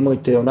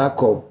 nemojte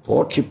onako,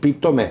 oči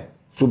pitome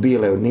su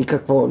bile,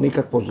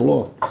 nikakvo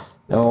zlo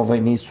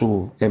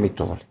nisu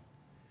emitovali.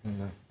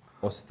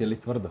 Osjetili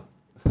tvrdo?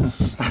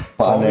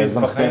 Pa ne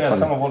znam, Stefan. Bahreina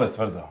samo vole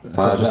tvrdo.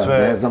 Pa da,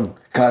 ne znam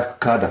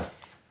kada.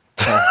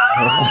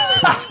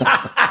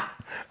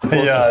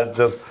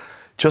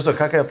 Ćoso,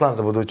 kakav je plan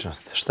za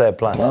budućnost? Šta je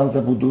plan? Plan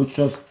za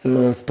budućnost,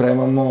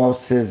 spremamo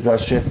se za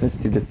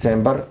 16.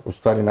 decembar, u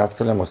stvari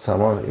nastavljamo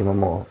samo,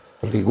 imamo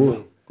ligu.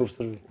 Kup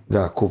Srbije.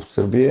 Da, Kup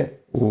Srbije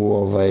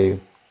u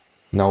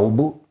na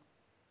Ubu,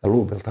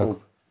 Lub, je li tako?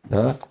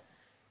 Da.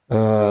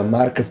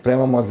 Marka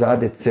spremamo za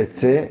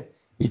ADCC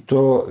i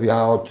to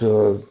ja od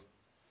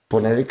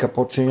ponedeljka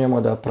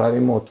počinjemo da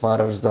pravimo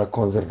otvarač za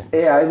konzerve.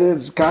 Ajde,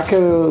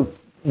 kakav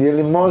je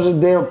li može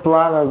deo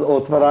plana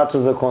otvarača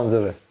za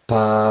konzerve?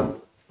 Pa...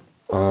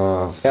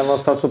 Evo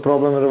sad su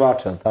problem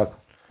rvača, tako?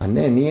 A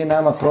ne, nije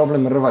nama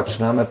problem rvač,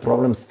 nama je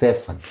problem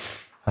Stefan.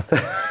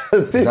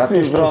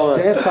 Zato što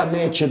Stefan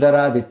neće da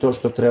radi to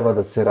što treba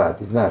da se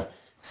radi, znaš.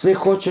 Sve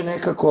hoće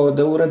nekako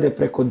da urade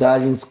preko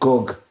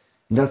daljinskog,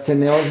 da se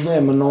ne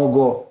oznaje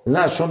mnogo,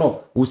 znaš, ono,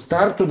 u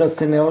startu da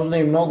se ne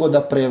oznaje mnogo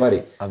da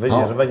prevari. A vidi,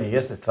 rvanje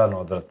jeste stvarno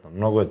odvratno,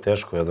 mnogo je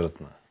teško i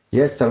odvratno.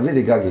 Jeste, ali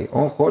vidi, Gagi,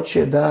 on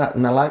hoće da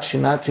na lakši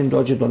način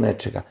dođe do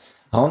nečega,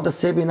 a onda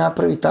sebi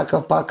napravi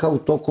takav pakao u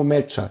toku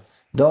meča,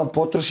 da on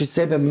potroši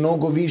sebe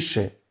mnogo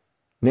više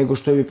nego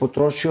što bi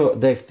potrošio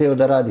da je hteo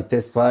da radi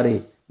te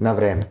stvari na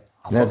vreme.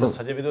 A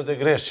sad je vidio da je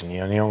greši,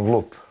 nije on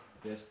glup.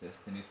 Jeste,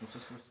 nismo se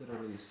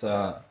sustirali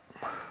sa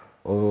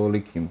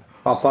ovolikim.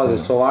 Pa pazi,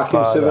 s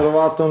ovakvim se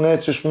verovatno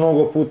nećeš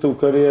mnogo puta u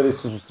karijeri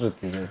se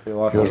susreti.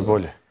 Još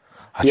bolje.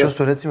 A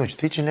Ćosu, recimo, će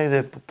ti ići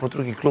negde po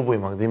drugim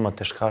klubovima gde ima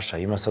teškaša,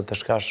 ima sad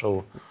teškaša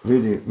u...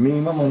 Vidi, mi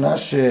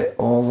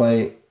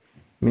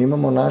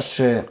imamo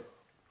naše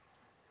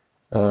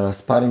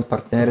sparing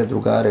partnere,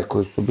 drugare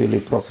koji su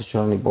bili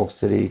profesionalni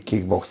bokseri,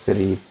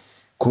 kickbokseri,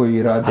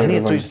 koji rade... A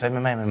nije to isto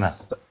MMA?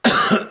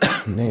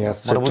 Ne, ja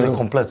se... Mora bude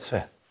komplet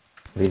sve.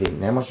 Vidi,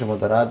 ne možemo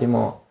da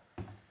radimo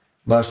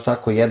baš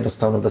tako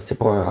jednostavno da se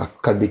povede.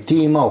 Kad bi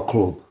ti imao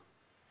klub,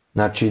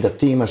 znači da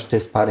ti imaš te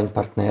sparing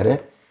partnere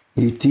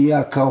i ti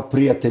ja kao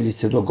prijatelji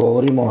se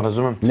dogovorimo,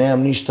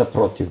 nemam ništa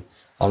protiv.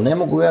 Ali ne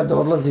mogu ja da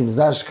odlazim,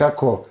 znaš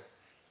kako,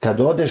 kad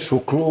odeš u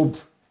klub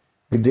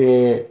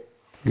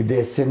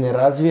gde se ne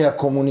razvija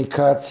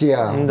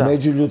komunikacija,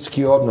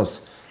 međuljudski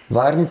odnos,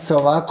 varnica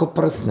ovako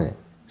prsne.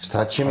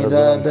 Šta će mi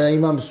da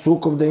imam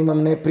sukob, da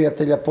imam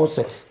neprijatelja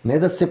posle? Ne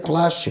da se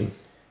plašim,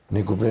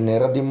 nego bre ne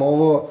radim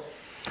ovo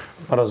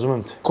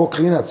ko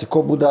klinac i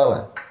ko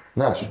budala.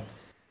 Znaš,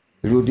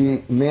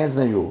 ljudi ne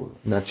znaju,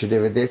 znači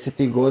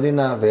 90.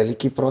 godina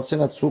veliki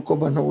procenat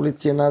sukoba na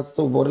ulici je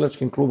nastao u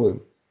borilačkim klubovima.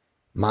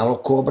 Malo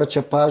ko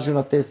obraća pažnju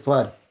na te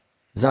stvari.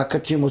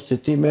 Zakačimo se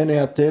ti mene,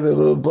 ja tebe,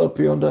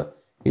 i onda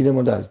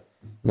idemo dalje.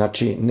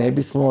 Znači, ne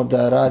bismo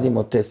da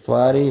radimo te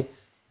stvari,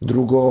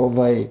 drugo,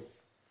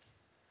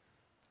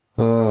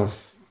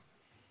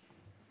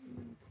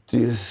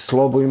 ti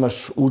Slobo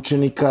imaš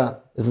učenika,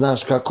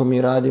 znaš kako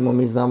mi radimo,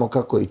 mi znamo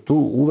kako i tu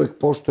uvek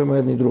poštujemo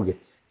jedni druge.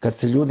 Kad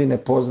se ljudi ne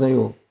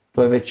poznaju,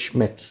 to je već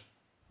meč.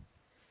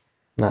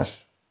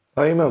 Znaš.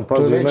 Pa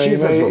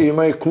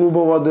ima i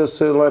klubova gde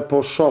se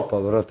lepo šopa,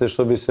 vrate,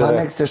 što bi se rekao.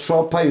 Pa nek se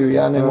šopaju,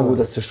 ja ne mogu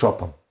da se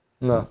šopam.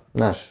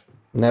 Znaš,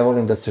 ne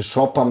volim da se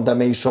šopam, da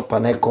me išopa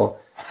neko,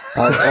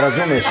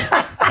 razumeš?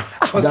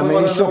 Da me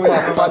išopa,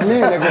 pa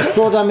ne, nego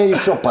što da me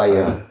išopa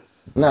je.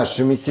 Znaš,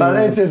 mislim... Pa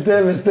neće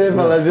tebe,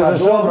 Stefan, da pa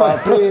dobro,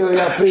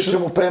 ja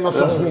pričam u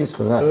prenosnom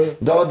smislu,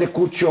 da ode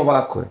kući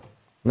ovako je.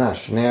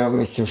 Znaš,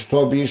 mislim,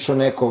 što bi išao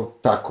neko,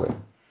 tako je.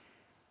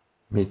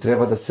 Mi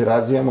treba da se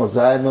razvijamo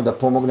zajedno, da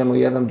pomognemo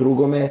jedan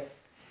drugome,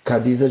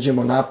 kad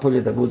izađemo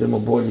napolje, da budemo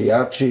bolji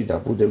jači, da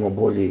budemo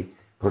bolji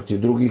protiv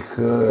drugih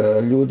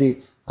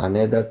ljudi, a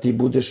ne da ti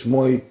budeš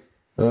moj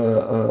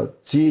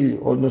cilj,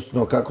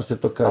 odnosno, kako se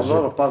to kaže? Pa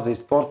dobro, pazi,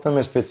 sport nam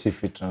je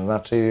specifičan.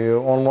 Znači,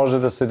 on može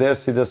da se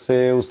desi da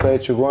se u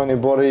sledećoj godini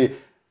bori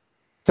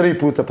 3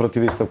 puta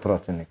protiv istog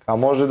protivnika. A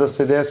može da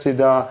se desi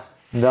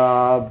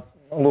da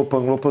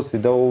lupam gluposti,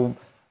 da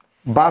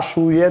baš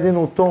u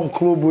jedinu tom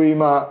klubu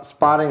ima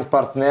sparing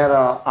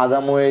partnera, a da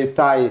mu je i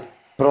taj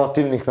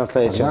protivnik na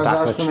sledećem takmičenju.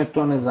 Znaš zašto me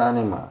to ne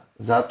zanima?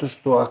 Zato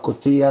što ako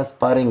ti i ja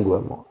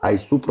sparingujemo, a i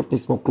suprotni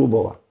smo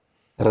klubova,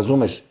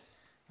 razumeš,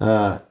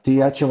 ti i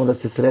ja ćemo da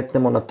se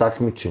sretnemo na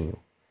takmičenju.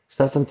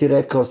 Šta sam ti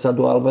rekao sad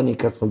u Albaniji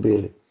kad smo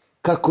bili?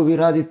 Kako vi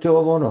radite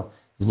ovo ono?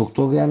 Zbog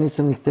toga ja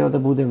nisam ni hteo da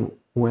budem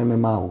u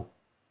MMA-u.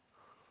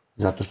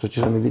 Zato što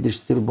ćeš da mi vidiš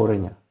stil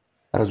borenja.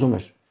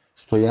 Razumeš?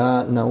 Što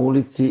ja na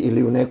ulici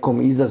ili u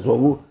nekom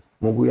izazovu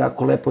mogu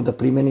jako lepo da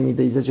primenim i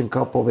da izađem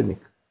kao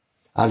pobednik.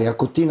 Ali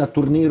ako ti na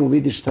turniru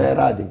vidiš šta ja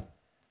radim,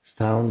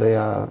 šta onda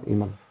ja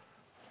imam?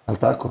 Ali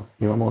tako?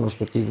 Imam ono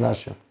što ti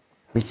znaš.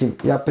 Mislim,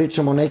 ja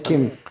pričam o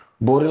nekim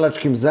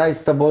borilačkim,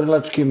 zaista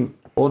borilačkim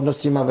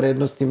odnosima,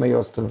 vrednostima i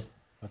ostalim.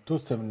 A tu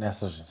se ne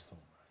slažem s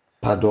tobom.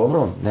 Pa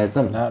dobro, ne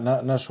znam.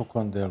 Naš u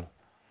kom delu.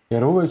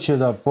 Jer uvek će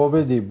da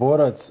pobedi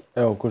borac,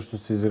 evo ko što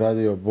se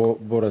izgradio,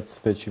 borac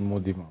s većim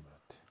udima,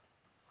 brate.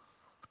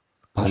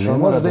 Pa ne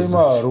mora da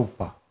ima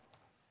rupa.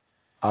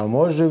 Ali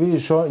može,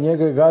 vidiš,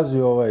 njega je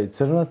gazio ovaj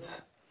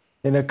crnac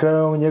i na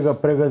kraju on njega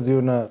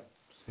pregazio na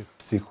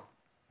psihu.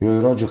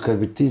 Joj, Rođo, kad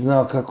bi ti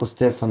znao kako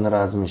Stefan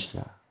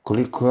razmišlja,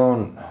 koliko je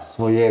on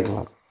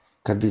svojeglav,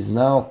 kad bi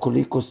znao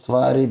koliko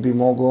stvari bi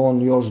mogao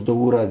on još da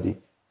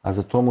uradi, a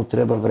za to mu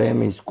treba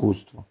vreme i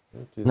iskustvo.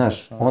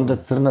 Znaš, onda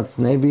crnac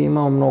ne bi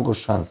imao mnogo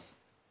šans.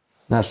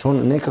 Znaš,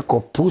 on nekako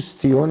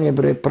pusti, on je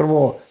bre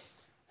prvo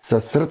sa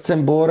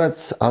srcem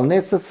borac, ali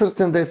ne sa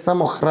srcem da je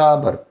samo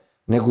hrabar,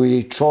 nego je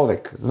i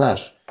čovek,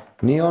 znaš.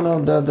 Nije ono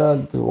da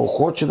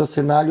hoće da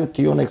se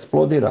naljuti i on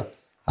eksplodira,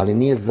 ali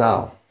nije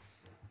zao.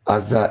 A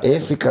za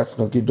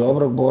efikasnog i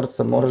dobrog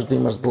borca moraš da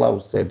imaš zla u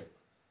sebi.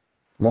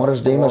 Moraš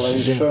da imaš... Ali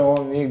išao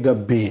on njih da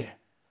bije.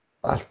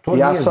 A to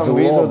nije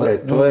zlo, bre,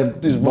 to je...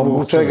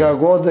 Zbog čega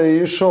god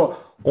je išao,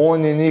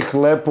 on je njih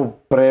lepo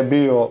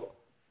prebio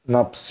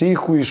na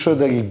psihu i išao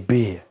da ih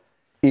bije.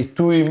 I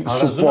tu im su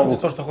povukli. Ali razumijem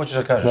ti to što hoćeš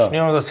da kažeš.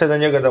 Nije ono da seda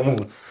njega da mu...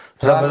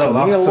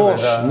 Zato,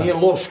 nije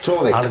loš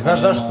čovek. Ali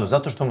znaš zašto?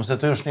 Zato što mu se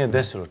to još nije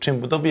desilo.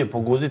 Čim dobije po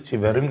guzici,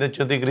 verujem da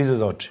će da ih grize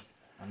za oči.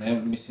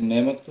 Mislim,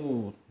 nema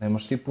tu,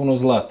 nemaš ti puno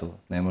zlata.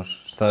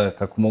 Nemaš šta,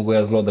 kako mogu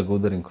ja zlo da ga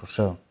udarim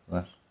kruševom,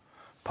 znaš.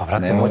 Pa,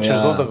 brate, moćeš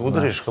zlo da ga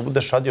udariš kad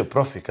budeš radio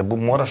profi, kad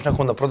moraš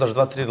nekom da prodaš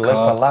 2-3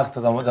 lepa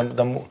lakta da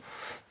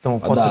mu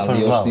pocepaš glavu. Da,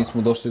 ali još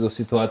nismo došli do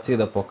situacije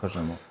da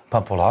pokažemo.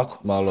 Pa, polako.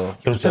 Malo...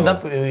 Jer u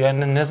stand-upu, ja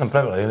ne znam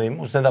pravila, je li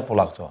u stand-upu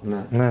laktova?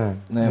 Ne.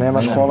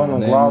 Nemaš koleno u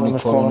glavu,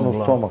 nemaš koleno u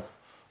stomak.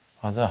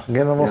 A da.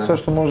 Generalno sve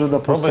što može da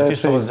poseče... Probaj ti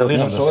što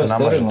vazelinom da se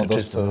namažete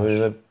čisto.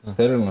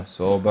 Sterilno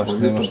su, ovo baš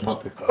nemaš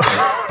ništa.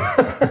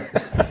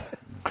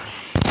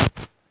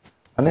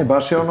 A ne,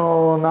 baš je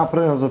ono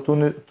napravljeno za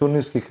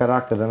turnirski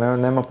karakter, da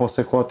nema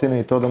posekotine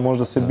i to da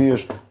možda se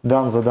biješ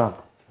dan za dan.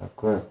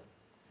 Tako je.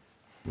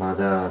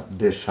 Mada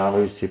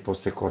dešavaju se i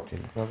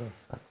posekotine.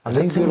 A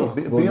recimo,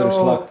 bio...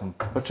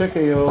 Pa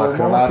čekaj,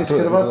 momak iz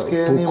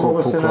Hrvatske nije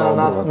mogao se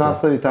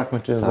nastavi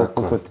takmičenje zbog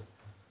pukoti.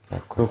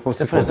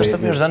 Stefan, zašto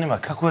mi još zanima,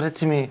 kako je,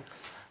 reci mi,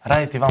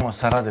 raditi vamo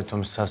sa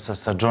Radetom, sa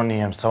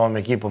Johnnyjem, sa ovom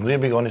ekipom?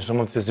 Oni su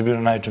momci da se bili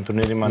na najvećim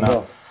turnirima na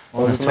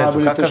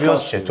svetu. Kakav je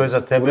osjećaj? To je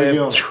za tebe...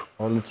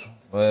 Odlično.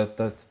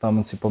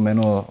 Tamo si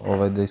pomenuo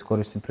da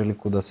iskoristim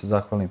priliku da se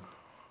zahvalim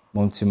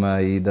momcima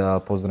i da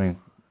pozdravim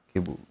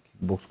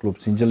Kickbox klub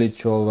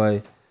Sinđelić.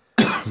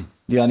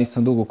 Ja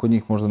nisam dugo kod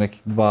njih, možda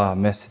nekih 2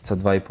 meseca,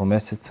 2,5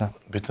 meseca.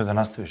 Bitno je da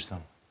nastaviš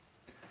tamo.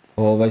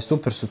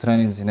 Super su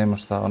treninzi, nema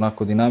šta,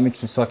 onako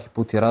dinamični, svaki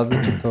put je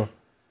različito.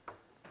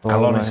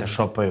 Ali oni se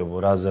šopaju u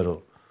Razaru.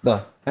 Da.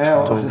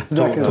 Evo,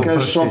 da kad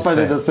kažeš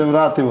šopanje, da se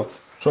vratimo.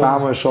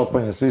 Tamo je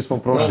šopanje, svi smo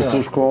prošli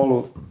tu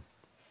školu,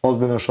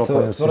 ozbiljno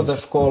šopanje. Tvrda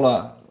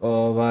škola.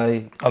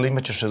 Ali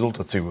imat ćeš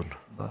rezultat sigurno.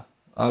 Da,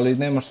 ali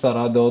nema šta,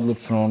 rade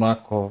odlučno,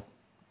 onako,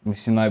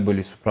 mislim,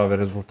 najbolji su, prave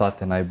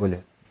rezultate,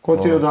 najbolje. Ko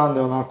ti je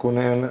odande onako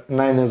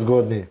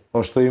najnezgodniji,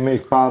 pošto ima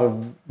ih par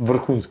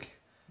vrhunskih?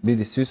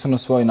 Vidi, svi su na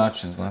svoj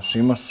način, znaš,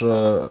 imaš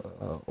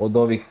od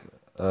ovih...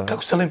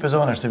 Kako se Olimpe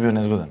zove što je bio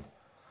nezgodan?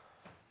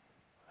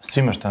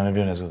 Svima što nam je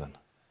bio nezgodan.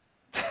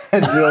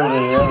 Đovre,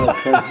 evo,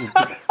 kaži.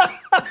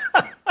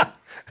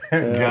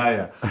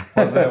 Gaja.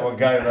 Pozdravimo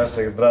Gaju,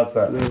 našeg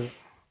brata.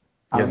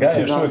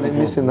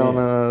 Mislim da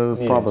ona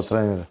slabo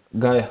trenira.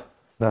 Gaja?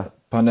 Da.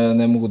 Pa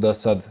ne mogu da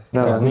sad...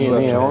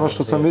 Nije. Ono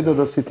što sam vidio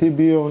da si ti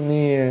bio,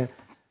 nije...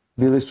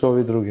 Bili su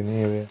ovi drugi,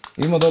 nije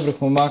bio. Ima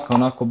dobrih momaka,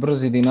 onako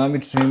brzi,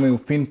 dinamični, imaju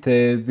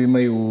finte,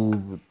 imaju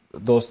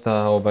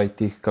dosta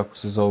tih, kako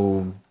se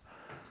zovu,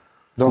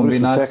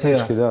 kombinacija.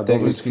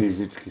 Dobri su tehnički, da.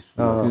 Fizički su.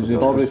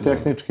 Dobri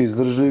tehnički,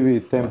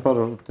 izdrživi,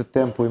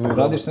 tempo imaju.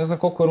 Radiš ne znam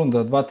koliko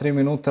runda, 2-3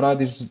 minuta,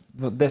 radiš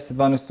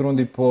 10-12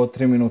 rundi po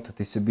 3 minuta.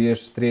 Ti se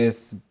biješ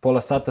 30,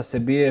 pola sata se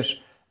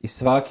biješ i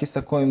svaki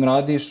sa kojim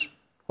radiš,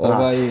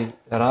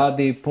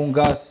 radi pun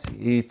gas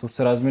i tu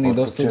se razmeni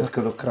dosta... Od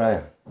početka do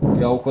kraja.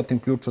 Ja uhvatim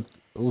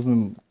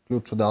uzmem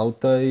ključ od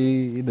auta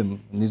i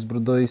idem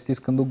nizbrdo i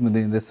stiskam dugme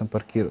gde sam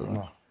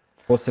parkirao.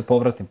 Posle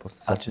povratim, posle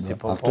sati.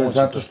 A to je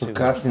zato što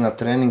kasni na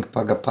trening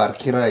pa ga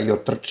parkira i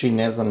otrči,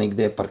 ne zna ni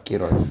gde je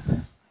parkirao.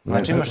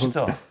 Znači imaš i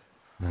to.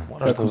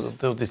 Moraš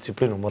tu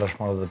disciplinu, moraš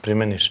malo da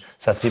primeniš.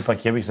 Sad si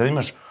ipak jebik, sad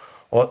imaš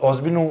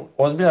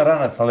ozbiljan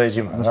ranac na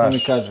leđima.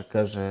 Znaš što mi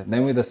kaže,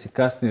 nemoj da si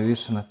kasnio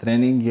više na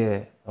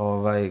treninge,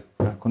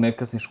 ako ne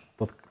kasniš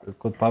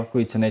kod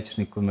Pavkovića, nećeš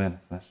ni kod mene,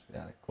 znaš.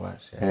 Ja rekao,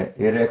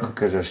 I rekao,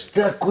 kaže,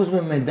 šta ako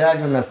uzme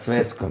medalju na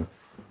svetskom?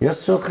 Ja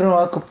se okrenuo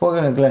ovako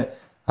pogledam, gledaj,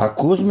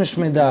 ako uzmeš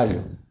medalju,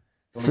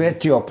 sve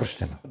ti je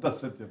oprošteno.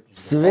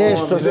 Sve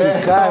što si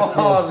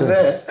kasnio,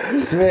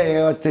 sve,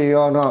 evo te i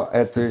ono,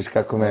 eto viš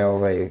kako me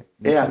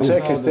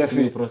čekaj,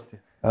 Stefi.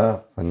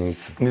 Pa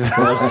nisam.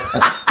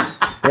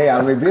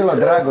 Ali mi je bilo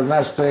drago,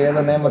 znaš, to je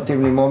jedan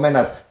emotivni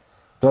moment.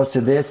 To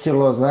se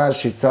desilo,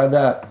 znaš, i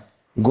sada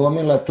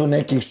gomila tu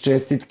nekih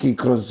čestitki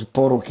kroz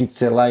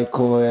porukice,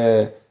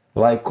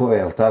 lajkove,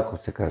 jel tako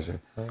se kaže?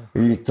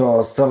 I to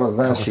ostalo,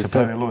 znaš, i sad... Kako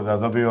se pravi lud, da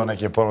dobio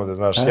neke ponude,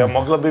 znaš.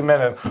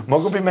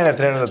 Mogu bi mene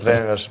trener da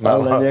treniraš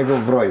malo. Ali na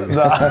njegov broj.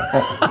 Da.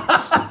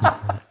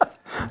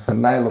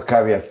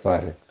 Najlukavija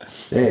stvar.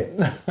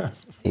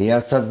 I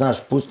ja sad,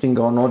 znaš, pustim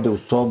ga, on ode u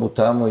sobu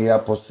tamo i ja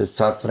posle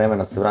sat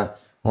vremena se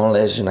vratim. On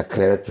leži na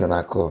krevetu,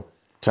 onako,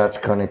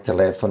 čačka onaj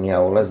telefon,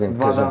 ja ulazim,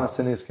 kažem... 2 dana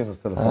se nije skinuo s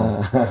telefona.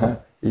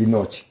 I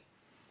noći.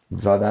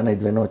 2 dana i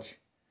 2 noći.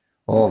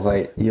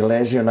 I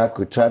leži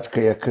onako i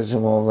čačka i ja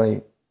kažem,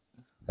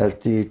 jel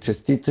ti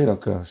čestitaju? On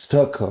kao,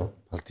 šta kao?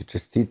 Jel ti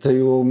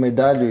čestitaju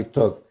medalju i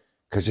tog?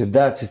 Kaže,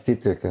 da,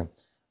 čestitaju. Kažem,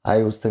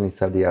 aj ustani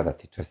sad i ja da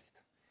ti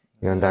čestitam.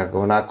 I onda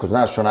onako,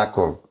 znaš,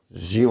 onako,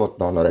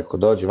 životno, ono, rekao,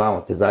 dođi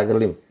vamo, te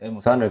zagrlim.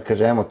 Stvarno je,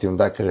 kaže, emotivno,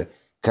 da, kaže,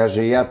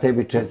 kaže, ja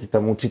tebi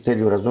čestitam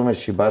učitelju,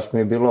 razumeš, i baš mi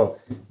je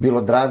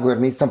bilo drago, jer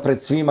nisam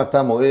pred svima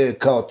tamo,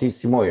 kao ti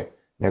si moj,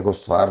 nego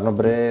stvarno,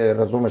 bre,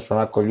 razumeš,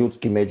 onako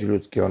ljudski,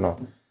 međuljudski, ono,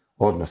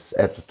 odnos.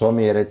 Eto, to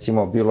mi je,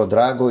 recimo, bilo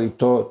drago i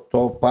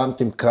to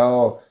pamtim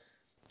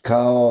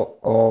kao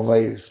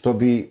što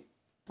bi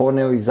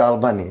poneo iz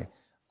Albanije.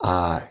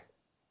 A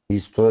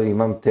isto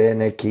imam te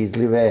neke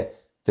izlive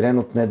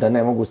trenutne da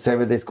ne mogu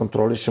sebe da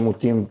iskontrolišem u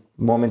tim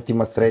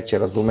momentima sreće,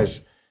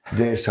 razumeš,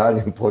 gde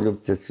šaljem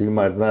poljubce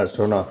svima, znaš,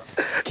 ono,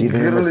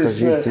 skidaju me sa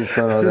žice,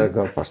 isto ono,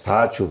 da, pa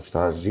šta ću,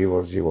 šta,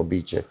 živo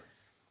biće.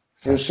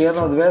 Još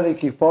jedna od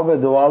velikih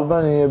pobjeda u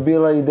Albaniji je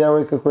bila i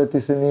devojka koja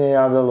ti se nije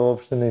javljala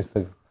uopšte na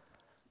Instagram.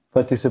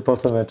 Pa ti se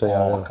posle meča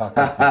javljala. Kako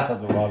ti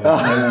sad uvalio?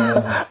 Ne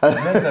znaš.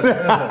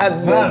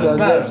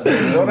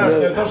 Ona što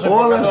je došla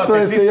Ona što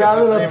je se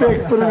javila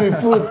tek prvi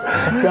put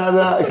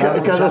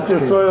kada si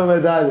osvojio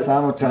medalju.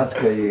 Samo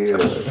čačka i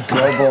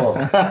slobo.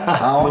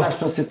 A ona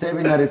što se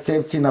tebi na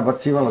recepciji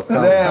nabacivala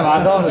stavno. Ne,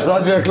 ma dobro,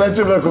 šta ću ja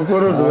klečem na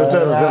kukuruzu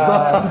večeras, je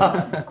to?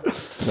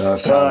 Da,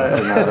 šalim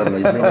se, naravno,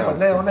 izvinjavam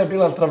se. Ne, ona je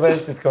bila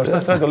travestit, kao šta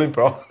je sve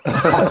dolipravo.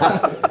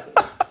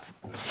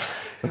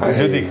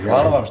 Ljudi,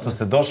 hvala vam što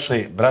ste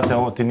došli. Brate,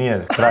 ovo ti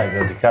nije kraj,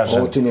 da ti kažem.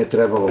 Ovo ti nije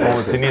trebalo.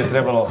 Ovo ti nije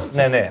trebalo.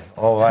 Ne.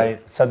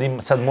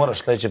 Sad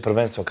moraš sledeće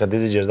prvenstvo, kad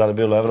izađeš, da li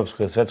bilo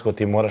evropsko ili svetsko,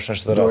 ti moraš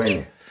nešto da radiš.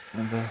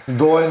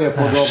 Dojenje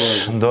pod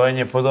obavezno.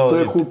 Dojenje pod obavezno.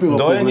 To je kupilo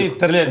publiku. Dojenje i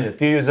trljenje.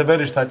 Ti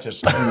izaberi šta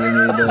ćeš.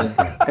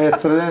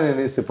 Trljenje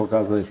nisi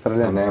pokazali,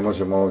 trljenje. Ne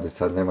možemo ovde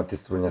sad, nema ti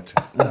strunjače.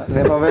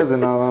 Nema veze,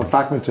 na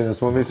takmičenju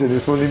smo mislili,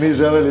 nismo ni mi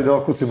želeli da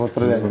okusimo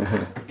trljenje.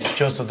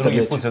 Ćoso,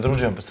 drugi put se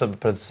družujem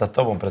sa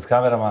tobom pred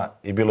kamerama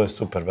i bilo je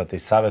super, brate, i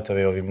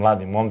savjetovi ovim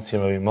mladim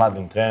momcima, ovim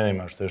mladim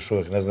trenerima, što još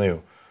uvek ne znaju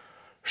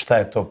šta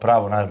je to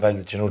pravo,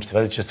 valjda će naučiti,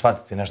 valjda će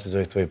shvatiti nešto iz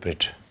ovih tvojih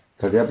priče.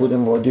 Kad ja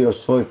budem vodio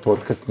svoj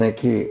podcast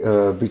neki,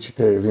 bit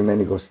ćete vi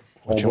meni gosti.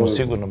 Hoćemo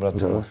sigurno,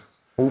 brate.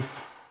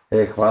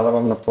 Hvala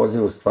vam na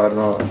pozivu,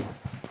 stvarno.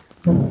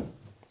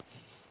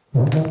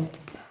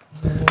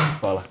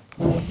 Hvala.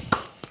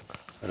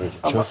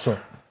 Ćoso.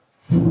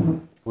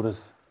 Uraz.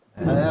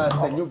 A ja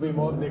se ljubim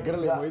ovde,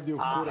 grlimo, idi u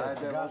kurac.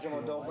 Ajde,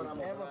 možemo da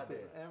oboramo brate.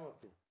 Evo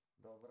ti.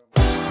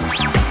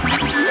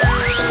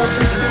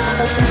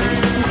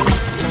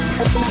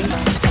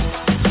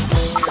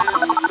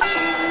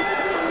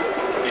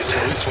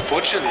 Jesmo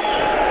počeli?